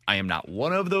 I am not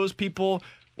one of those people.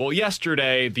 Well,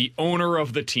 yesterday, the owner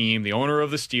of the team, the owner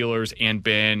of the Steelers, and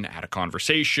Ben had a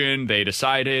conversation. They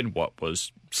decided what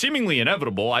was seemingly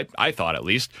inevitable, I thought at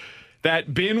least,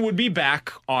 that Ben would be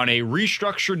back on a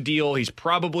restructured deal. He's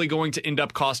probably going to end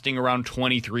up costing around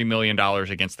 $23 million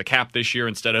against the cap this year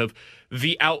instead of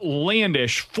the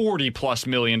outlandish $40+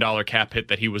 million cap hit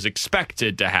that he was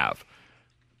expected to have.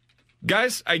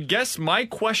 Guys, I guess my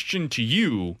question to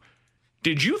you,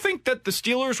 did you think that the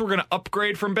Steelers were going to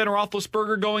upgrade from Ben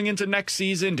Roethlisberger going into next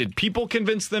season? Did people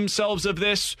convince themselves of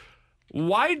this?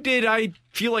 Why did I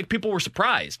feel like people were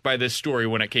surprised by this story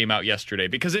when it came out yesterday?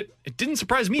 Because it didn't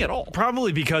surprise me at all.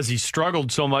 Probably because he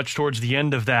struggled so much towards the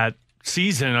end of that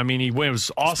season. I mean, he was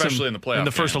awesome, especially in the playoffs, in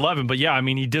the first 11. But yeah, I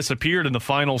mean, he disappeared in the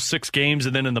final 6 games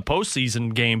and then in the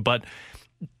postseason game. But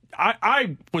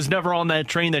I was never on that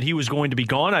train that he was going to be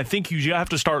gone. I think you have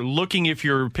to start looking, if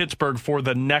you're Pittsburgh, for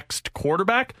the next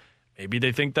quarterback. Maybe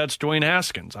they think that's Dwayne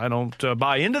Haskins. I don't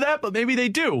buy into that, but maybe they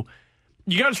do.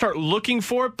 You got to start looking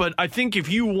for it, but I think if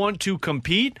you want to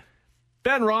compete,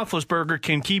 Ben Roethlisberger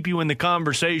can keep you in the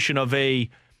conversation of a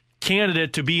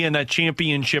candidate to be in that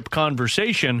championship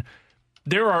conversation.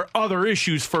 There are other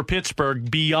issues for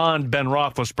Pittsburgh beyond Ben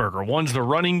Roethlisberger. One's the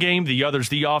running game, the other's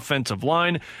the offensive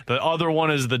line, the other one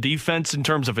is the defense in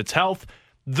terms of its health.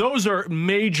 Those are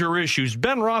major issues.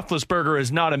 Ben Roethlisberger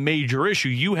is not a major issue.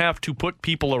 You have to put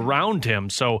people around him,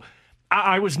 so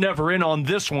I was never in on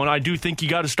this one. I do think you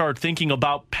got to start thinking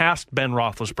about past Ben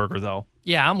Roethlisberger, though.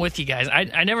 Yeah, I'm with you guys.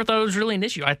 I never thought it was really an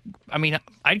issue. I mean,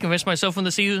 I'd convince myself when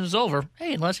the season was over,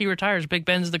 hey, unless he retires, Big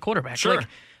Ben's the quarterback. Sure.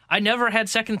 I never had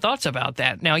second thoughts about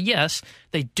that. Now, yes,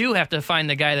 they do have to find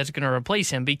the guy that's going to replace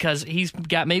him because he's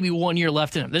got maybe 1 year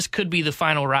left in him. This could be the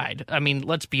final ride. I mean,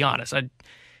 let's be honest.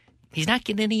 He's not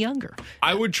getting any younger.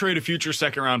 I would trade a future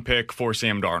second-round pick for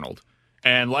Sam Darnold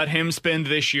and let him spend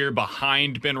this year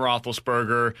behind Ben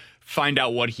Roethlisberger, find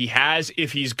out what he has.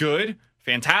 If he's good,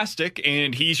 fantastic,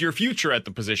 and he's your future at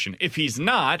the position. If he's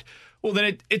not, well,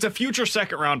 then it's a future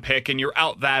second-round pick, and you're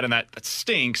out that, and that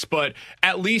stinks. But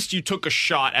at least you took a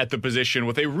shot at the position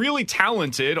with a really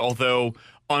talented, although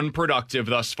unproductive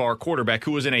thus far, quarterback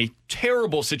who was in a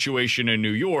terrible situation in New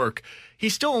York.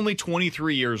 He's still only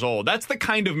 23 years old. That's the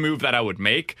kind of move that I would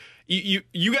make.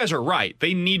 You guys are right.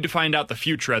 They need to find out the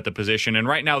future at the position, and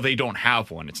right now they don't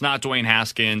have one. It's not Dwayne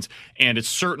Haskins, and it's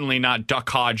certainly not Duck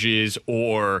Hodges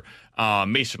or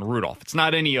Mason Rudolph. It's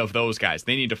not any of those guys.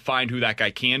 They need to find who that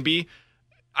guy can be.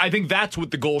 I think that's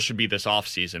what the goal should be this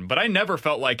offseason, but I never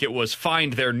felt like it was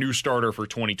find their new starter for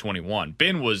 2021.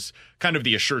 Ben was kind of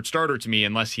the assured starter to me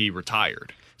unless he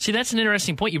retired. See, that's an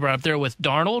interesting point you brought up there with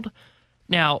Darnold.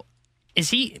 Now, is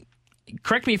he...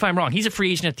 Correct me if I'm wrong. He's a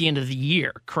free agent at the end of the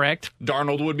year, correct?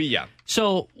 Darnold would be, yeah.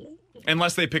 So,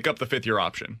 unless they pick up the 5th-year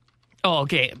option. Oh,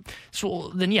 okay. So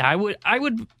then, yeah, I would.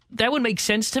 That would make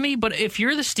sense to me. But if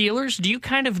you're the Steelers, do you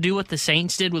kind of do what the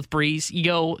Saints did with Breeze? You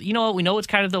go, you know what? We know it's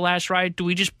kind of the last ride. Do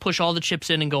we just push all the chips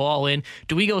in and go all in?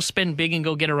 Do we go spend big and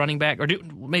go get a running back, or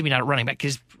maybe not a running back?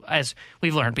 Because as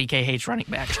we've learned, BK hates running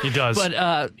backs. He does.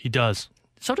 But he does.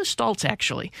 So does Stoltz,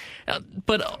 actually.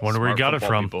 But wonder where he got it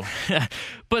from.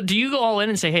 But do you go all in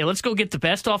and say, hey, let's go get the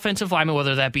best offensive lineman,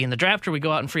 whether that be in the draft or we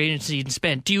go out in free agency and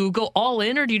spend? Do you go all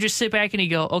in, or do you just sit back and you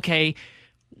go, okay,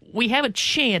 we have a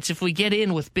chance if we get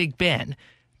in with Big Ben?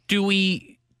 Do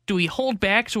we hold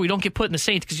back so we don't get put in the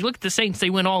Saints? Because you look at the Saints, they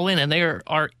went all in, and they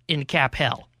are in cap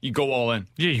hell. You go all in.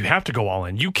 Yeah, you have to go all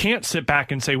in. You can't sit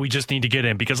back and say we just need to get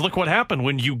in, because look what happened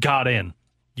when you got in.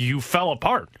 You fell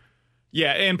apart.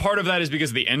 Yeah, and part of that is because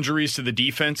of the injuries to the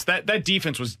defense. That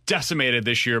defense was decimated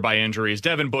this year by injuries.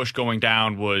 Devin Bush going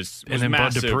down was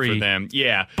massive for them.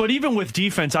 Yeah. But even with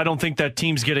defense, I don't think that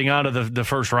team's getting out of the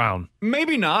first round.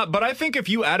 Maybe not, but I think if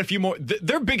you add a few more...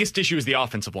 their biggest issue is the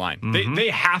offensive line. Mm-hmm. They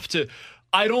have to...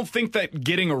 I don't think that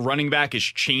getting a running back is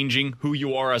changing who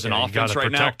you are as an offense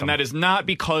right now. And that is not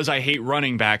because I hate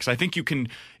running backs. I think you can...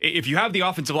 If you have the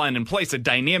offensive line in place, a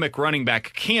dynamic running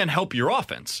back can help your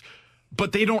offense.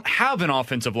 But they don't have an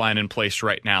offensive line in place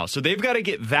right now. So they've got to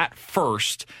get that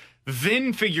first,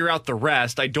 then figure out the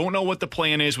rest. I don't know what the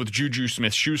plan is with Juju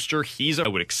Smith-Schuster. I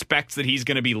would expect that he's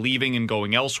going to be leaving and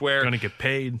going elsewhere. Going to get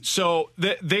paid. So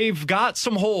they've got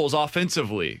some holes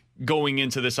offensively going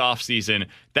into this offseason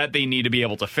that they need to be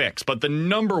able to fix. But the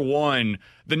number one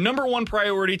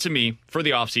priority to me for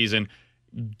the offseason,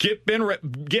 get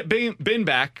Ben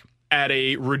back at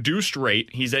a reduced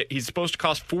rate. He's supposed to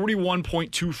cost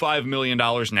 $41.25 million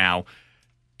now.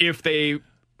 If they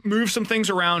move some things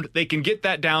around, they can get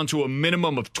that down to a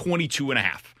minimum of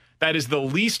 $22.5. That is the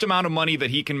least amount of money that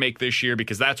he can make this year,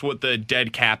 because that's what the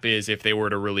dead cap is if they were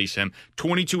to release him.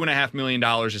 $22.5 million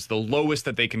is the lowest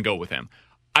that they can go with him.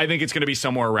 I think it's going to be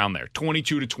somewhere around there. $22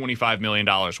 to $25 million,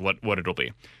 what it'll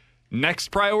be. Next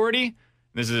priority,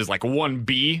 this is like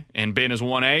 1B and Ben is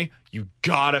 1A. You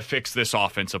got to fix this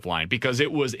offensive line, because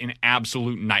it was an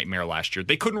absolute nightmare last year.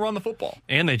 They couldn't run the football.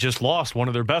 And they just lost one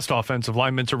of their best offensive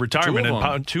linemen to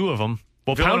retirement. Two of them.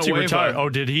 Well, Pouncey retired. Oh,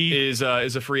 did he? Is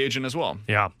a free agent as well.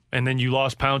 Yeah, and then you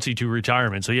lost Pouncey to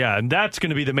retirement. So, yeah, and that's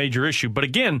going to be the major issue. But,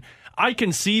 again, I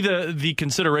can see the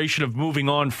consideration of moving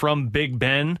on from Big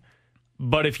Ben.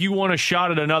 But if you want a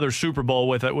shot at another Super Bowl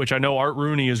with it, which I know Art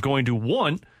Rooney is going to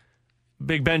want,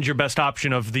 Big Ben's your best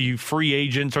option of the free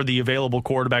agents or the available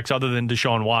quarterbacks other than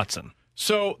Deshaun Watson.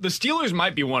 So the Steelers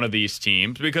might be one of these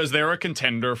teams because they're a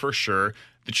contender for sure.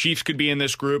 The Chiefs could be in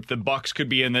this group. The Bucs could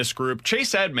be in this group.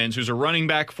 Chase Edmonds, who's a running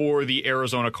back for the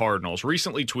Arizona Cardinals,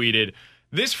 recently tweeted,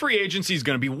 this free agency is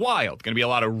going to be wild. Going to be a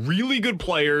lot of really good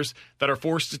players that are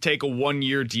forced to take a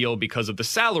one-year deal because of the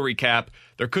salary cap.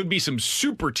 There could be some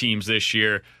super teams this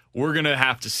year. We're going to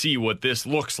have to see what this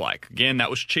looks like. Again, that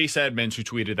was Chase Edmonds who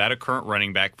tweeted that, a current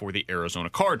running back for the Arizona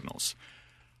Cardinals.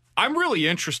 I'm really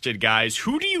interested, guys.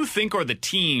 Who do you think are the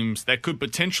teams that could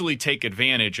potentially take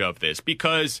advantage of this?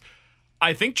 Because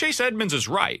I think Chase Edmonds is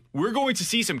right. We're going to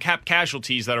see some cap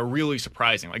casualties that are really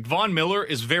surprising. Like Von Miller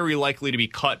is very likely to be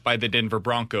cut by the Denver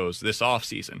Broncos this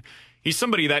offseason. He's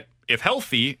somebody that, if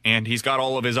healthy, and he's got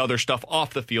all of his other stuff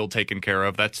off the field taken care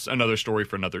of, that's another story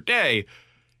for another day,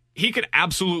 he could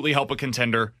absolutely help a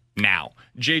contender now.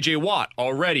 J.J. Watt,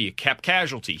 already cap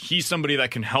casualty. He's somebody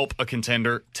that can help a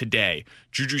contender today.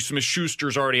 Juju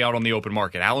Smith-Schuster's already out on the open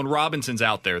market. Allen Robinson's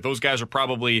out there. Those guys are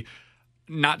probably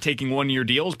not taking one-year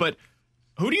deals, but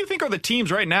who do you think are the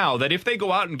teams right now that if they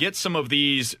go out and get some of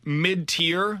these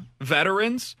mid-tier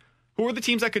veterans, who are the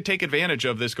teams that could take advantage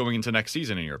of this going into next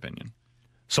season, in your opinion?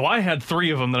 So I had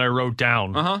three of them that I wrote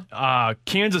down.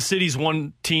 Kansas City's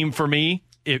one team for me.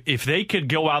 If they could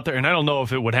go out there, and I don't know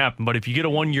if it would happen, but if you get a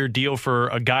one-year deal for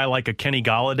a guy like a Kenny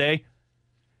Golladay,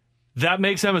 that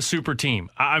makes them a super team.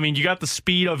 I mean, you got the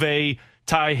speed of a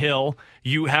Ty Hill.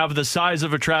 You have the size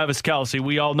of a Travis Kelce.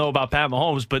 We all know about Pat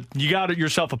Mahomes, but you got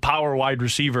yourself a power wide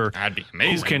receiver. That'd be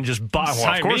amazing. Who can just buy.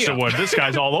 Well, of course it would. This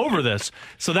guy's all over this.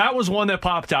 So that was one that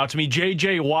popped out to me.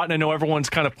 J.J. Watt, and I know everyone's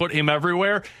kind of put him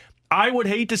everywhere. I would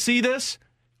hate to see this,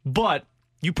 but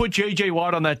you put J.J.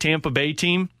 Watt on that Tampa Bay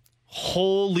team,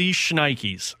 holy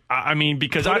shnikes. I mean,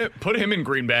 because put him in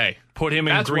Green Bay. Put him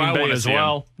in Green Bay as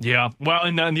well. Yeah. Well,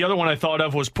 and then the other one I thought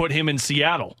of was put him in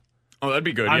Seattle. Oh, that'd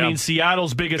be good. I mean,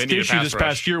 Seattle's biggest issue this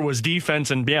past year was defense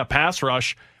and, pass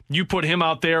rush. You put him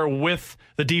out there with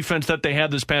the defense that they had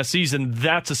this past season,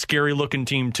 that's a scary-looking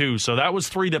team, too. So that was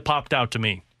three that popped out to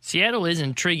me. Seattle is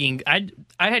intriguing. I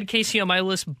had KC on my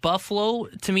list. Buffalo,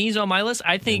 to me, is on my list.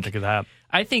 I think of that.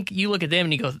 I think you look at them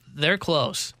and you go, they're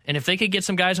close. And if they could get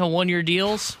some guys on one-year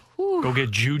deals... Go get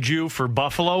Juju for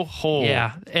Buffalo. Oh.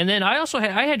 Yeah, and then I also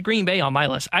had Green Bay on my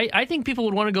list. I think people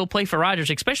would want to go play for Rodgers,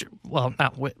 especially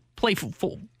play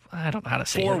for. I don't know how to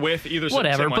say for it. With either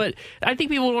whatever. But I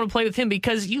think people would want to play with him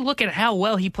because you look at how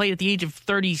well he played at the age of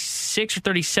 36 or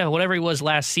 37, whatever he was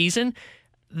last season.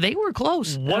 they were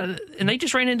close. And they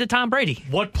just ran into Tom Brady.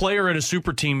 What player in a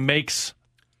super team makes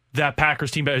that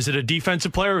Packers team better? Is it a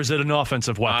defensive player or is it an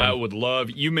offensive weapon? I would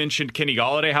love, you mentioned Kenny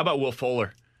Golladay. How about Will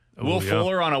Fuller?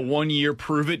 Fuller on a 1-year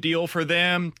prove-it deal for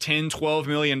them, $10, $12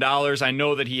 million. I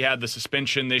know that he had the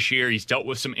suspension this year. He's dealt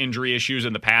with some injury issues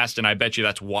in the past, and I bet you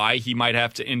that's why he might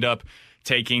have to end up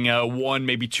taking a 1,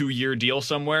 maybe 2-year deal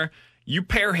somewhere. You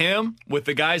pair him with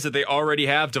the guys that they already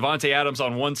have, Devontae Adams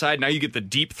on one side, now you get the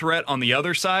deep threat on the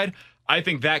other side. I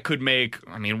think that could make,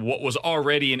 what was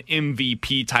already an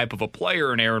MVP type of a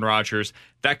player in Aaron Rodgers,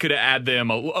 that could add them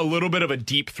a little bit of a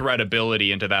deep threat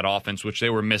ability into that offense, which they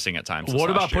were missing at times. What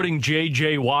about putting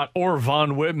J.J. Watt or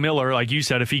Von Miller, like you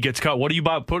said, if he gets cut? What do you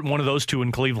about putting one of those two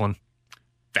in Cleveland?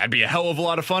 That'd be a hell of a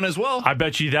lot of fun as well. I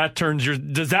bet you that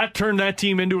does that turn that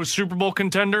team into a Super Bowl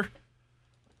contender?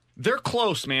 They're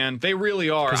close, man. They really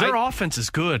are. Because their offense is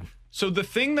good. So the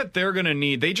thing that they're going to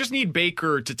need, they just need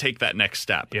Baker to take that next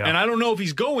step. Yeah. And I don't know if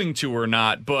he's going to or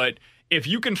not, but if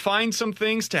you can find some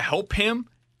things to help him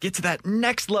get to that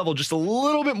next level, just a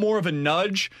little bit more of a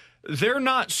nudge, they're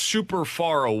not super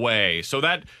far away. So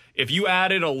that if you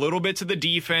added a little bit to the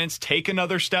defense, take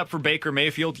another step for Baker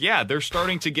Mayfield, yeah, they're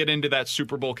starting to get into that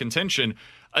Super Bowl contention.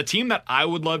 A team that I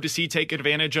would love to see take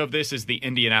advantage of this is the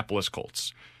Indianapolis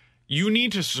Colts. You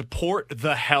need to support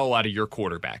the hell out of your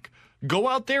quarterback. Go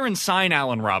out there and sign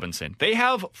Allen Robinson. They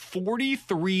have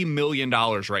 $43 million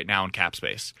right now in cap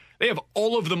space. They have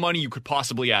all of the money you could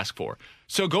possibly ask for.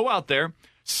 So go out there,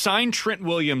 sign Trent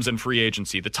Williams in free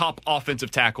agency, the top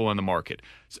offensive tackle in the market.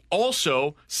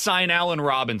 Also, sign Allen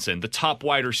Robinson, the top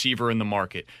wide receiver in the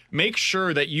market. Make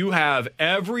sure that you have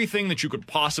everything that you could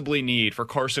possibly need for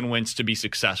Carson Wentz to be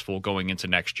successful going into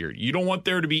next year. You don't want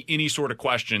there to be any sort of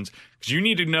questions because you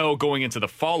need to know going into the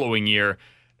following year,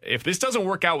 if this doesn't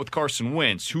work out with Carson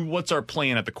Wentz, what's our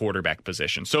plan at the quarterback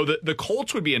position? So the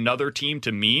Colts would be another team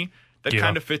to me that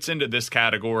kind of fits into this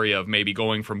category of maybe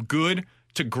going from good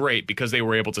to great because they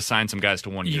were able to sign some guys to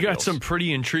 1-year You got deals. some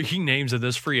pretty intriguing names of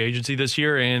this free agency this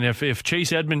year, and if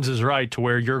Chase Edmonds is right to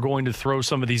where you're going to throw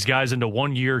some of these guys into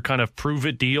 1-year kind of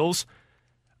prove-it deals,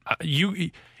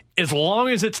 as long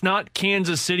as it's not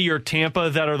Kansas City or Tampa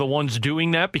that are the ones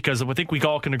doing that, because I think we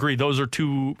all can agree those are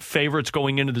two favorites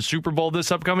going into the Super Bowl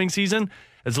this upcoming season.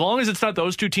 As long as it's not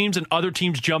those two teams and other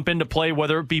teams jump into play,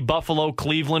 whether it be Buffalo,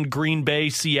 Cleveland, Green Bay,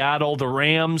 Seattle, the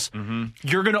Rams,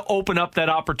 you're going to open up that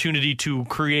opportunity to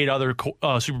create other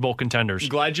Super Bowl contenders.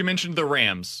 Glad you mentioned the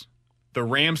Rams. The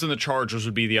Rams and the Chargers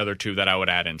would be the other two that I would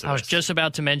add into this. I was just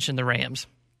about to mention the Rams.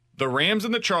 The Rams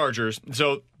and the Chargers.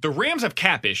 So the Rams have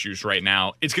cap issues right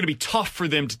now. It's going to be tough for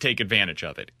them to take advantage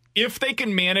of it. If they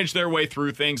can manage their way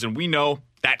through things, and we know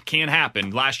that can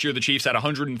happen. Last year, the Chiefs had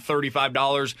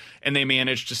 $135, and they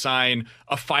managed to sign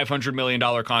a $500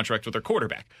 million contract with their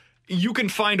quarterback. You can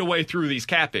find a way through these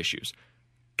cap issues.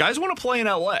 Guys want to play in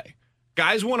L.A.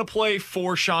 Guys want to play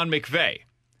for Sean McVay.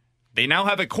 They now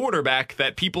have a quarterback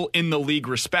that people in the league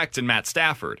respect in Matt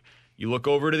Stafford. You look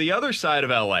over to the other side of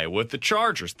L.A. with the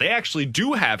Chargers. They actually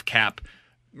do have cap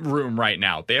room right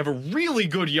now. They have a really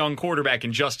good young quarterback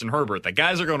in Justin Herbert that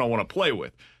guys are going to want to play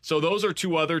with. So those are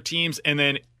two other teams. And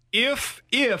then if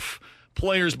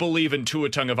players believe in Tua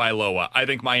Tagovailoa, I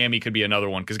think Miami could be another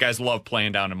one because guys love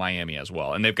playing down in Miami as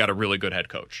well. And they've got a really good head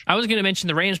coach. I was going to mention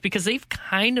the Rams because they've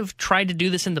kind of tried to do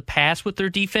this in the past with their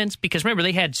defense. Because remember,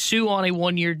 they had Sue on a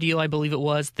 1-year deal, I believe it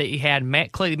was. They had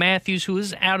Clay Matthews, who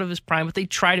was out of his prime, but they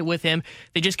tried it with him.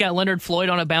 They just got Leonard Floyd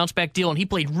on a bounce-back deal, and he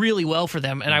played really well for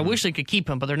them. And I wish they could keep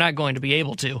him, but they're not going to be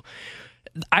able to.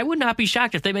 I would not be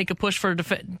shocked if they make a push for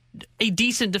a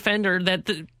decent defender that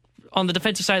on the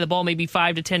defensive side of the ball, maybe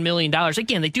 $5 to $10 million.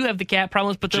 Again, they do have the cap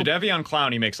problems, but Jadeveon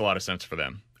Clowney makes a lot of sense for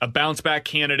them. A bounce-back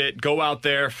candidate, go out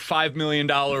there, $5 million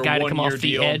guy to come off the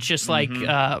deal. edge, just like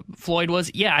Floyd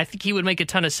was. Yeah, I think he would make a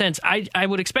ton of sense. I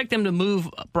would expect them to move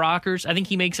Brockers. I think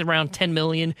he makes around $10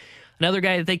 million. Another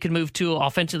guy that they could move to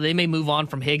offensively, they may move on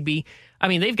from Higbee. I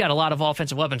mean, they've got a lot of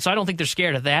offensive weapons, so I don't think they're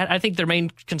scared of that. I think their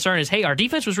main concern is, hey, our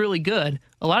defense was really good.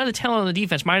 A lot of the talent on the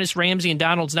defense, minus Ramsey and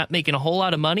Donald's not making a whole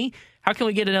lot of money. How can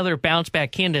we get another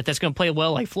bounce-back candidate that's going to play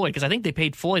well like Floyd? Because I think they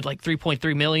paid Floyd like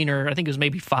 $3.3 million, or I think it was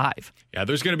maybe $5 million. Yeah,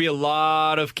 there's going to be a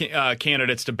lot of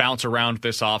candidates to bounce around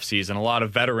this offseason, a lot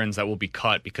of veterans that will be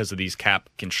cut because of these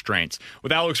cap constraints.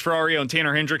 With Alex Ferrario and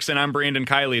Tanner Hendrickson, I'm Brandon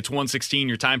Kiley. It's 1:16,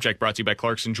 your time check brought to you by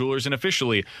Clarkson Jewelers, an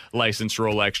officially licensed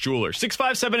Rolex jeweler.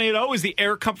 65780 is the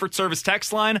Air Comfort Service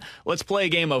text line. Let's play a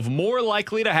game of More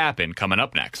Likely to Happen coming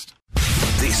up next.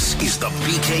 This is the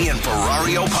BK and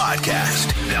Ferrario podcast.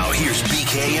 Now here's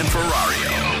BK and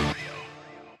Ferrario.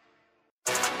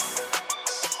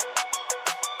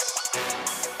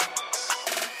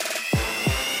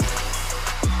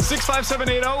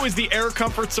 65780 is the Air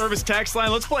Comfort Service text line.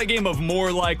 Let's play a game of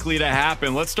more likely to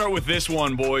happen. Let's start with this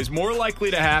one, boys. More likely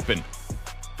to happen.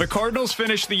 The Cardinals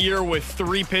finish the year with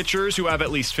 3 pitchers who have at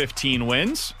least 15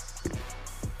 wins.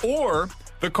 Or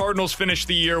the Cardinals finish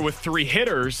the year with 3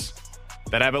 hitters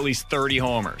that have at least 30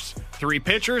 homers. 3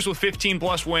 pitchers with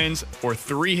 15-plus wins or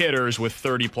 3 hitters with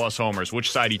 30-plus homers. Which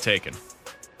side are you taking?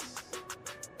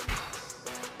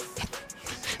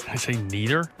 I say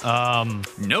neither.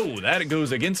 No, that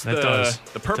goes against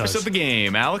the purpose of the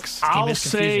game, Alex. I'll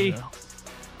say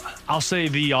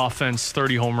the offense,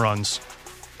 30 home runs.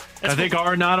 I think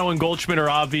Arenado and Goldschmidt are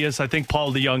obvious. I think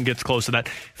Paul DeJong gets close to that.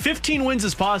 15 wins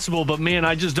is possible, but man,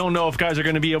 I just don't know if guys are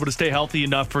going to be able to stay healthy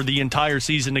enough for the entire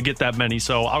season to get that many.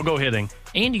 So I'll go hitting.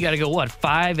 And you got to go,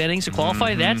 5 innings to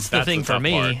qualify? That's the thing for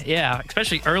me. Part. Yeah,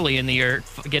 especially early in the year,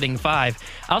 getting 5.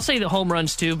 I'll say the home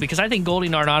runs, too, because I think Goldie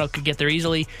and Arenado could get there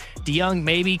easily. DeJong,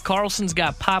 maybe. Carlson's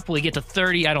got pop. Will he get to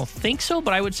 30? I don't think so,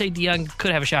 but I would say DeJong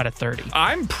could have a shot at 30.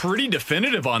 I'm pretty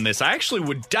definitive on this. I actually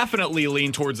would definitely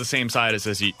lean towards the same side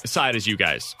as you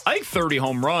guys. I think 30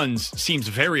 home runs seems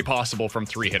very possible from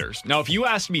 3 hitters. Now, if you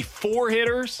asked me 4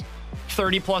 hitters,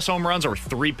 30-plus home runs, or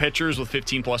 3 pitchers with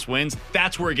 15-plus wins,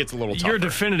 that's where it gets a little tougher. You're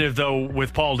definitive, though,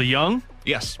 with Paul DeJong?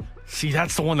 Yes. See,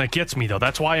 that's the one that gets me, though.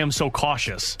 That's why I'm so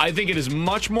cautious. I think it is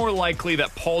much more likely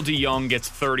that Paul DeJong gets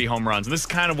 30 home runs, and this is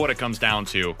kind of what it comes down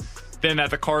to, than that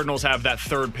the Cardinals have that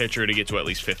third pitcher to get to at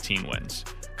least 15 wins.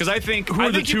 Because I think who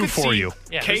are the 2 for you?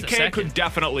 Yeah, KK could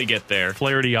definitely get there.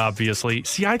 Flaherty, obviously.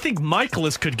 See, I think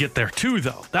Michaelis could get there too,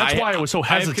 though. That's why I was so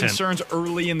hesitant. I have concerns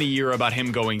early in the year about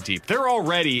him going deep. They're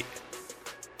already.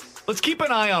 Let's keep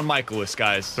an eye on Michaelis,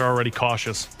 guys. They're already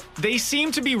cautious. They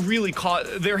seem to be really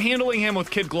they're handling him with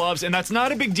kid gloves, and that's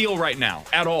not a big deal right now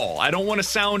at all. I don't want to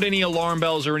sound any alarm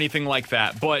bells or anything like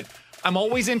that, but I'm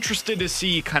always interested to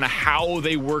see kind of how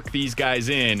they work these guys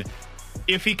in.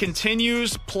 If he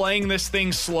continues playing this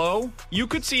thing slow, you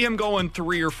could see him going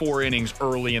 3 or 4 innings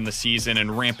early in the season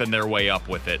and ramping their way up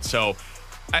with it. So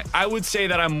I would say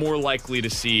that I'm more likely to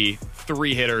see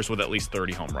 3 hitters with at least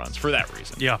 30 home runs for that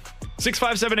reason. Yeah.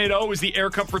 65780 is the Air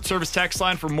Comfort Service text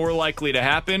line for more likely to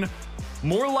happen.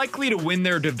 More likely to win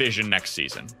their division next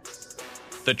season.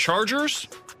 The Chargers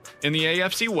in the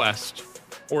AFC West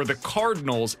or the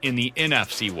Cardinals in the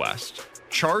NFC West?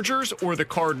 Chargers or the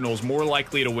Cardinals more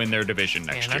likely to win their division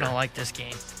next year? I don't like this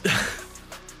game.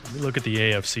 Let me look at the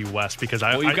AFC West because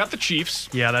you've got the Chiefs.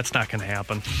 Yeah, that's not going to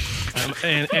happen.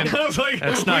 And I was like,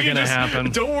 that's not going to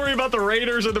happen. Don't worry about the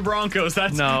Raiders or the Broncos.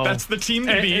 That's the team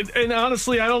to beat. And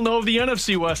honestly, I don't know if the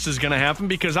NFC West is going to happen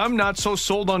because I'm not so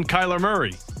sold on Kyler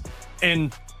Murray.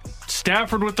 And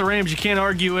Stafford with the Rams, you can't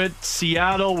argue it.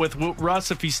 Seattle with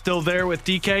Russ, if he's still there with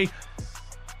DK.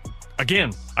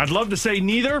 Again, I'd love to say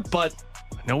neither, but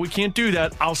no, we can't do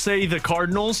that. I'll say the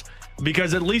Cardinals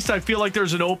because at least I feel like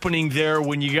there's an opening there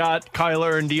when you got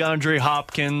Kyler and DeAndre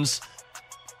Hopkins.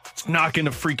 It's not going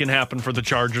to freaking happen for the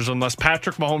Chargers unless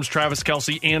Patrick Mahomes, Travis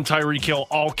Kelce, and Tyreek Hill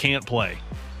all can't play.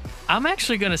 I'm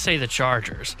actually going to say the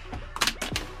Chargers.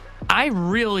 I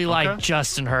really like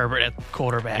Justin Herbert at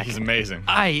quarterback. He's amazing.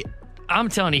 I'm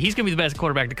telling you, he's going to be the best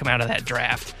quarterback to come out of that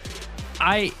draft.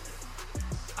 I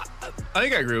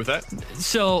think I agree with that.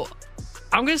 So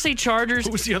I'm going to say Chargers.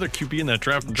 Who was the other QB in that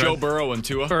draft? Joe Burrow and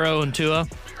Tua.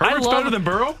 Herbert's better than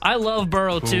Burrow? I love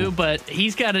Burrow too, but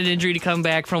he's got an injury to come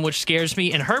back from, which scares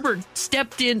me. And Herbert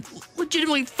stepped in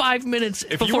legitimately 5 minutes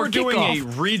before kickoff. If you were doing a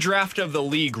redraft of the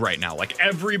league right now, like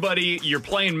everybody, you're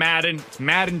playing Madden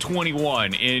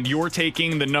 21, and you're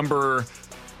taking the number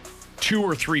 2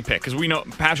 or 3 pick, because we know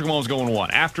Patrick Mahomes going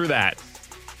 1. After that,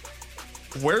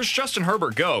 where's Justin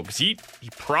Herbert go? Because he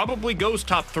probably goes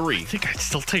top 3. I think I'd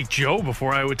still take Joe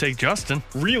before I would take Justin.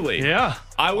 Really? Yeah.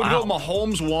 I would go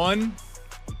Mahomes 1,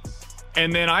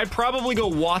 and then I'd probably go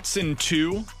Watson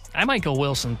 2. I might go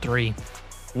Wilson 3.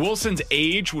 Wilson's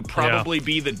age would probably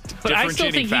be the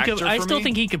differentiating factor for me. I still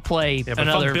think he could play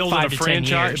another 5 to 10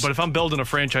 years. But if I'm building a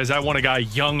franchise, I want a guy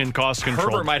young and cost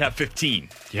control. Herbert might have 15.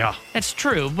 Yeah. That's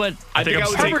true, but I think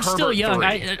Herbert's still young.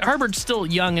 Herbert's still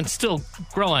young and still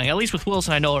growing. At least with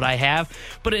Wilson, I know what I have.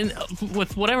 But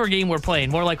with whatever game we're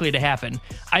playing, more likely to happen.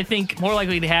 I think more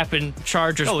likely to happen,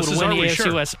 Chargers would win the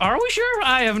AFC West. Are we sure?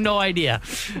 I have no idea.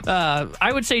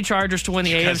 I would say Chargers to win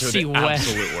the AFC West.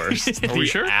 Absolute worst. Are we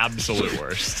sure? Absolute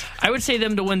worst. I would say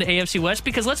them to win the AFC West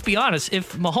because let's be honest,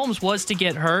 if Mahomes was to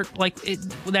get hurt,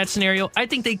 that scenario, I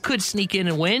think they could sneak in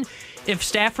and win. If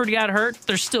Stafford got hurt,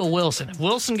 there's still Wilson. If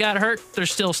Wilson got hurt,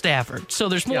 there's still Stafford. So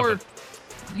there's more.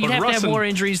 You'd have to have more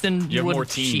injuries than you would more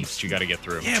teams Chiefs. You got to get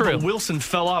through. Yeah, True. but Wilson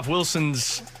fell off.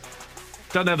 Wilson's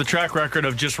doesn't have the track record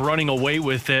of just running away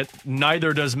with it.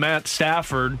 Neither does Matt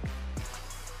Stafford.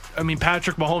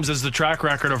 Patrick Mahomes has the track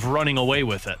record of running away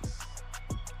with it.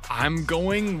 I'm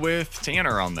going with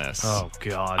Tanner on this. Oh,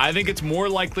 God. I think it's more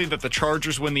likely that the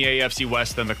Chargers win the AFC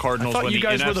West than the Cardinals win the NFC West.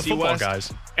 You guys were the football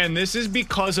guys. And this is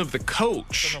because of the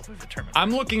coach.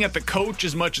 I'm looking at the coach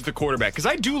as much as the quarterback, because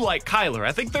I do like Kyler.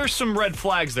 I think there's some red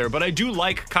flags there, but I do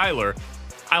like Kyler.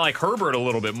 I like Herbert a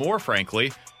little bit more,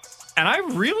 frankly. And I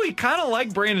really kind of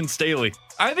like Brandon Staley.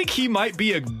 I think he might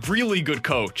be a really good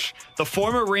coach. The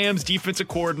former Rams defensive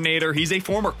coordinator, he's a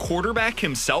former quarterback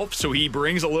himself, so he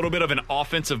brings a little bit of an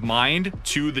offensive mind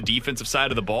to the defensive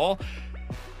side of the ball.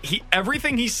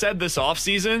 Everything he said this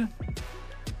offseason,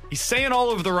 he's saying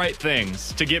all of the right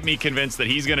things to get me convinced that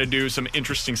he's going to do some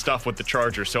interesting stuff with the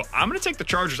Chargers. So I'm going to take the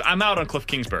Chargers. I'm out on Cliff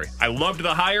Kingsbury. I loved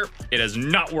the hire. It has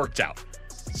not worked out.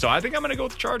 So I think I'm going to go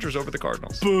with the Chargers over the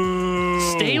Cardinals. Boo!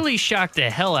 Staley shocked the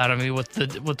hell out of me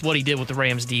with what he did with the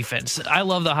Rams defense. I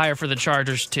love the hire for the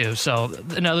Chargers too, so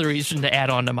another reason to add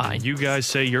on to mine. You guys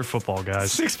say you're football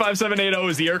guys. 65780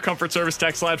 is the Air Comfort Service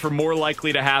text line for more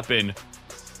likely to happen.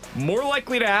 More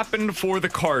likely to happen for the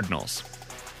Cardinals.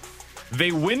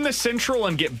 They win the Central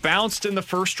and get bounced in the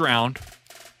first round,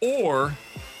 or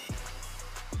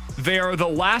they are the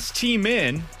last team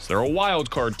in, so they're a wild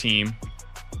card team,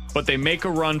 but they make a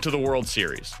run to the World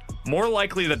Series. More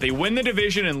likely that they win the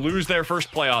division and lose their first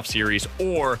playoff series,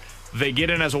 or they get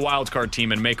in as a wild card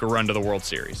team and make a run to the World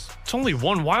Series. It's only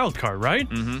one wild card, right?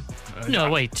 Mm-hmm.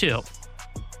 No, wait, two.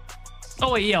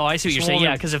 Oh, wait, yeah, I see what you're saying.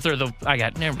 Yeah, because if they're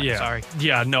never mind, sorry.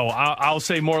 Yeah, no, I'll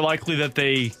say more likely that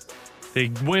they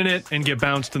win it and get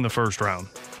bounced in the first round.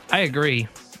 I agree.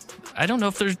 I don't know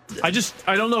if there's...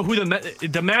 I don't know who the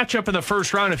matchup in the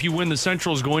first round, if you win the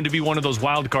Central, is going to be one of those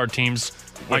wild card teams.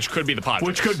 Which could be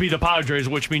the Padres.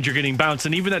 Which means you're getting bounced.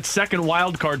 And even that second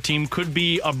wild card team could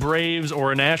be a Braves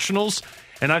or a Nationals.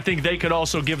 And I think they could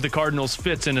also give the Cardinals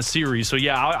fits in a series. So,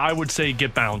 yeah, I would say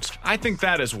get bounced. I think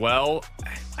that as well.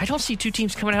 I don't see two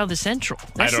teams coming out of the Central.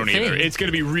 I don't either. It's going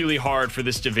to be really hard for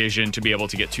this division to be able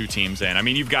to get two teams in. I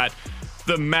mean, you've got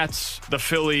the Mets, the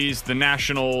Phillies, the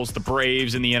Nationals, the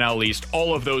Braves in the NL East.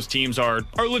 All of those teams are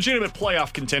legitimate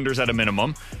playoff contenders at a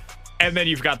minimum. And then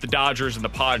you've got the Dodgers and the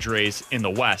Padres in the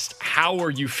West. How are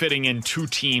you fitting in two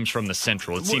teams from the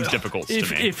Central? It seems difficult to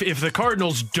me. If the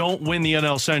Cardinals don't win the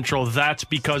NL Central, that's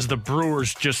because the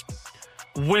Brewers just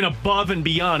win above and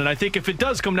beyond. And I think if it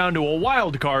does come down to a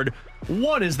wild card,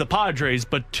 one is the Padres,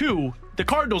 but two, the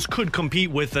Cardinals could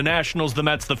compete with the Nationals, the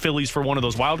Mets, the Phillies for one of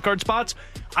those wild card spots.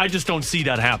 I just don't see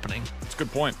that happening. That's a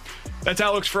good point. That's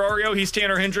Alex Ferrario. He's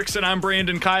Tanner Hendrickson. I'm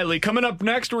Brandon Kiley. Coming up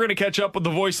next, we're going to catch up with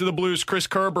the voice of the Blues, Chris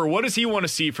Kerber. What does he want to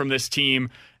see from this team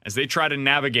as they try to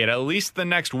navigate at least the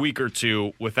next week or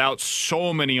two without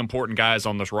so many important guys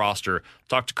on this roster?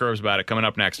 Talk to Kerbs about it coming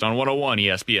up next on 101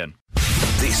 ESPN.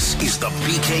 This is the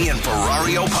BK and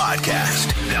Ferrario podcast.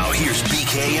 Now here's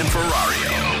BK and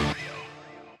Ferrario.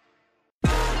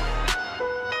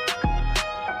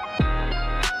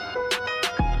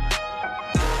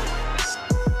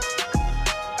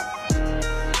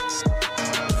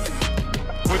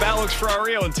 With Alex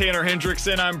Ferrario and Tanner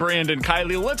Hendrickson, I'm Brandon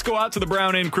Kiley. Let's go out to the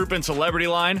Brown Inn Crouppen Celebrity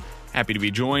Line. Happy to be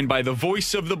joined by the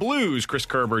voice of the Blues, Chris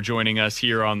Kerber, joining us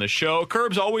here on the show.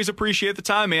 Kerbs, always appreciate the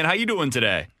time, man. How you doing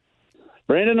today?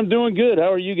 Brandon, I'm doing good.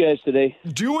 How are you guys today?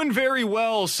 Doing very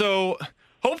well. So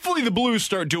hopefully the Blues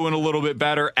start doing a little bit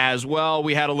better as well.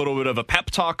 We had a little bit of a pep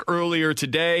talk earlier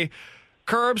today.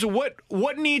 Kerbs,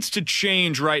 what needs to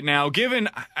change right now, given,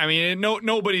 I mean,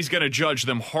 nobody's going to judge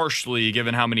them harshly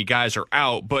given how many guys are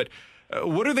out, but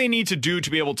what do they need to do to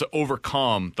be able to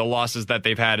overcome the losses that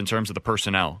they've had in terms of the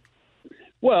personnel?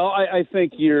 Well, I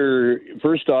think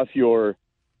first off, your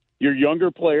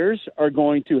younger players are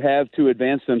going to have to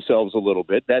advance themselves a little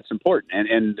bit. That's important.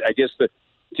 And I guess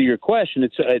to your question,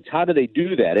 it's how do they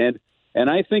do that? And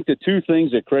I think the two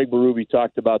things that Craig Berube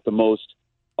talked about the most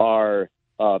are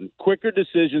quicker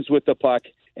decisions with the puck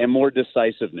and more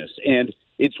decisiveness. And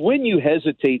it's when you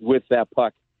hesitate with that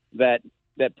puck that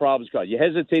problems cause. You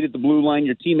hesitate at the blue line,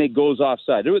 your teammate goes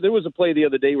offside. There was a play the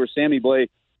other day where Sammy Blais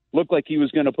looked like he was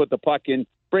going to put the puck in.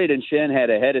 Braden Shen had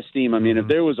a head of steam. I mean, if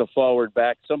there was a forward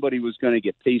back, somebody was going to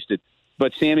get pasted.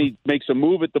 But Sammy makes a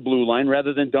move at the blue line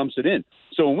rather than dumps it in.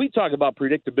 So when we talk about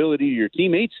predictability to your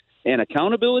teammates and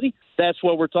accountability, that's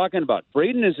what we're talking about.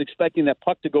 Braden is expecting that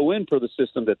puck to go in for the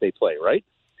system that they play, right?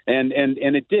 And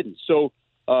it didn't. So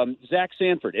Zach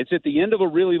Sanford, it's at the end of a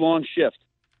really long shift.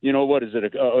 You know, what is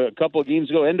it, a couple of games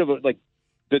ago,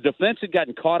 the defense had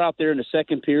gotten caught out there in the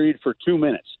second period for 2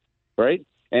 minutes, right?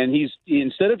 And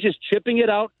instead of just chipping it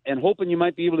out and hoping you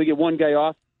might be able to get one guy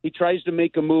off, he tries to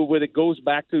make a move with it, goes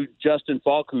back to Justin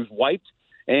Falk, who's wiped,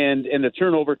 and the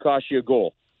turnover costs you a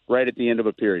goal right at the end of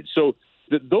a period. So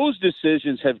those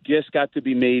decisions have just got to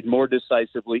be made more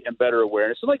decisively and better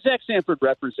awareness. So like Zach Sanford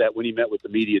referenced that when he met with the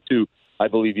media too, I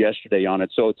believe yesterday on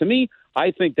it. So to me,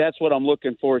 I think that's what I'm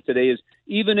looking for today is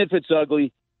even if it's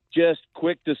ugly, just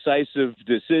quick, decisive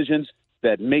decisions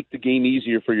that make the game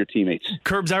easier for your teammates.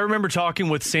 Curbs, I remember talking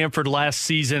with Sanford last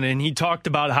season, and he talked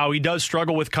about how he does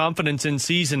struggle with confidence in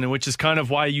season, which is kind of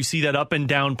why you see that up and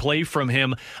down play from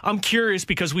him. I'm curious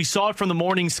because we saw it from the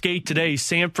morning skate today,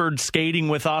 Sanford skating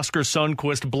with Oscar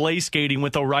Sundqvist, Blais skating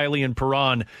with O'Reilly and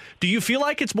Perron. Do you feel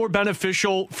like it's more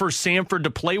beneficial for Sanford to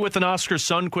play with an Oscar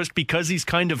Sundqvist because he's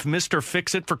kind of Mr.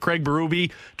 Fix-It for Craig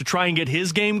Berube to try and get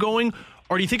his game going?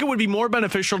 Or do you think it would be more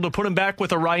beneficial to put him back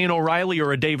with a Ryan O'Reilly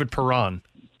or a David Perron?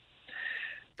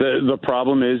 The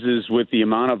problem is with the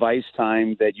amount of ice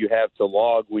time that you have to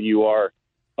log when you are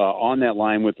on that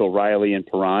line with O'Reilly and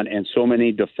Perron and so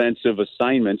many defensive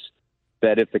assignments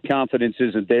that if the confidence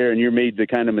isn't there and you're made the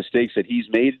kind of mistakes that he's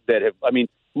made that have, I mean,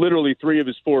 literally 3 of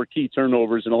his 4 key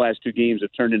turnovers in the last 2 games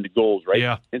have turned into goals, right?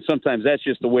 Yeah. And sometimes that's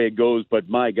just the way it goes, but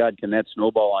my God, can that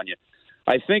snowball on you.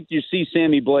 I think you see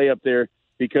Sammy Blais up there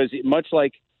because much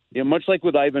like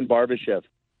with Ivan Barbashev,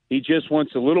 he just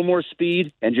wants a little more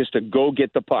speed and just to go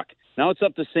get the puck. Now it's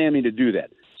up to Sammy to do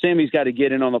that. Sammy's got to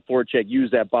get in on the forecheck,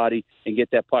 use that body, and get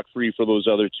that puck free for those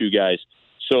other 2 guys.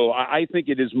 So I think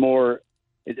it is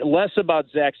less about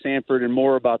Zach Sanford and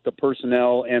more about the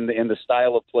personnel and the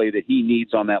style of play that he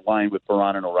needs on that line with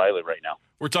Perron and O'Reilly right now.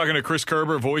 We're talking to Chris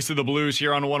Kerber, voice of the Blues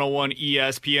here on 101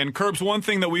 ESPN. Kerbs, one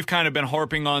thing that we've kind of been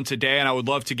harping on today, and I would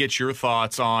love to get your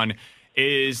thoughts on,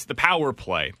 is the power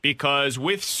play. Because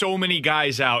with so many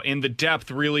guys out and the depth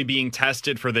really being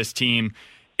tested for this team,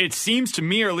 it seems to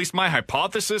me, or at least my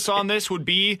hypothesis on this would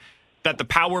be that the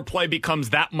power play becomes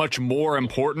that much more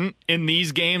important in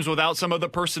these games without some of the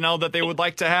personnel that they would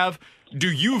like to have. Do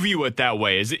you view it that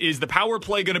way? Is the power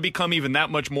play going to become even that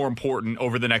much more important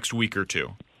over the next week or two?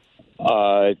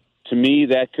 To me,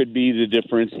 that could be the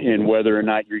difference in whether or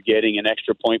not you're getting an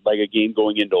extra point like a game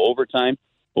going into overtime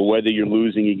or whether you're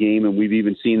losing a game, and we've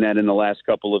even seen that in the last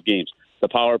couple of games. The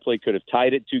power play could have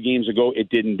tied it 2 games ago. It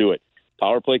didn't do it.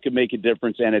 Power play could make a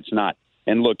difference, and it's not.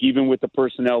 And look, even with the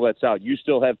personnel that's out, you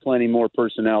still have plenty more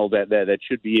personnel that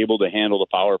should be able to handle the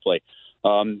power play.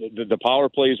 The power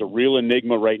play is a real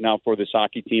enigma right now for this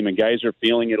hockey team, and guys are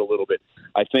feeling it a little bit.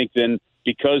 I think then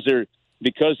because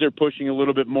they're pushing a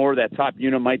little bit more, that top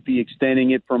unit might be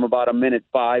extending it from about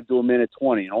 1:05 to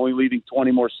 1:20 and only leaving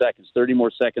 20 more seconds, 30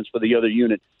 more seconds for the other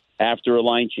unit after a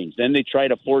line change. Then they try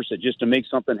to force it just to make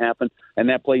something happen, and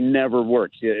that play never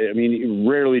works. I mean,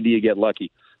 rarely do you get lucky.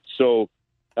 So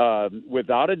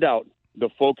without a doubt, the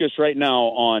focus right now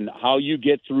on how you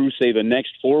get through, say, the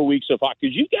next 4 weeks of hockey,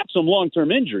 because you've got some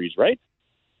long-term injuries, right?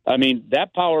 I mean,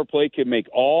 that power play can make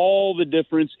all the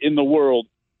difference in the world,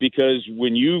 because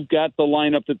when you've got the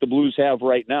lineup that the Blues have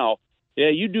right now, yeah,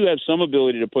 you do have some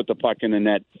ability to put the puck in the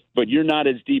net, but you're not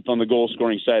as deep on the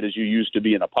goal-scoring side as you used to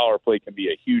be, and a power play can be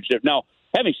a huge difference. Now,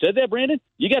 having said that, Brandon,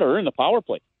 you got to earn the power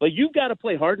play. Like, you've got to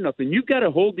play hard enough, and you've got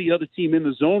to hold the other team in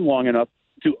the zone long enough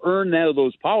to earn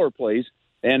those power plays,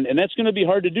 and that's going to be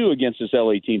hard to do against this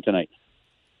LA team tonight.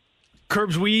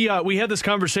 Curbs, we had this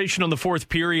conversation on the 4th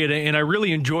period, and I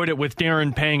really enjoyed it with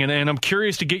Darren Pang, and I'm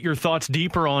curious to get your thoughts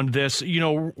deeper on this. You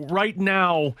know, right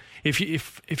now, if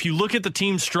you look at the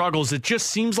team's struggles, it just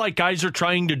seems like guys are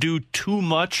trying to do too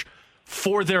much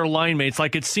for their line mates.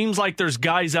 Like, it seems like there's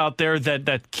guys out there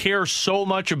that care so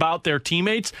much about their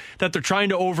teammates that they're trying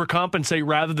to overcompensate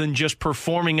rather than just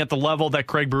performing at the level that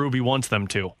Craig Berube wants them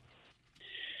to.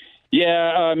 Yeah,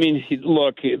 I mean,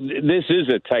 look, this is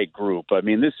a tight group. I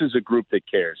mean, this is a group that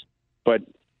cares. But,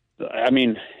 I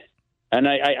mean, and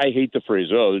I hate the phrase,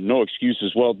 oh, no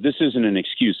excuses. Well, this isn't an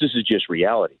excuse. This is just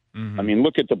reality. Mm-hmm. I mean,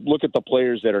 look at the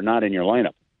players that are not in your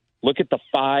lineup. Look at the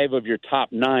 5 of your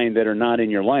top 9 that are not in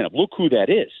your lineup. Look who that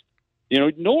is. You know,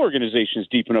 no organization is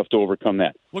deep enough to overcome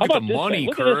that. Look at the money,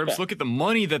 Curbs. Look at the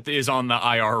money that is on the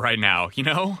IR right now, you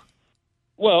know?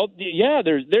 Well, yeah,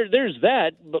 there's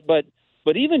that,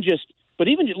 but even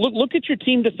look at your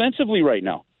team defensively right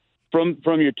now. From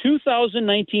your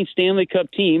 2019 Stanley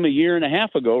Cup team a year and a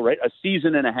half ago, right? A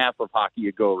season and a half of hockey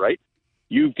ago, right?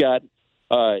 You've got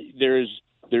there's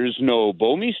no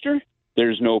Bouwmeester,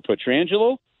 there's no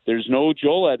Pietrangelo, there's no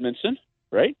Joel Edmondson,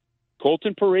 right?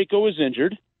 Colton Parayko is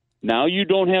injured. Now you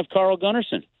don't have Carl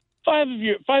Gunnarsson. 5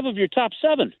 of your top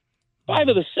 7. 5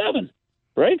 of the 7,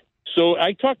 right? So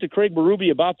I talked to Craig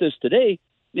Berube about this today.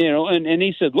 You know, and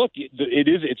he said, look,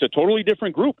 it's a totally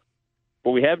different group,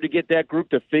 but we have to get that group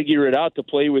to figure it out to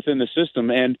play within the system,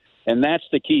 and that's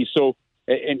the key. So,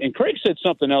 and Craig said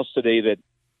something else today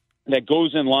that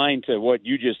goes in line to what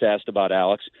you just asked about,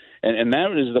 Alex, and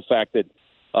that is the fact that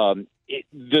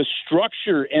The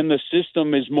structure and the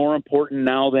system is more important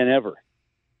now than ever.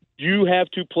 You have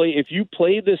to play. If you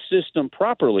play the system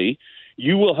properly,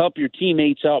 you will help your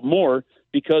teammates out more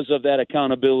because of that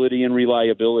accountability and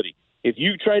reliability. If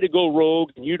you try to go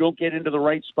rogue and you don't get into the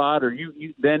right spot, or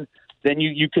then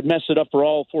you could mess it up for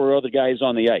all four other guys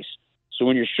on the ice. So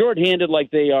when you're shorthanded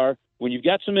like they are, when you've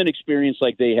got some inexperience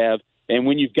like they have, and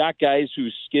when you've got guys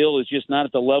whose skill is just not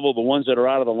at the level of the ones that are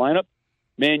out of the lineup,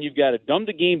 man, you've got to dumb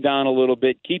the game down a little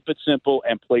bit, keep it simple,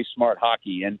 and play smart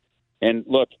hockey. And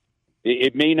look,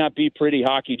 it may not be pretty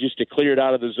hockey just to clear it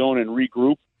out of the zone and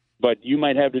regroup, but you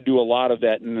might have to do a lot of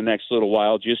that in the next little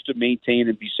while just to maintain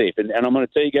and be safe. And I'm going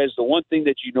to tell you guys, the one thing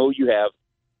that you have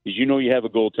a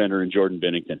goaltender in Jordan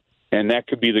Binnington. And that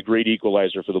could be the great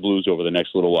equalizer for the Blues over the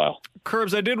next little while.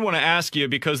 Curbs, I did want to ask you,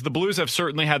 because the Blues have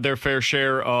certainly had their fair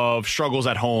share of struggles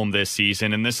at home this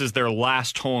season, and this is their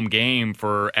last home game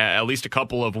for at least a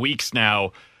couple of weeks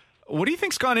now. What do you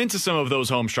think's gone into some of those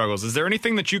home struggles? Is there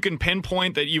anything that you can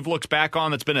pinpoint that you've looked back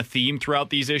on that's been a theme throughout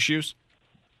these issues?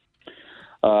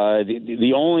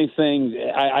 The only thing,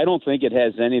 I don't think it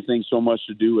has anything so much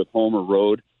to do with home or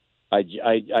road.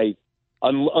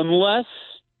 Unless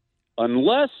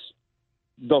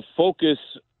the focus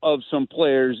of some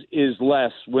players is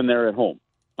less when they're at home.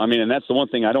 I mean, and that's the one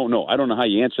thing I don't know. I don't know how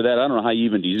you answer that. I don't know how you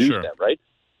even deduce that, right?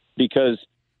 Because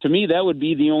to me, that would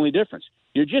be the only difference.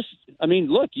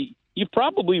 Look, you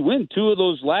probably win two of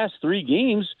those last three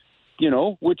games,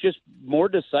 with just more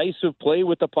decisive play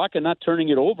with the puck and not turning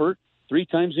it over three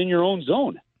times in your own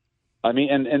zone. I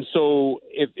mean, and so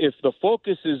if the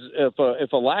focus is,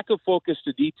 if a lack of focus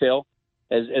to detail,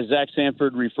 as Zach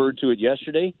Sanford referred to it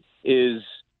yesterday, is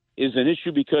an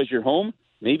issue because you're home,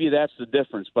 maybe that's the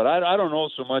difference. But I don't know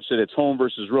so much that it's home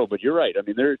versus road. But you're right. I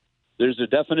mean, there's a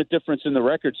definite difference in the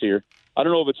records here. I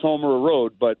don't know if it's home or a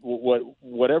road, but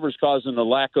whatever's causing the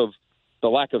lack of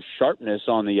sharpness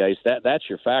on the ice, that's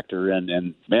your factor.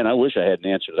 And man, I wish I had an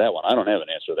answer to that one. I don't have an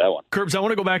answer to that one. Curbs, I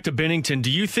want to go back to Binnington. Do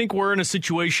you think we're in a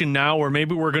situation now where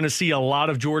maybe we're going to see a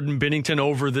lot of Jordan Binnington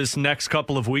over this next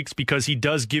couple of weeks because he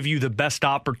does give you the best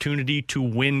opportunity to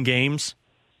win games?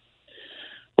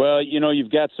 Well,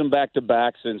 you've got some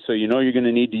back-to-backs, and so you're going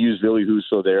to need to use Ville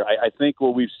Husso there. I think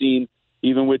what we've seen,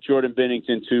 even with Jordan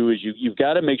Binnington, too, is you've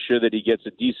got to make sure that he gets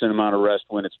a decent amount of rest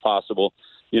when it's possible,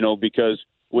 because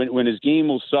when his game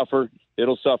will suffer,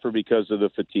 it'll suffer because of the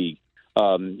fatigue.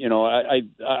 I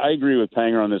agree with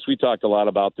Panger on this. We talked a lot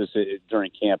about this during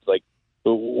camp. Like,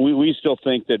 we still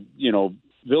think that,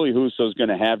 Ville Husso is going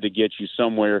to have to get you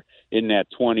somewhere in that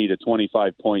 20 to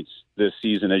 25 points this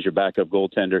season as your backup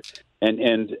goaltender.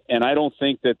 And I don't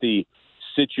think that the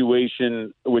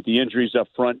situation with the injuries up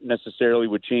front necessarily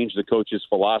would change the coach's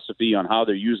philosophy on how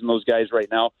they're using those guys right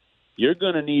now. You're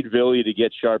going to need Ville to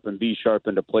get sharp and be sharp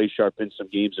and to play sharp in some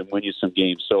games and win you some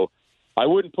games. So I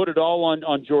wouldn't put it all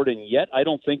on Jordan yet. I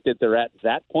don't think that they're at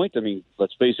that point. I mean,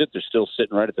 let's face it, they're still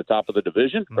sitting right at the top of the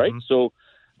division, right? So,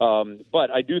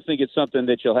 but I do think it's something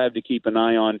that you'll have to keep an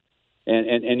eye on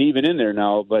and even in there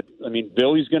now. But, I mean,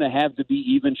 Billy's going to have to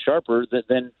be even sharper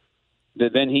than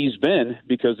he's been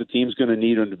because the team's going to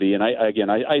need him to be. And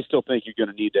I still think you're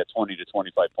going to need that 20 to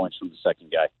 25 points from the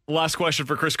second guy. Last question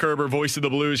for Chris Kerber, voice of the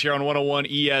Blues here on 101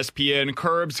 ESPN.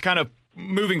 Curbs, kind of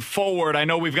moving forward, I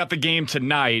know we've got the game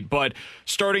tonight, but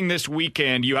starting this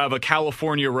weekend, you have a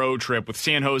California road trip with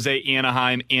San Jose,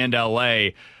 Anaheim, and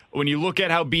L.A. When you look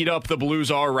at how beat up the Blues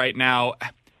are right now,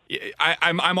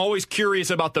 I'm always curious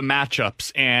about the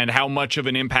matchups and how much of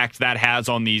an impact that has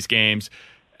on these games.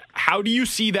 How do you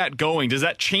see that going? Does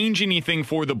that change anything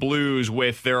for the Blues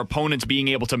with their opponents being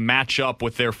able to match up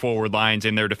with their forward lines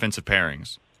and their defensive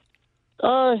pairings?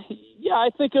 Yeah, I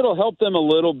think it'll help them a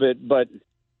little bit, but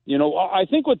I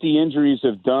think what the injuries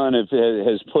have done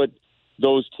has put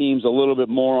those teams a little bit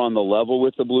more on the level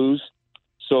with the Blues.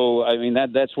 So, I mean,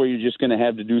 that's where you're just going to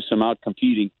have to do some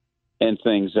out-competing and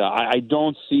things. I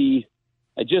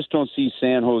just don't see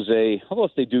San Jose, although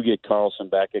if they do get Carlson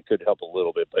back, it could help a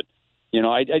little bit. But,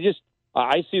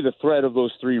 I see the threat of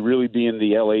those three really being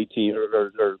the LA team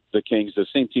or the Kings, the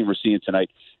same team we're seeing tonight.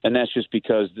 And that's just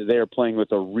because they're playing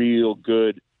with a real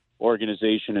good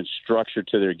organization and structure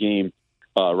to their game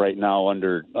right now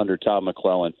under Todd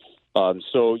McClellan.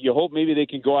 So you hope maybe they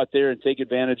can go out there and take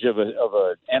advantage of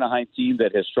a Anaheim team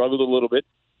that has struggled a little bit.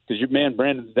 Because,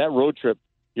 Brandon, that road trip,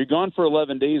 you're gone for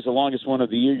 11 days, the longest one of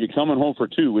the year. You're coming home for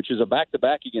 2, which is a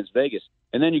back-to-back against Vegas.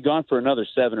 And then you're gone for another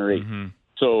 7 or 8. Mm-hmm.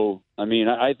 So, I mean,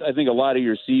 I think a lot of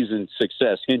your season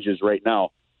success hinges right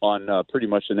now on pretty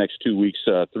much the next 2 weeks,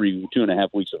 2.5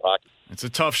 weeks of hockey. It's a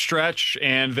tough stretch,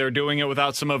 and they're doing it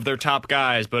without some of their top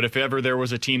guys. But if ever there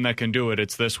was a team that can do it,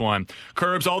 it's this one.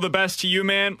 Curbs, all the best to you,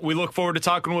 man. We look forward to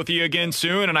talking with you again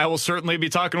soon, and I will certainly be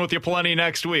talking with you plenty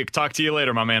next week. Talk to you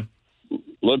later, my man.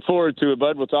 Look forward to it,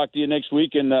 bud. We'll talk to you next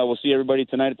week, and we'll see everybody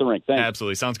tonight at the rink. Thanks.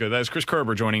 Absolutely. Sounds good. That is Chris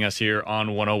Kerber joining us here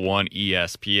on 101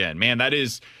 ESPN. Man, that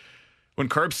is... When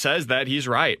Kerb says that, he's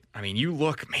right. I mean, you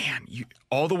look, man,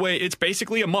 all the way, it's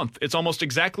basically a month. It's almost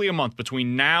exactly a month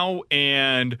between now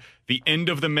and the end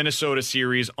of the Minnesota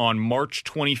series on March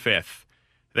 25th.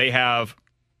 They have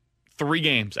 3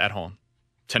 games at home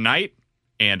tonight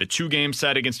and a 2-game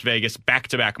set against Vegas,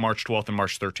 back-to-back March 12th and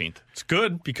March 13th. It's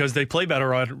good because they play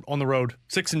better on the road.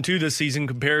 6-2 this season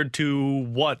compared to,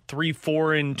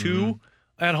 3-4-2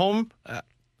 at home?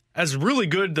 That's really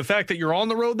good. The fact that you're on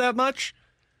the road that much.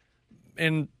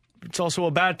 And it's also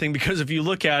a bad thing because if you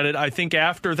look at it, I think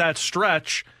after that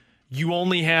stretch, you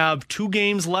only have 2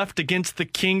 games left against the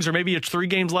Kings, or maybe it's 3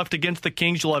 games left against the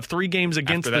Kings. You'll have 3 games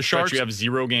against after that the Sharks. Stretch, you have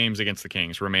 0 games against the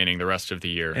Kings remaining the rest of the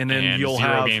year. And then you'll 0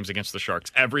 have games against the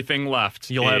Sharks. Everything left.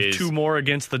 You'll have 2 more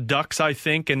against the Ducks, I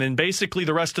think. And then basically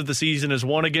the rest of the season is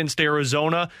 1 against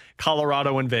Arizona,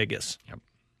 Colorado, and Vegas. Yep.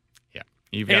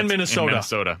 Yeah. And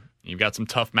Minnesota. You've got some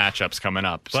tough matchups coming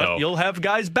up. But you'll have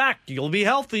guys back. You'll be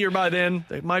healthier by then.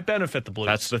 They might benefit the Blues.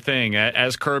 That's the thing.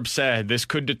 As Kerb said, this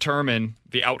could determine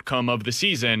the outcome of the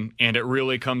season, and it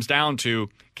really comes down to,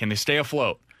 can they stay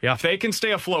afloat? Yeah. If they can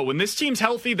stay afloat, when this team's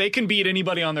healthy, they can beat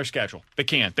anybody on their schedule. They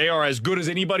can. They are as good as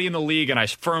anybody in the league, and I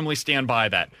firmly stand by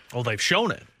that. Well, they've shown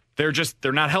it.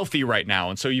 They're not healthy right now,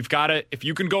 and so you've got to, if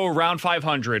you can go around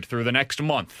 500 through the next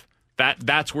month,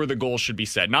 that's where the goal should be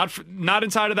set. Not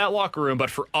inside of that locker room, but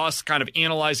for us kind of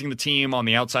analyzing the team on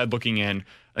the outside looking in,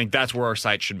 I think that's where our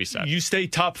sights should be set. You stay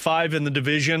top 5 in the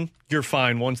division, you're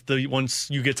fine once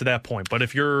you get to that point. But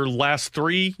if you're last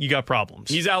 3, you got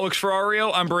problems. He's Alex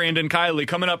Ferrario. I'm Brandon Kiley.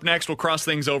 Coming up next, we'll cross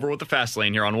things over with the Fast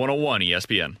Lane here on 101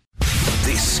 ESPN.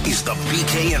 This is the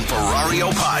BK and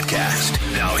Ferrario podcast.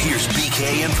 Now here's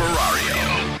BK and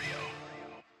Ferrario.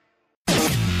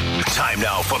 Time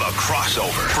now for the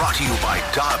crossover. Brought to you by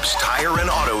Dobbs Tire and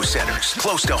Auto Centers.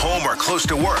 Close to home or close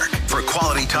to work. For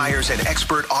quality tires and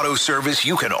expert auto service,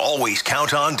 you can always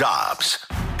count on Dobbs.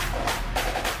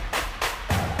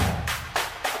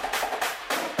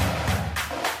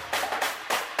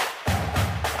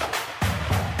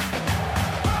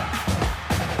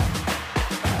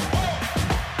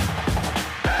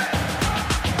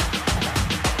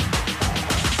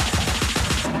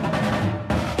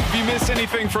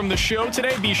 Anything from the show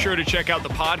today, be sure to check out the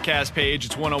podcast page.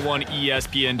 It's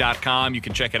 101ESPN.com. You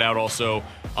can check it out also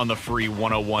on the free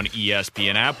 101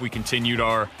 ESPN app. We continued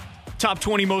our top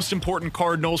 20 most important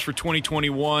Cardinals for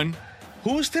 2021.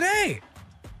 Who was today?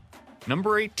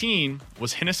 Number 18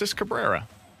 was Genesis Cabrera,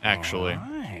 actually. All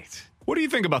right. What do you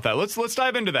think about that? Let's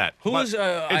dive into that. Who's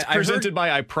it's presented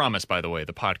by I Promise, by the way,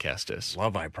 the podcast is.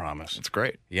 Love I Promise. It's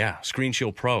great. Yeah, Screen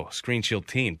Shield Pro, Screen Shield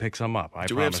Teen, pick some up.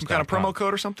 Do we have some kind of promo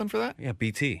code or something for that? Yeah,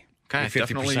 BT. Okay,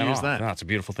 definitely use off. that. No, it's a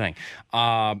beautiful thing.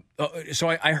 So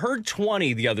I heard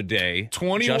 20 the other day.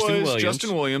 20 was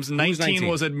Justin Williams. 19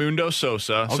 was Edmundo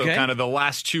Sosa. Okay. So kind of the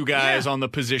last 2 guys on the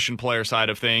position player side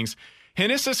of things.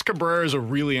 Genesis Cabrera is a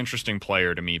really interesting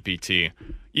player to me, BT.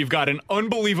 You've got an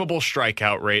unbelievable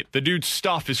strikeout rate. The dude's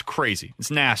stuff is crazy.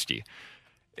 It's nasty.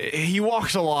 He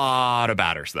walks a lot of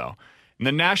batters, though. In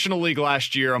the National League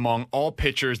last year, among all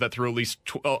pitchers that threw at least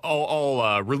all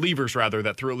relievers rather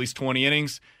that threw at least 20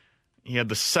 innings, he had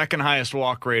the second highest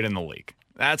walk rate in the league.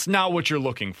 That's not what you're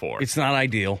looking for. It's not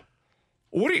ideal.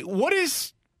 What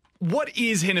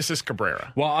is Genesis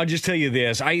Cabrera? Well, I'll just tell you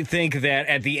this. I think that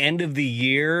at the end of the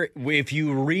year, if you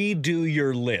redo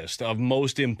your list of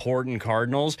most important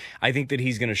Cardinals, I think that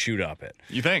he's going to shoot up it.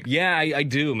 You think? Yeah, I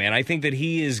do, man. I think that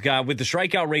he has got, with the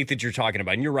strikeout rate that you're talking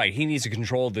about, and you're right, he needs to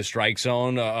control the strike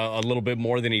zone a little bit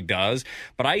more than he does.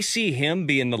 But I see him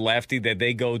being the lefty that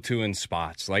they go to in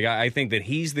spots. Like, I think that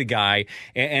he's the guy,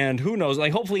 and who knows,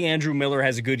 like, hopefully Andrew Miller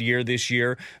has a good year this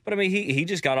year. But, I mean, he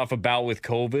just got off a bout with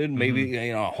COVID. Maybe,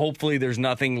 hopefully there's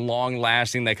nothing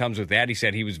long-lasting that comes with that. He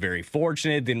said he was very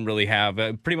fortunate, didn't really have,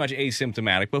 pretty much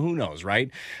asymptomatic, but who knows, right?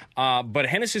 But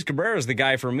Genesis Cabrera is the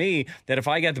guy for me that if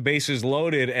I got the bases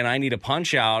loaded and I need a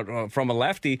punch-out from a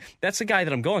lefty, that's the guy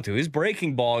that I'm going to. His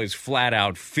breaking ball is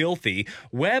flat-out filthy.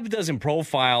 Webb doesn't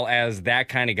profile as that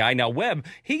kind of guy. Now, Webb,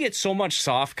 he gets so much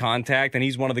soft contact, and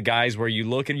he's one of the guys where you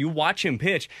look and you watch him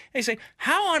pitch, and you say,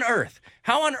 how on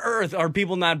earth are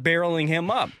people not barreling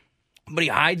him up? but he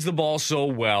hides the ball so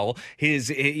well.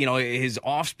 His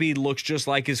off speed looks just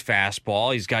like his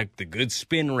fastball. He's got the good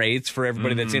spin rates for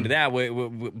everybody that's into that,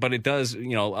 but it does,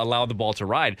 allow the ball to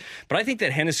ride. But I think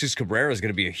that Genesis Cabrera is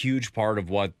going to be a huge part of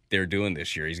what they're doing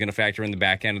this year. He's going to factor in the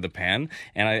back end of the pen,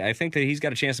 and I think that he's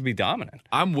got a chance to be dominant.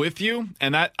 I'm with you,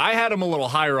 and that I had him a little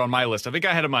higher on my list. I think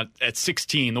I had him at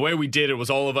 16. The way we did it was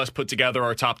all of us put together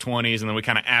our top 20s, and then we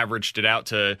kind of averaged it out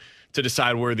to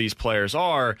decide where these players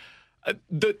are.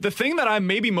 The thing that I'm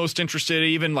maybe most interested in,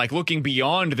 even like looking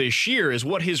beyond this year, is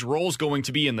what his role's going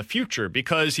to be in the future,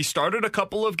 because he started a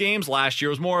couple of games last year.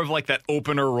 It was more of like that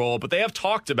opener role, but they have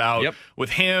talked about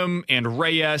with him and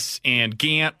Reyes and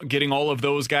Gant getting all of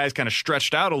those guys kind of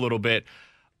stretched out a little bit.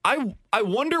 I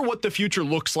wonder what the future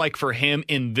looks like for him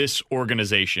in this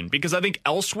organization, because I think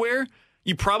elsewhere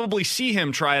you probably see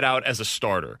him try it out as a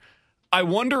starter. I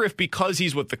wonder if because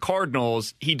he's with the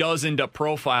Cardinals, he does end up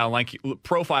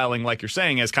profiling, like you're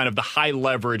saying, as kind of the high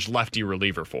leverage lefty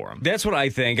reliever for him. That's what I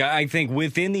think. I think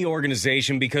within the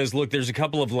organization, because look, there's a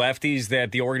couple of lefties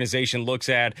that the organization looks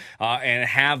at and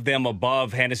have them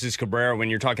above Genesis Cabrera when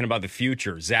you're talking about the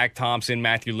future. Zach Thompson,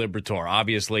 Matthew Liberatore,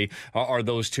 obviously are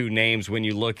those two names when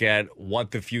you look at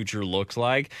what the future looks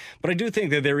like. But I do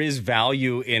think that there is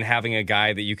value in having a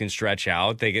guy that you can stretch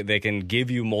out. They can give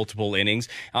you multiple innings.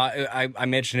 I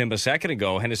mentioned him a second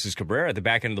ago, Genesis Cabrera at the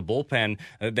back end of the bullpen.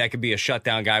 That could be a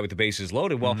shutdown guy with the bases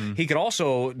loaded. Well, he could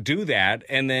also do that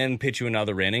and then pitch you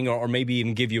another inning, or maybe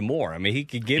even give you more. I mean, he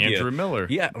could give Andrew Miller.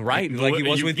 Yeah, right. Like he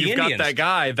was with the Indians. You've got that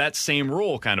guy, that same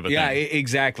role kind of a thing. Yeah,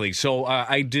 exactly. So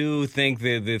I do think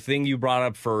the thing you brought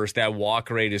up first, that walk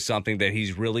rate is something that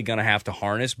he's really going to have to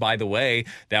harness. By the way,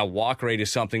 that walk rate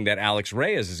is something that Alex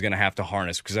Reyes is going to have to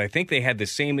harness, because I think they had the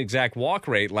same exact walk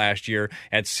rate last year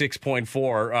at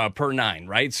 6.4 per 9,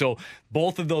 right? So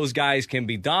both of those guys can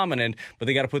be dominant, but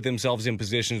they got to put themselves in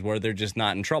positions where they're just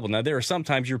not in trouble. Now, there are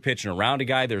sometimes you're pitching around a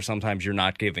guy. There are sometimes you're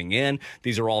not giving in.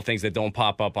 These are all things that don't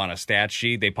pop up on a stat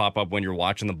sheet. They pop up when you're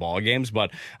watching the ball games.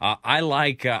 But I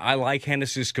like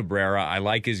Genesis Cabrera. I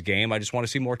like his game. I just want to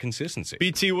see more consistency.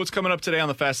 BT, what's coming up today on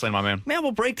the Fast Lane, my man? Man,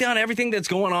 we'll break down everything that's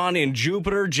going on in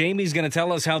Jupiter. Jamie's going to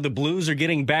tell us how the Blues are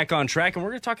getting back on track, and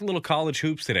we're going to talk a little college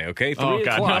hoops today, okay? 3 o'clock.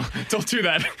 God, no. Don't do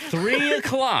that. 3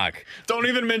 o'clock. Don't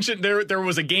even mention there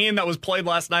was a game that was played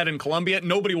last night in Columbia.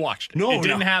 Nobody watched. No, it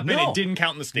didn't happen. No. It didn't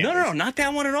count in the standings. No, not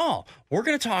that one at all. We're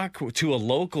going to talk to a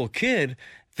local kid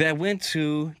that went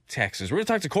to Texas. We're going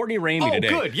to talk to Courtney Ramey today.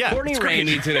 Oh, good, yeah. Courtney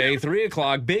Ramey today, 3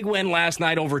 o'clock. Big win last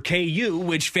night over KU,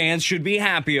 which fans should be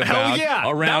happy about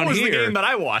around that was here. The game that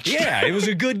I watched. Yeah, it was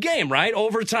a good game, right?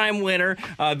 Overtime winner.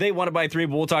 They won it by 3,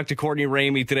 but we'll talk to Courtney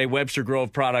Ramey today, Webster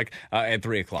Grove product at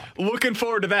 3 o'clock. Looking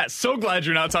forward to that. So glad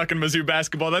you're not talking Mizzou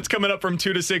basketball. That's coming up from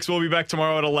 2 to 6. We'll be back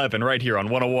tomorrow at 11 right here on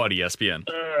 101 ESPN.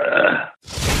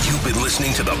 You've been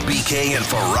listening to the BK and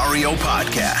Ferrario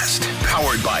podcast,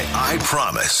 powered by I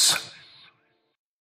Promise.